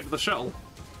can't get to the shuttle.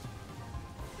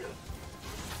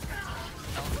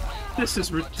 This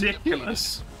is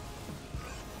ridiculous.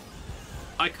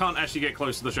 I can't actually get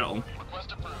close to the shuttle.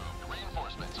 Request approved.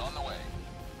 Reinforcements on the way.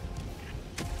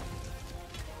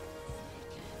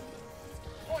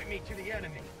 Point me to the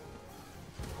enemy.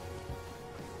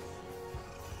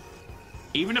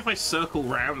 Even if I circle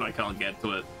round, I can't get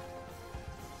to it.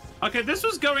 Okay, this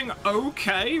was going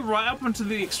okay right up until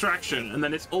the extraction, and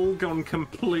then it's all gone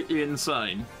completely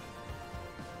insane.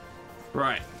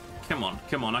 Right. Come on,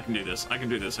 come on, I can do this. I can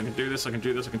do this, I can do this, I can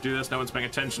do this, I can do this. No one's paying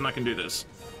attention, I can do this.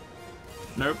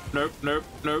 Nope, nope, nope,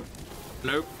 nope.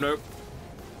 Nope, nope.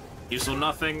 You saw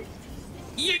nothing.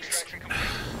 Yeet! Extraction complete.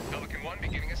 Pelican 1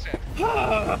 beginning ascent.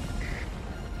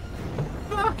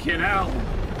 Fucking hell.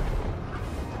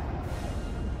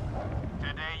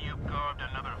 Today you carved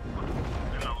another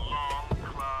foot in a long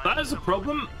climb. That is a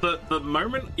problem. The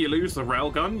moment you lose the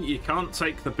railgun, you can't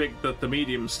take the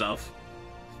medium stuff.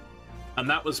 And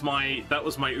that was my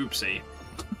oopsie.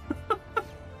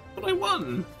 But I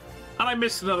won. And I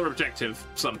missed another objective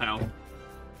somehow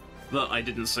that I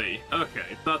didn't see.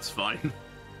 Okay, that's fine.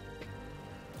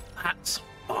 That's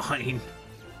fine.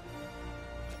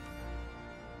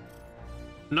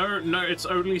 No, it's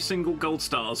only single gold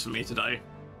stars for me today.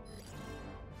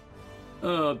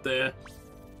 Oh dear.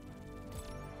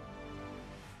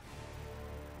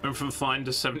 Went from fine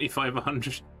to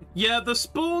 75-100. Yeah, the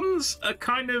spawns are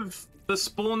kind of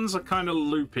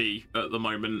loopy at the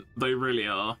moment. They really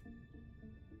are.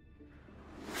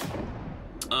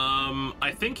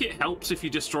 I think it helps if you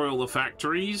destroy all the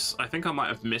factories. I think I might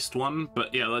have missed one,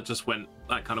 but yeah,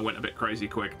 that kind of went a bit crazy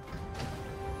quick.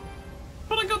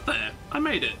 But I got there. I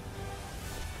made it.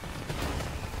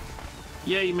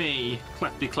 Yay me.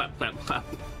 Clappity clap clap clap.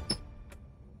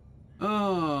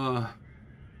 Oh.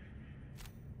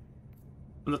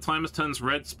 When the timer turns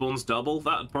red, spawns double.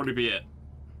 That'd probably be it.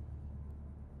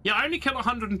 Yeah, I only killed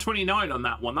 129 on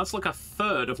that one. That's like a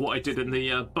third of what I did in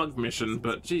the bug mission,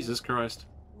 but Jesus Christ.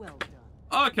 Well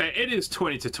done. Okay, it is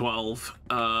 20 to 12,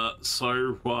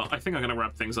 so I think I'm going to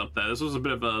wrap things up there. This was a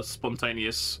bit of a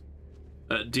spontaneous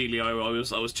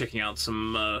dealio. I was checking out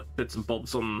some bits and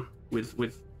bobs on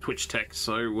with Twitch tech,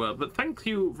 so, but thank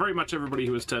you very much everybody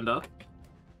who has turned up.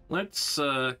 Let's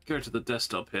go to the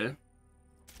desktop here.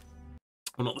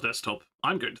 Well, not the desktop.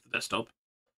 I'm going to the desktop.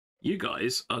 You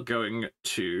guys are going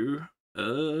to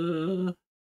that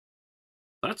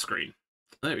screen.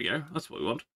 There we go. That's what we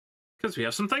want. Because we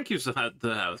have some thank yous to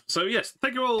have. So yes,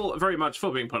 thank you all very much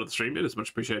for being part of the stream. It is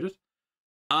much appreciated.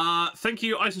 Thank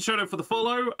you, Ice and Shadow, for the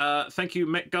follow. Thank you,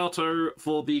 Mechgato,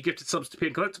 for the gifted subs to P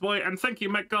and Collector Boy. And thank you,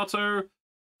 Mechgato,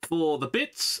 for the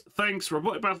bits. Thanks,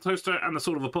 Robotic Battle Toaster and the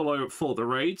Sword of Apollo for the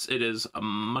raids. It is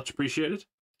much appreciated.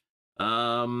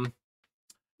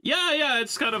 Yeah,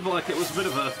 it's kind of like it was a bit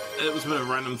of a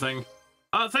random thing.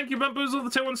 Thank you, Bamboozle, the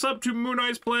tier 1 sub to Moon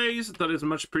Eyes Plays. That is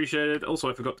much appreciated. Also,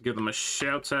 I forgot to give them a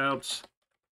shout out.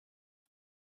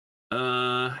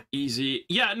 Easy.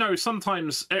 Yeah, no,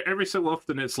 sometimes, every so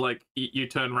often, it's like, you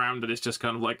turn around and it's just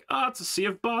kind of like, it's a sea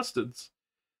of bastards.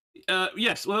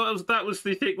 Yes, well, that was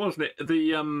the thing, wasn't it?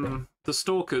 The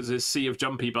Stalkers is Sea of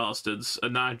Jumpy Bastards,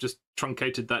 and now I've just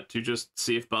truncated that to just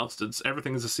Sea of Bastards.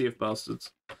 Everything is a Sea of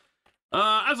Bastards.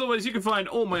 As always, you can find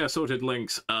all my assorted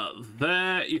links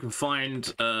there. You can find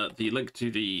the link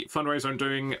to the fundraiser I'm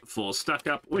doing for Stack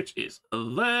Up, which is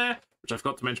there, which I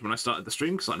forgot to mention when I started the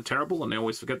stream because I'm terrible and I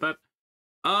always forget that.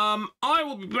 I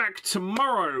will be back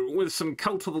tomorrow with some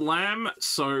Cult of the Lamb,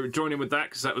 so join in with that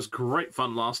because that was great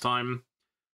fun last time.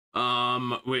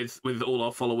 With all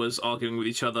our followers arguing with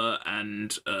each other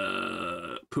and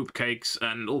poop cakes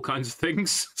and all kinds of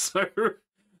things.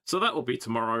 So that will be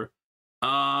tomorrow.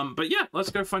 But yeah,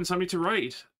 let's go find somebody to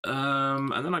raid.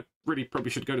 And then I really probably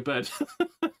should go to bed.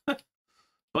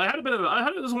 But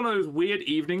it was one of those weird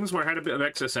evenings where I had a bit of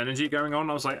excess energy going on.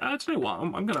 I was like, do you know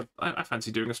what? I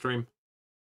fancy doing a stream.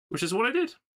 Which is what I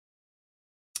did.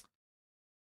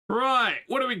 Right,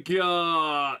 what do we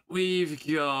got? We've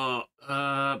got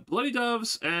Bloody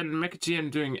Doves and Mecha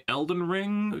doing Elden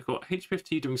Ring. We've got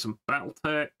HPFT doing some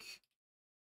Battletech.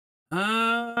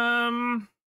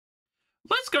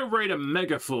 Let's go raid a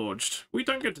Megaforged. We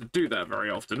don't get to do that very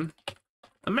often.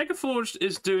 A Megaforged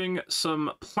is doing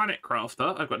some Planet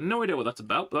Crafter. I've got no idea what that's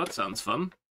about, but that sounds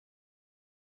fun.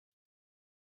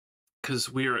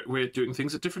 Because we're doing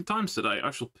things at different times today.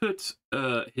 I shall put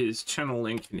his channel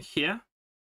link in here.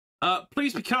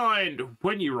 Please be kind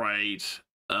when you raid.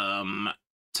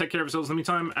 Take care of yourselves in the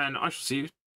meantime, and I shall see you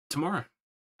tomorrow.